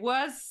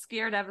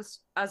scared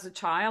as a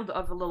child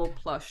of a little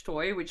plush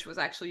toy, which was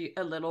actually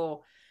a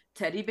little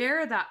teddy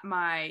bear that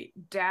my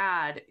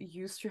dad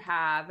used to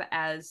have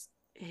as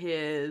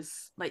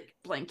his like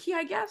blankie,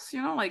 I guess,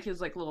 you know, like his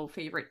like little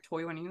favorite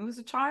toy when he was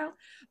a child.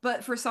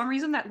 But for some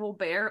reason that little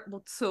bear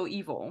looked so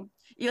evil.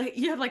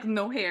 He had like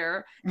no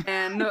hair,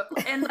 and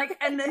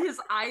then his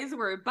eyes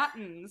were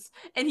buttons,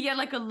 and he had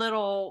like a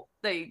little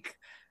like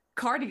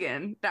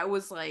cardigan that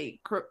was like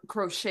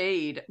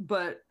crocheted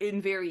but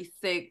in very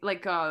thick,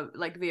 like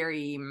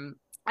very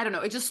I don't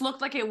know, it just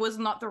looked like it was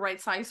not the right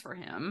size for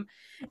him,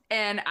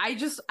 and I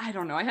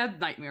don't know, I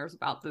had nightmares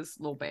about this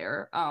little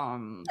bear.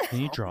 Can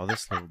you draw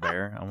this little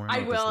bear?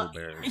 I will.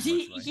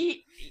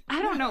 He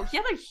I don't know, he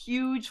had a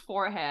huge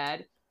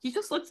forehead, he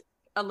just looked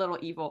a little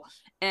evil,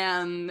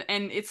 and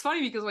it's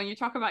funny because when you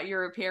talk about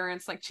your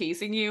parents like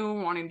chasing you,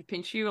 wanting to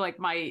pinch you, like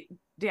my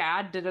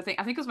dad did a thing.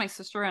 I think it was my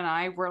sister and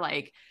I were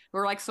like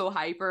so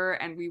hyper,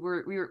 and we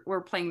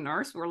were playing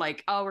nurse. We're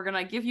like, oh, we're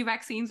gonna give you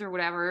vaccines or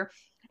whatever,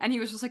 and he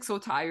was just like so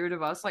tired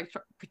of us like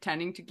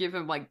pretending to give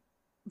him like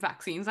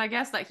vaccines, I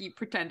guess, that he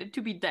pretended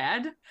to be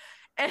dead.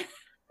 And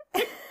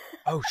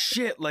oh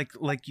shit! Like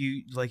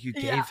you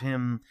gave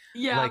him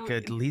like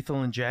a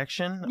lethal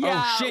injection.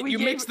 Yeah, oh shit! You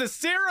mixed the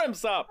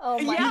serums up. Oh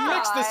my God! You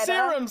mixed the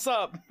serums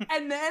up.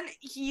 And then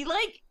he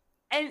like.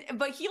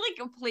 But he like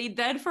played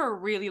dead for a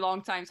really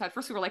long time. So at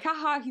first we were like,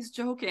 haha, he's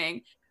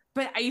joking.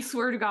 But I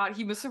swear to God,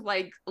 he must have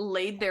like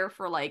laid there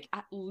for like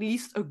at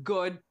least a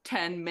good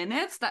 10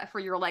 minutes. That for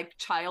your like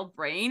child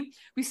brain,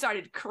 we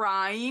started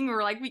crying. We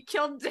were like, we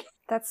killed him.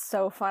 That's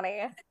so funny.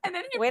 And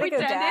then he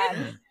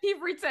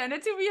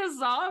pretended to be a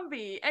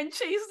zombie and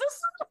chased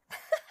us.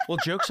 Well,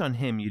 joke's on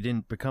him. You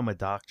didn't become a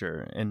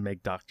doctor and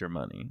make doctor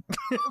money.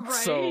 Right?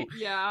 So...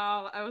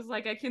 Yeah. I was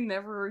like, I can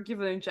never give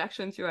an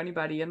injection to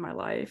anybody in my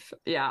life.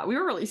 Yeah. We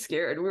were really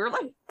scared. We were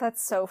like...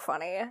 That's so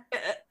funny.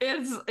 It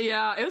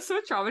was so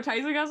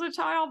traumatizing as a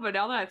child, but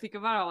now that I think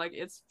about it, I'm like,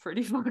 it's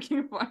pretty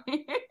fucking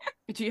funny.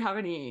 Do you have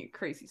any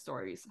crazy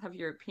stories? Have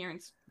your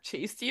parents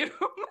chased you?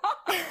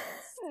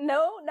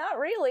 No, not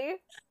really.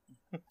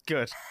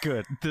 Good.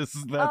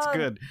 That's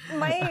good.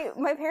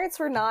 My parents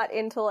were not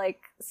into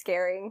like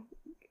scaring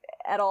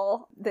at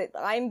all. That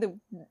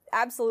I'm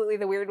absolutely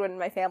the weird one in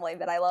my family,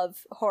 that I love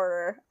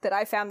horror, that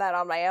I found that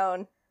on my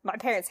own. My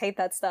parents hate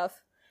that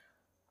stuff.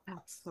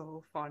 That's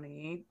so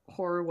funny.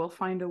 Horror will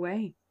find a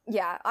way.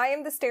 Yeah, I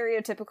am the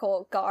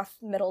stereotypical goth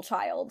middle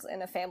child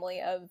in a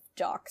family of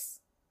jocks.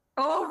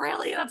 Oh,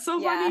 really? That's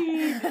so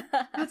funny.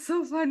 That's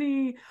so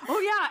funny. Oh,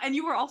 yeah. And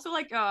you were also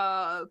like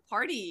a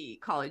party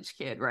college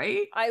kid,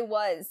 right? I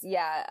was,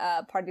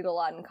 yeah, partied a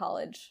lot in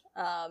college.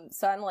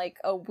 So I'm like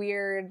a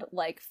weird,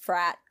 like,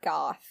 frat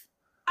goth.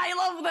 I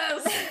love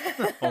this.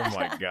 Oh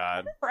my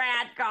god.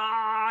 Frat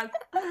goth.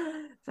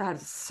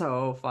 That's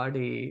so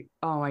funny.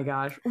 Oh my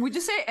gosh. Would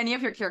you say any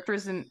of your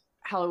characters in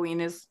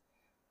Halloween is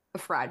a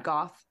frat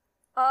goth?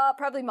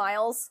 Probably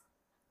Miles.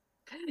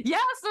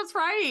 Yes, that's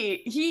right.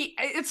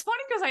 It's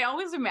funny because I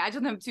always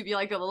imagine him to be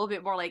like a little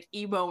bit more like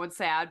emo and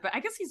sad, but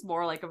I guess he's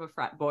more like of a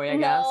frat boy, I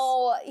guess.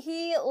 No,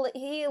 he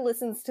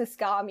listens to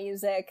ska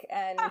music,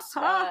 and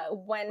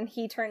when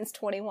he turns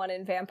 21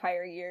 in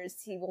vampire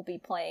years, he will be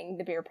playing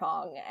the beer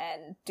pong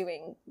and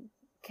doing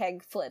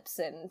keg flips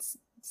and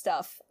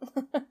stuff.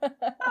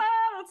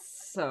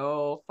 That's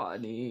so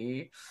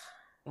funny.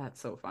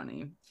 That's so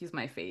funny. He's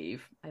my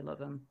fave. I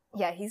love him.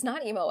 Yeah, he's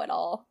not emo at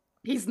all.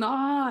 He's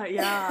not,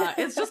 yeah.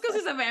 It's just because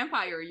he's a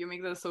vampire. You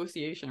make the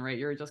association, right?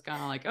 You're just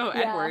kind of like, oh,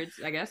 Yeah.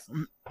 Edwards, I guess.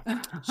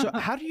 So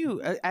how do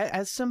you,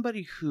 as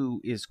somebody who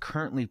is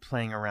currently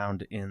playing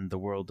around in the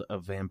world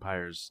of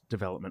vampires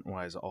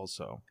development-wise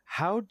also,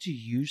 how do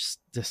you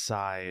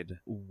decide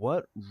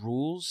what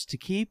rules to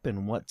keep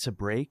and what to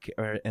break,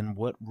 and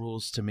what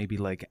rules to maybe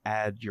like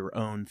add your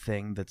own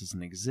thing that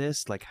doesn't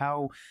exist? Like,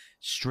 how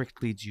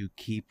strictly do you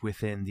keep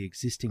within the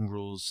existing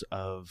rules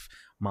of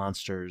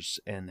monsters,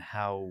 and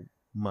how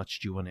much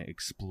do you want to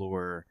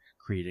explore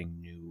creating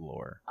new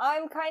lore?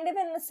 I'm kind of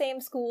in the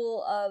same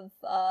school of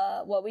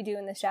what we do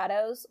in the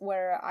Shadows,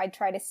 where I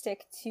try to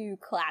stick to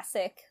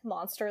classic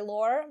monster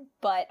lore,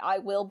 but I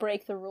will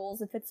break the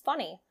rules if it's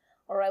funny,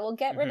 or I will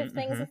get rid of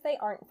things if they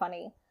aren't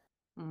funny.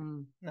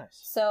 Nice.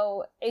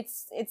 So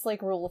it's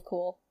like rule of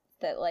cool,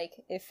 that like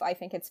if I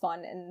think it's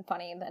fun and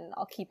funny, then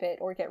I'll keep it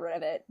or get rid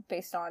of it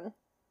based on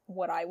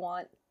what I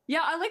want.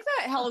 Yeah, I like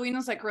that Halloween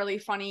is like really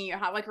funny. You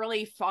have like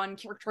really fun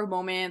character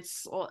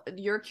moments. Well,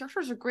 your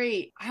characters are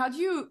great. How do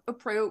you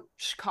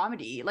approach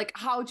comedy? Like,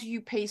 how do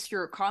you pace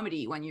your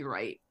comedy when you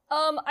write?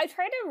 I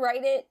try to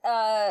write it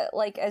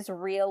like as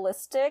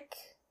realistic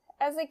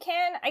as I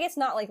can. I guess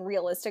not like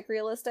realistic,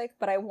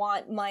 but I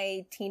want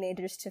my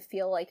teenagers to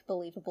feel like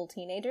believable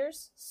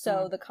teenagers.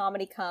 So the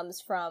comedy comes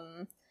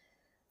from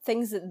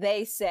things that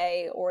they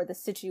say or the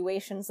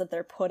situations that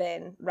they're put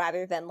in,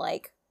 rather than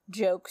like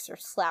jokes or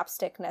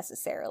slapstick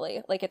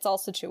necessarily. Like, it's all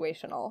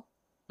situational.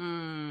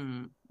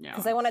 Yeah,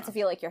 because I want it to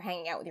feel like you're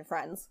hanging out with your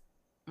friends.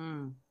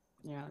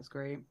 Yeah, that's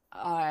great.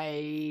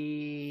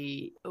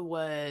 I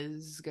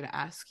was gonna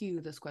ask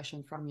you this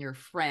question from your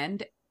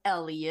friend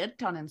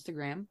Elliot on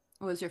Instagram.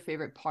 What was your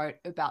favorite part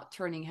about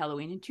turning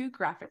Halloween into a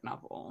graphic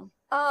novel?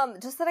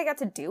 Just that I got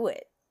to do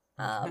it.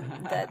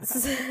 That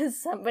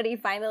somebody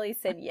finally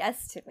said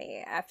yes to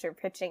me after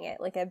pitching it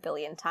like a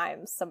billion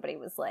times. Somebody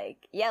was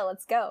like, yeah,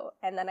 let's go.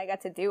 And then I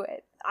got to do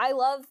it. I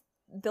love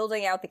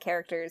building out the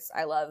characters.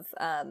 I love,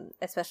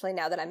 especially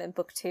now that I'm in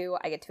book 2,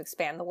 I get to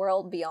expand the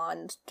world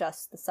beyond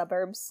just the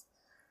suburbs.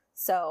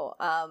 So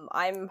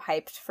I'm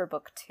hyped for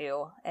book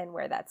 2 and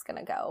where that's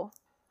gonna go.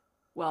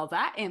 Well,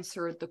 that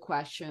answered the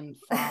question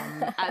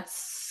from at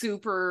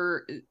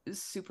Super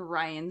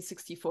Ryan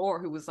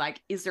 64, who was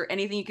like, "Is there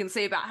anything you can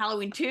say about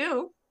Halloween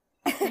 2?"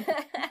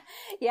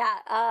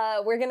 Yeah,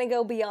 we're gonna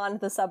go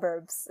beyond the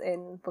suburbs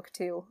in book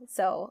 2,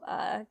 so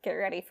get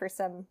ready for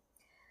some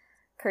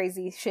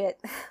crazy shit.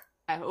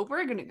 I hope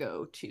we're gonna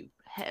go to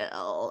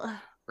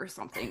hell or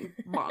something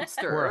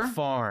monster or a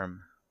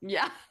farm.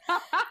 Yeah.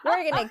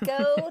 We're gonna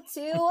go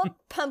to a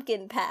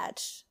pumpkin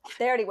patch.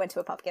 They already went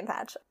to a pumpkin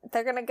patch.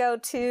 They're gonna go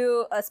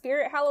to a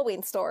Spirit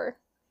Halloween store.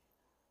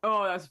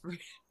 Oh, that's really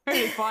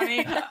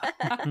funny.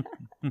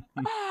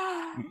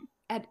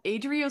 At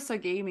Adriosa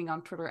Gaming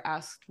on Twitter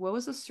asked, what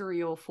was a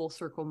surreal full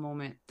circle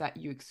moment that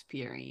you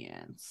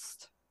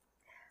experienced?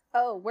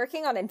 Oh,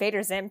 working on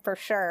Invader Zim for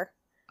sure.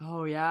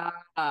 Oh, yeah.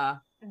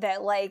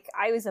 That, like,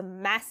 I was a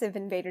massive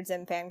Invader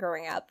Zim fan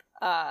growing up.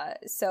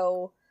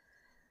 So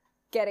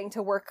getting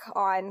to work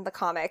on the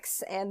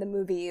comics and the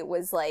movie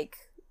was like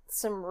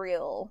some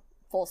real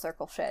full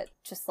circle shit.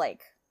 Just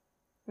like,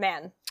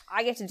 man,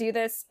 I get to do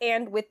this,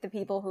 and with the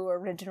people who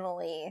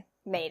originally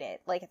made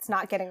it. Like, it's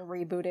not getting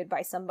rebooted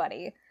by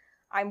somebody.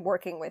 I'm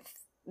working with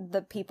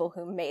the people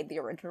who made the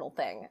original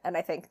thing, and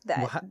I think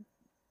that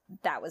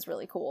that was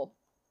really cool.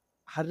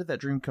 How did that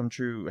dream come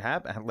true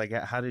happen? Like,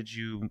 how did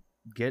you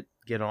get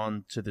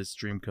on to this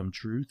dream come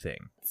true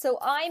thing? So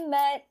I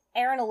met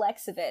Aaron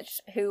Alexovich,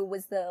 who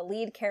was the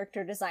lead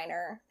character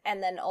designer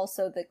and then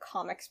also the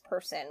comics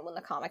person when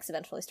the comics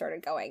eventually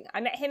started going.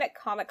 I met him at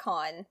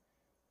Comic-Con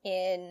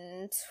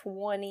in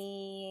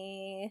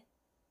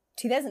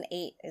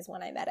 2008 is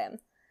when I met him.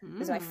 It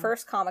was my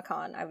first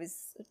Comic-Con. I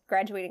was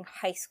graduating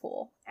high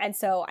school. And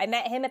so I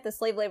met him at the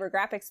Slave Labor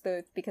Graphics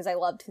booth because I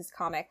loved his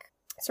comic,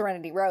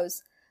 Serenity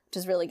Rose, which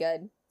is really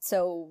good.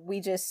 So we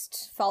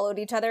just followed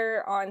each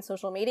other on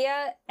social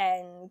media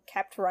and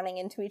kept running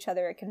into each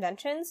other at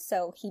conventions.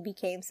 So he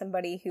became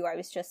somebody who I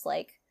was just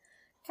like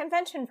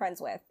convention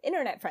friends with,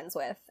 internet friends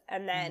with.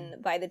 And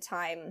then by the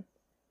time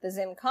the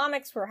Zim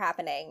comics were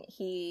happening,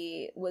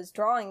 he was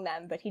drawing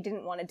them, but he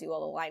didn't want to do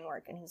all the line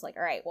work. And he's like,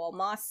 all right, well,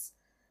 Moss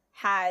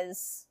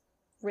has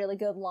really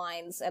good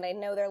lines, and I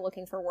know they're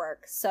looking for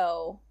work,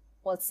 so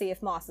let's see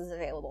if Moss is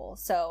available.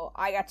 So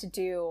I got to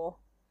do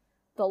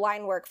the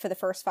line work for the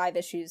first 5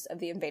 issues of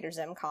the Invader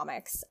Zim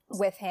comics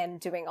with him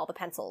doing all the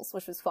pencils,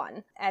 which was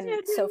fun. And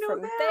so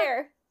from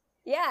there,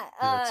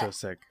 that's so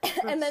sick.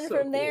 And then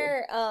from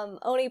there,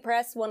 Oni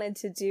Press wanted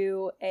to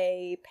do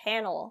a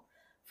panel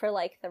for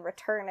like the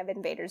return of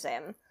Invader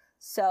Zim.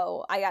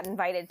 So I got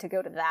invited to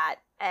go to that,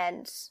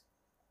 and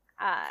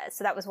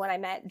so that was when I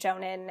met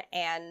Jonan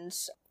and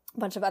a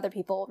bunch of other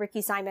people,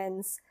 Ricky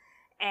Simons,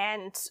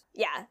 and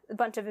a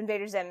bunch of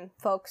Invader Zim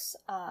folks.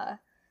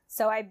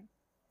 So I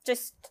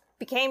just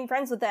became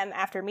friends with them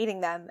after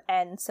meeting them,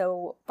 and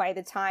so by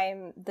the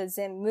time the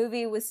Zim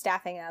movie was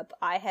staffing up,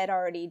 I had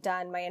already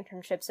done my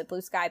internships at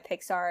Blue Sky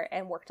Pixar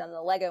and worked on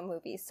the Lego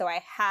movie, so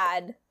I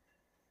had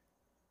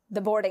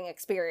the boarding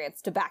experience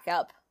to back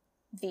up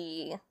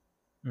the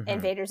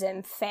Invader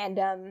Zim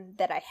fandom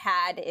that I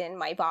had in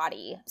my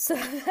body, so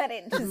that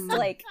it just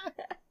like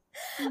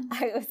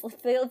I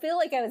feel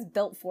like I was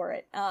built for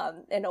it,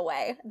 in a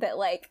way that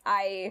like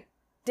I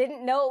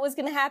didn't know it was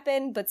going to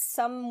happen, but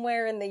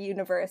somewhere in the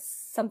universe,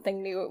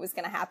 something knew it was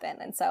going to happen.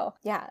 And so,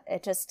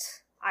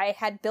 I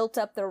had built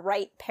up the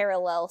right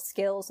parallel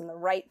skills and the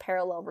right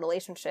parallel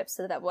relationships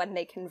so that when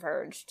they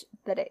converged,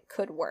 that it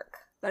could work.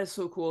 That is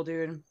so cool,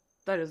 dude.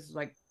 That is,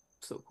 like,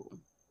 so cool.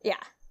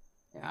 Yeah.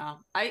 Yeah.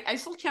 I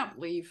still can't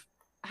believe,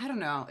 I don't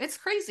know. It's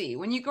crazy.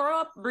 When you grow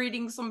up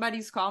reading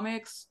somebody's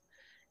comics,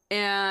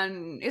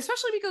 and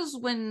especially because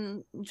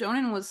when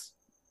Jonan was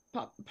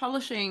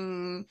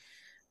publishing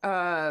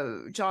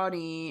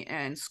Johnny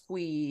and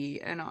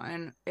Squee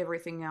and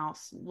everything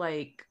else,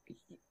 like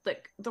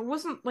there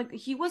wasn't, like,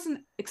 he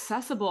wasn't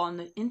accessible on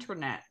the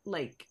internet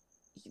like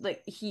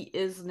he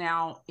is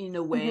now, in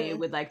a way,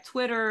 with like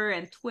Twitter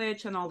and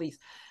Twitch and all these.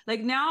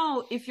 Like,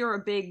 now if you're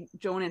a big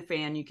Jonan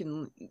fan, you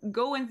can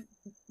go and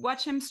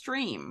watch him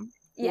stream,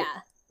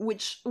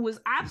 which was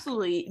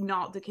absolutely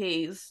not the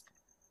case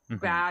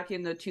back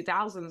in the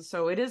 2000s.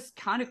 So it is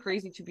kind of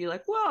crazy to be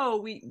like,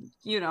 whoa,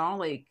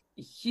 like,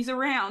 he's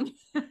around.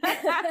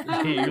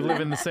 You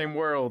live in the same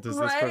world as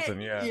this person.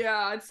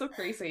 Yeah, it's so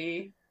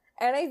crazy.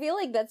 And I feel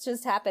like that's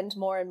just happened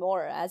more and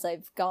more as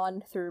I've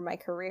gone through my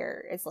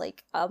career. It's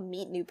like, I'll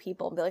meet new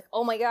people and be like,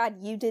 oh my god,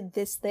 you did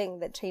this thing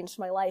that changed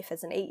my life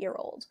as an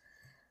 8-year-old.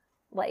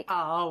 Like,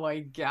 oh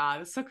my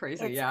god, it's so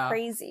crazy. It's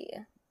crazy.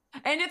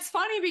 And it's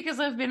funny because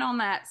I've been on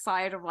that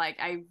side of, like,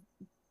 I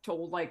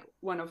told, like,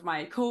 one of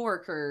my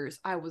coworkers,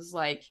 I was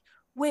like,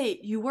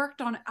 wait, you worked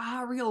on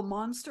Real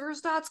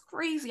Monsters? That's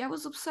crazy. I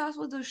was obsessed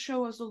with this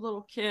show as a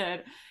little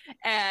kid.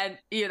 And,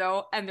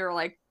 and they're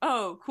like,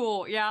 oh,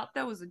 cool. Yeah,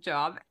 that was a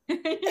job.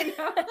 It's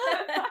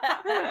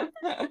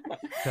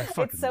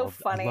so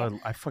funny.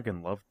 I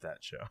fucking loved that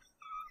show.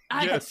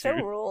 That show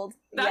ruled.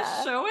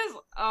 That show is,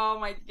 oh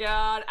my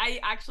god. I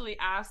actually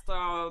asked,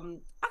 I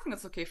think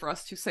it's okay for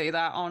us to say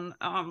that on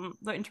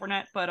the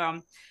internet, but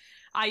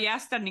I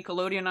asked at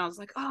Nickelodeon, I was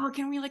like, oh,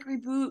 can we, like,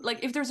 reboot?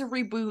 Like, if there's a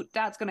reboot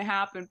that's gonna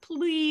happen,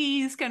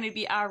 please, can it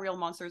be Our Real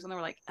Monsters? And they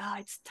were like,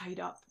 it's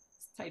tied up.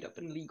 It's tied up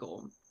in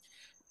legal.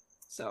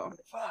 So.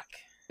 Fuck.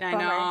 I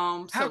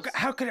know.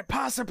 How could it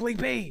possibly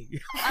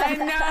be? I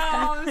know.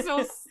 I'm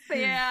so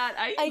sad.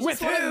 I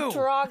just want to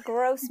draw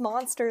gross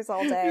monsters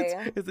all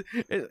day.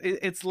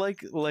 It's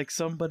like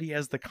somebody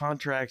has the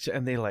contract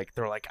and they're like,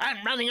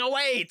 I'm running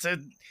away to,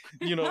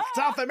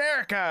 South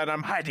America, and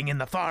I'm hiding in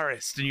the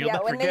forest, and you'll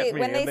never get me.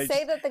 When they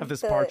say that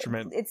this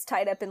parchment, it's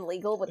tied up in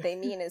legal, what they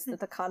mean is that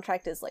the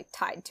contract is like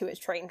tied to a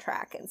train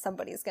track, and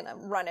somebody's gonna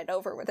run it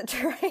over with a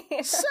train.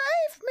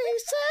 Save me!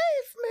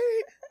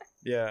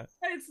 Yeah,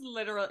 it's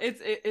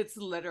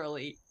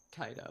literally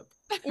tied up.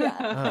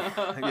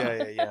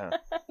 Yeah.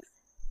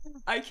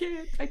 I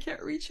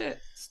can't reach it.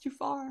 It's too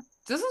far.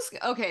 This is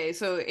okay.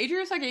 So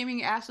Adriana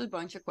Gaming asked a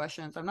bunch of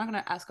questions. I'm not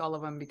gonna ask all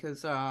of them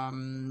because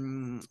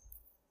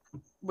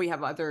we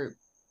have other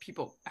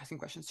people asking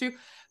questions too.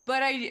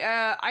 But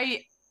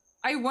I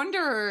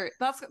wonder,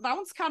 that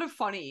one's kind of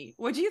funny.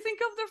 What do you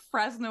think of the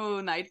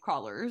Fresno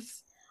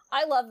Nightcrawlers?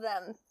 I love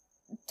them.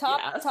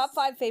 Top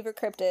 5 favorite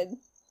cryptid.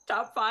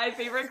 Top 5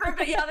 favorite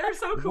cryptid. Yeah, they're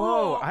so cool.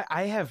 Whoa,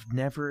 I have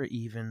never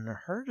even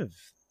heard of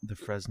the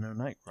Fresno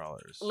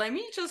Nightcrawlers. Let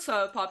me just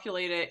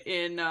populate it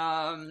in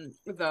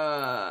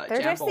the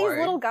They're just these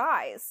little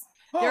guys.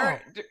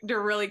 They're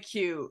really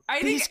cute.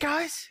 These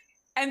guys?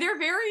 And they're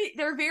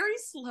very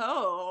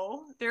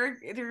slow. They're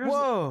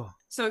whoa.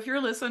 So if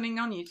you're listening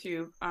on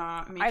YouTube,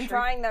 I'm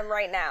drawing them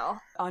right now.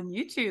 On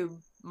YouTube,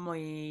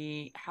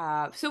 we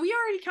have. So we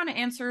already kind of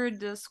answered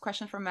this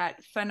question from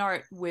Matt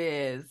Fanart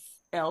with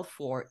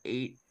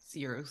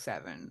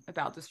L4807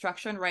 about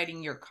destruction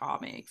writing your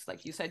comics.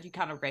 Like you said, you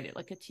kind of read it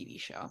like a TV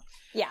show.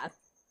 Yeah.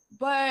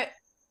 But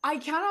I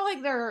kind of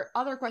like their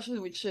other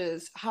question, which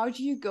is, how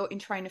do you go in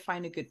trying to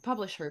find a good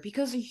publisher?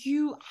 Because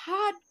you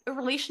had a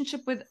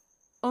relationship with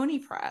Oni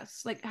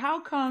Press. Like, how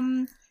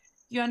come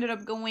you ended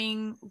up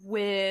going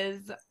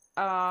with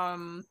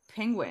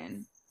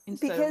Penguin?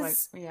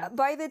 Because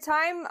by the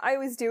time I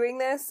was doing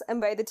this,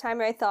 and by the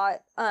time I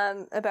thought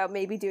about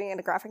maybe doing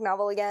a graphic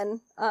novel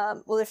again,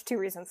 well, there's two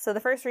reasons. So the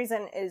first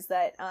reason is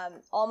that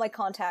all my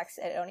contacts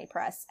at Oni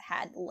Press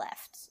had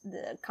left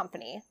the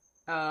company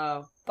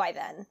by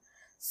then.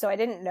 So I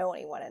didn't know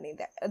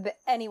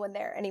anyone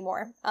there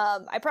anymore.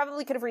 I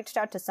probably could have reached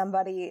out to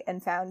somebody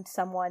and found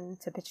someone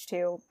to pitch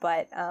to,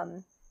 but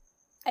I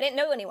didn't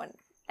know anyone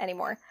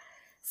anymore.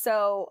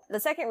 So the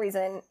second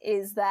reason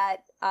is that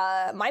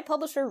my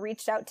publisher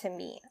reached out to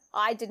me.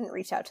 I didn't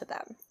reach out to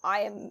them. I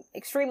am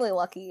extremely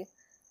lucky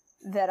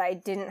that I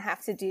didn't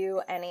have to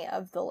do any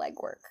of the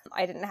legwork.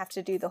 I didn't have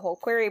to do the whole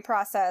query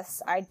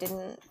process. I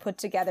didn't put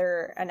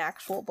together an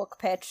actual book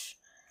pitch.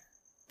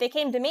 They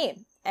came to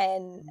me,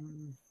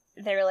 and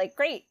they were like,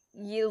 great,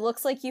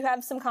 looks like you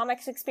have some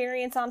comics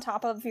experience on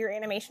top of your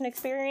animation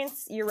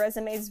experience. Your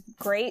resume's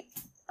great.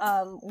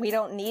 We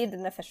don't need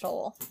an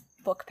official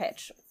book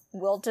pitch.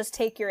 We'll just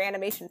take your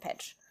animation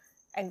pitch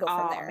and go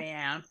from there. Oh,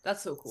 man.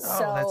 That's so cool.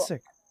 So that's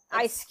sick.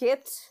 I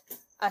skipped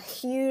a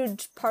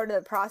huge part of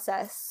the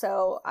process,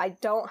 so I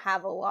don't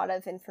have a lot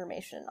of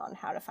information on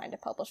how to find a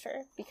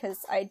publisher, because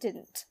I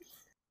didn't.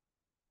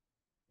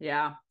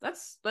 Yeah,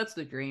 that's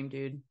the dream,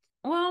 dude.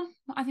 Well,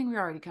 I think we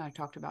already kind of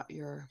talked about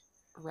your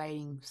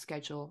writing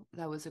schedule.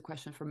 That was a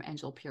question from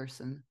Angel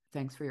Pearson.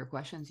 Thanks for your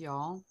questions,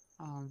 y'all.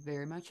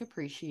 Very much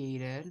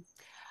appreciated.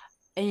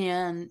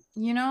 And,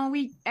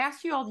 we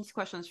asked you all these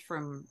questions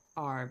from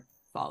our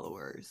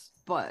followers,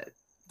 but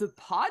the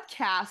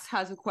podcast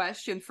has a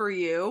question for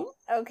you.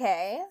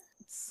 Okay.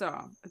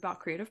 So, about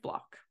creative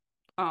block.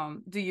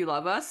 Do you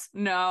love us?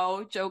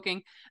 No,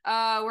 joking.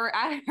 We're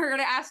going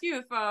to ask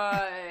you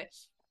if,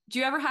 do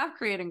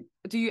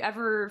you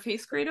ever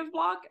face creative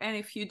block? And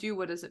if you do,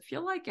 what does it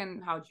feel like?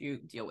 And how do you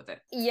deal with it?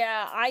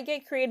 Yeah, I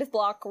get creative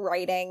block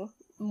writing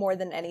more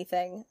than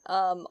anything.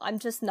 I'm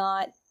just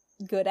not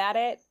good at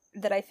it.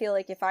 That I feel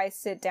like if I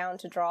sit down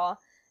to draw,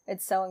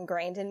 it's so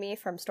ingrained in me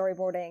from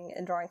storyboarding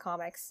and drawing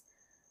comics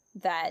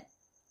that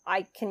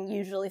I can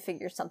usually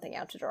figure something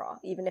out to draw,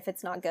 even if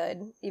it's not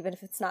good, even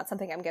if it's not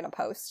something I'm going to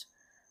post.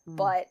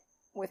 But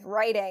with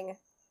writing,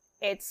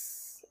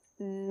 it's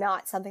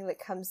not something that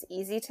comes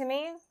easy to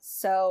me,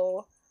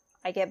 so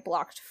I get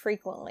blocked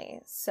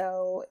frequently.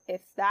 So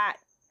if that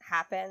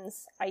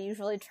happens, I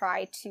usually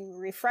try to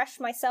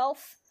refresh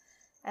myself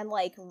and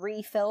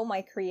refill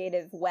my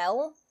creative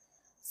well.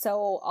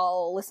 So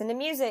I'll listen to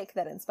music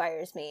that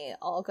inspires me.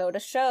 I'll go to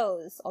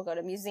shows. I'll go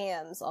to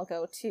museums. I'll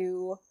go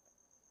to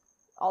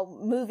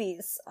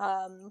movies.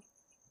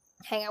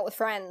 Hang out with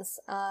friends.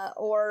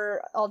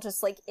 Or I'll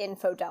just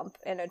info dump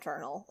in a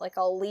journal.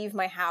 I'll leave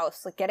my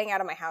house. Getting out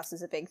of my house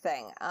is a big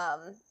thing.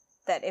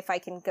 That if I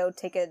can go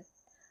take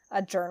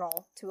a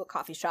journal to a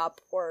coffee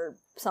shop or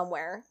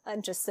somewhere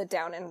and just sit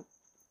down and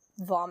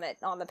vomit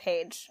on the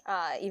page,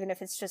 even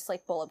if it's just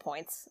bullet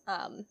points,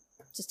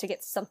 just to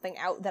get something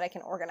out that I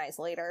can organize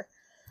later.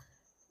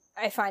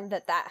 I find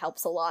that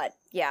helps a lot.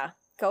 Yeah,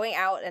 going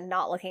out and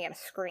not looking at a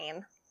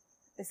screen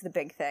is the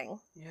big thing.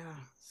 Yeah,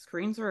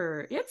 screens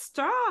it's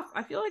tough.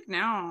 I feel like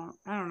now,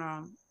 I don't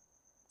know,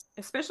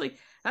 especially,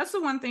 that's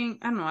the one thing,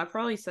 I don't know, I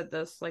probably said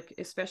this,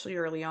 especially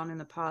early on in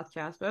the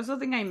podcast, but that's the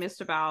thing I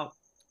missed about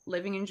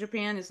living in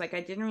Japan is I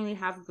didn't really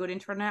have good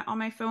internet on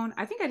my phone.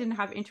 I think I didn't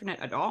have internet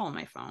at all on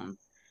my phone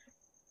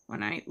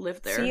when I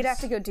lived there. So you'd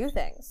have to go do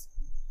things.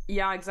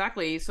 Yeah,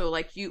 exactly. So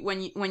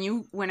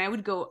when I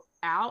would go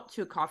out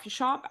to a coffee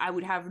shop, I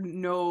would have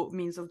no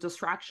means of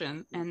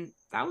distraction, and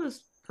that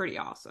was pretty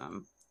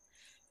awesome.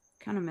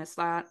 Kind of miss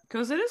that,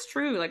 because it is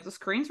true, the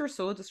screens are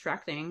so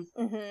distracting.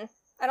 Mm-hmm.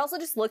 And also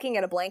just looking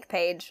at a blank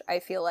page, I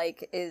feel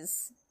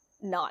is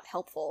not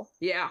helpful.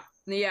 Yeah.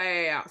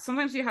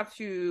 Sometimes you have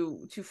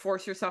to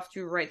force yourself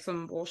to write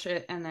some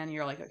bullshit, and then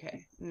you're like,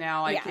 okay,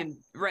 now I can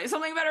write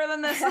something better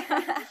than this.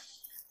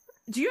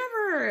 Do you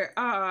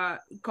ever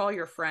call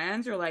your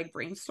friends or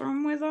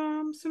brainstorm with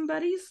some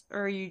buddies,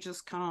 or are you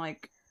just kind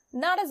of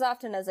Not as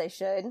often as I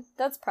should.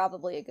 That's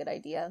probably a good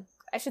idea.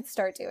 I should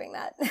start doing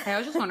that. I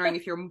was just wondering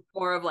if you're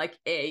more of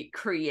a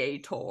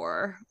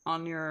creator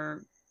in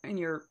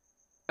your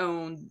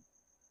own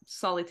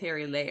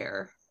solitary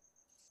lair.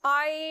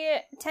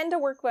 I tend to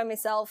work by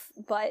myself,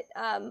 but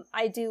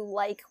I do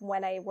like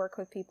when I work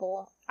with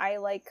people. I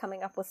like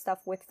coming up with stuff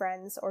with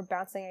friends or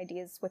bouncing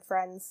ideas with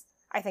friends.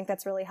 I think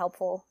that's really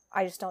helpful.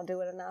 I just don't do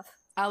it enough.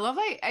 I love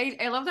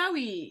that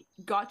we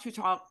got to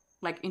talk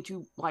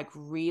into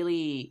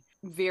really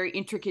very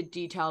intricate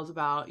details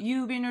about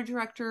you being a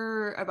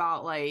director,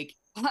 about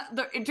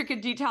the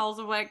intricate details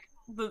of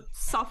the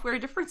software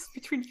difference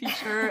between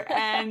feature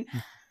and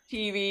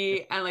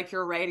TV, and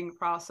your writing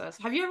process.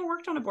 Have you ever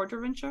worked on a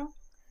board-driven show?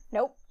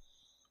 Nope.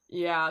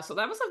 Yeah, so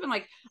that must have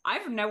been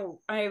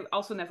I've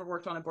also never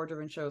worked on a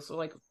board-driven show,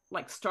 so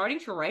starting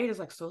to write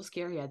is so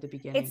scary at the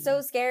beginning. It's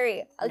so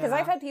scary because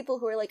I've had people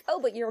who are like,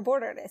 oh, but you're a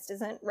board artist,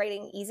 isn't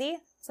writing easy?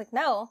 It's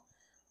no,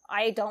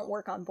 I don't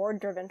work on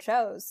board-driven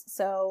shows,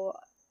 so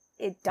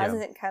it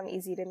doesn't come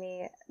easy to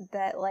me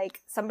that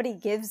somebody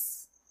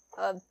gives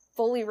a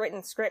fully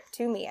written script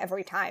to me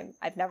every time.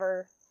 I've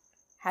never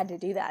had to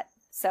do that.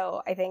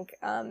 So I think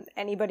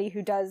anybody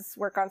who does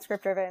work on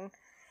script driven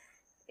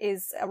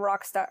is a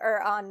rock star,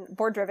 or on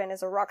board driven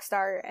is a rock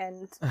star,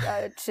 and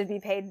should be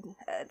paid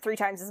 3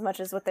 times as much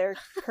as what they're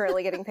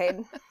currently getting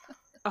paid.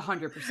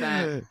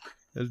 100%.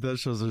 Those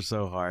shows are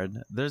so hard.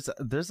 There's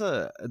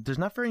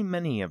not very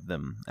many of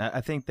them.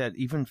 I think that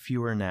even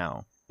fewer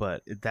now,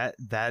 but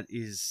that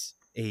is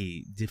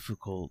a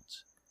difficult.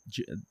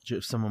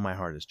 Some of my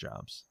hardest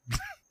jobs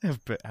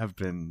have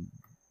been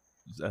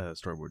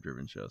storyboard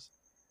driven shows.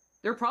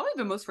 They're probably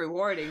the most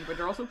rewarding, but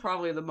they're also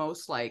probably the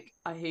most like,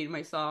 I hate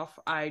myself,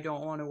 I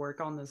don't want to work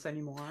on this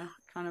anymore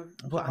kind of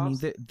Well,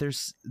 jobs. I mean,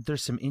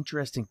 there's some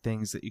interesting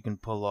things that you can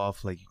pull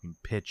off. Like you can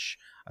pitch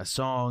a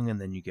song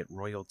and then you get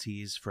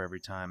royalties for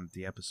every time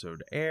the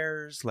episode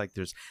airs. Like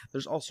there's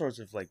all sorts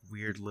of like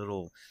weird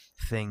little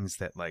things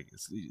that like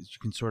you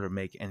can sort of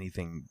make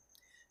anything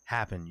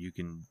happen. You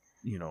can,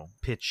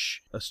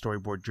 pitch a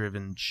storyboard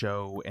driven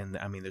show, and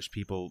I mean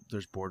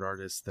there's board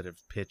artists that have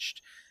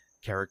pitched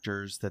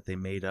characters that they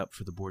made up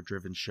for the board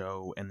driven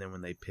show, and then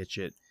when they pitch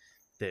it,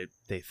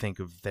 they think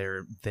of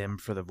them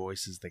for the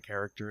voice as the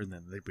character, and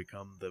then they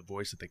become the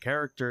voice of the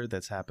character.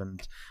 That's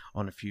happened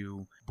on a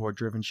few board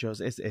driven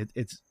shows.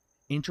 It's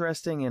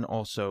interesting, and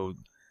also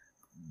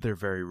they're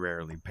very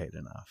rarely paid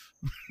enough.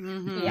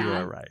 Mm-hmm. Yeah. You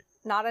are right.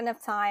 Not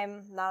enough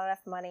time, not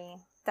enough money.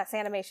 That's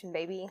animation,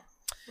 baby.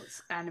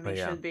 It's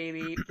animation,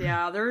 baby.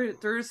 Yeah,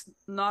 there's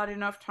not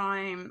enough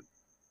time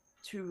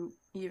to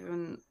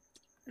even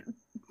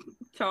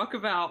talk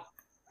about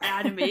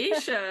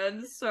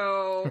animation,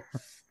 so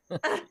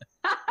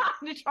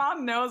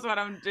John knows what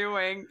I'm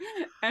doing,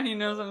 and he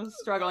knows I'm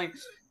struggling.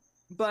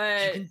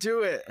 But You can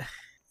do it.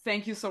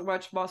 Thank you so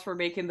much, Boss, for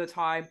making the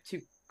time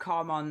to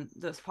come on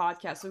this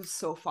podcast. It was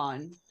so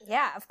fun.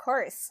 Yeah, of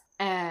course.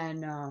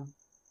 And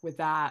with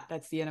that,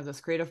 that's the end of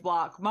this creative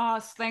block.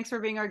 Moss, thanks for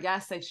being our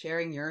guest and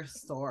sharing your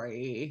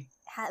story.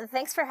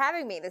 Thanks for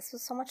having me. This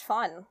was so much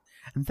fun.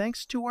 And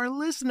thanks to our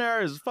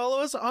listeners. Follow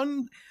us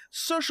on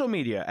social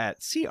media at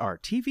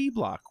CRTV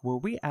Block, where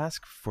we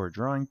ask for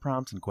drawing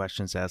prompts and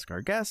questions to ask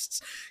our guests.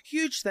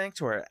 Huge thanks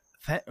to our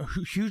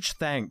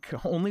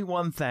only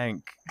one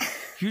thank.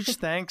 Huge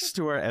thanks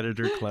to our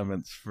editor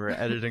Clements for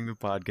editing the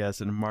podcast,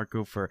 and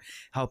Marco for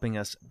helping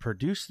us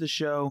produce the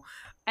show.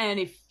 And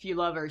if you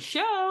love our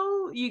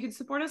show, you can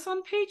support us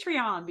on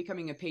Patreon.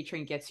 Becoming a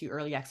patron gets you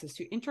early access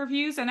to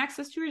interviews and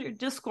access to your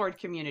Discord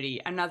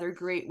community. Another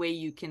great way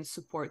you can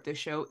support the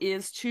show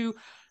is to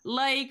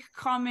like,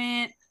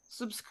 comment,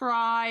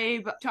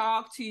 subscribe,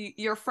 talk to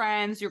your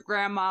friends, your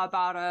grandma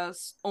about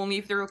us, only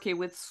if they're okay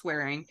with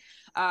swearing,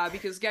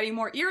 because getting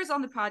more ears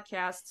on the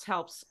podcast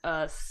helps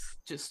us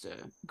just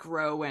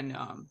grow, and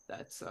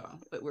that's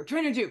what we're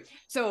trying to do.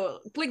 So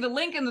click the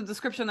link in the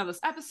description of this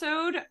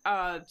episode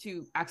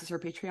to access our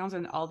Patreons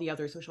and all the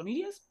other social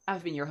medias.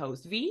 I've been your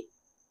host, V.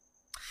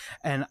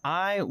 And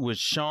I was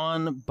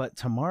Sean, but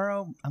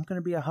tomorrow I'm going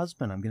to be a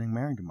husband. I'm getting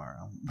married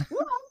tomorrow.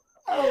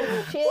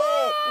 Oh, shit.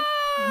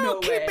 No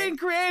Keep way. being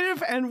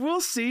creative, and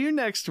we'll see you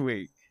next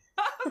week.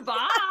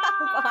 Bye.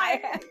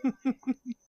 Bye.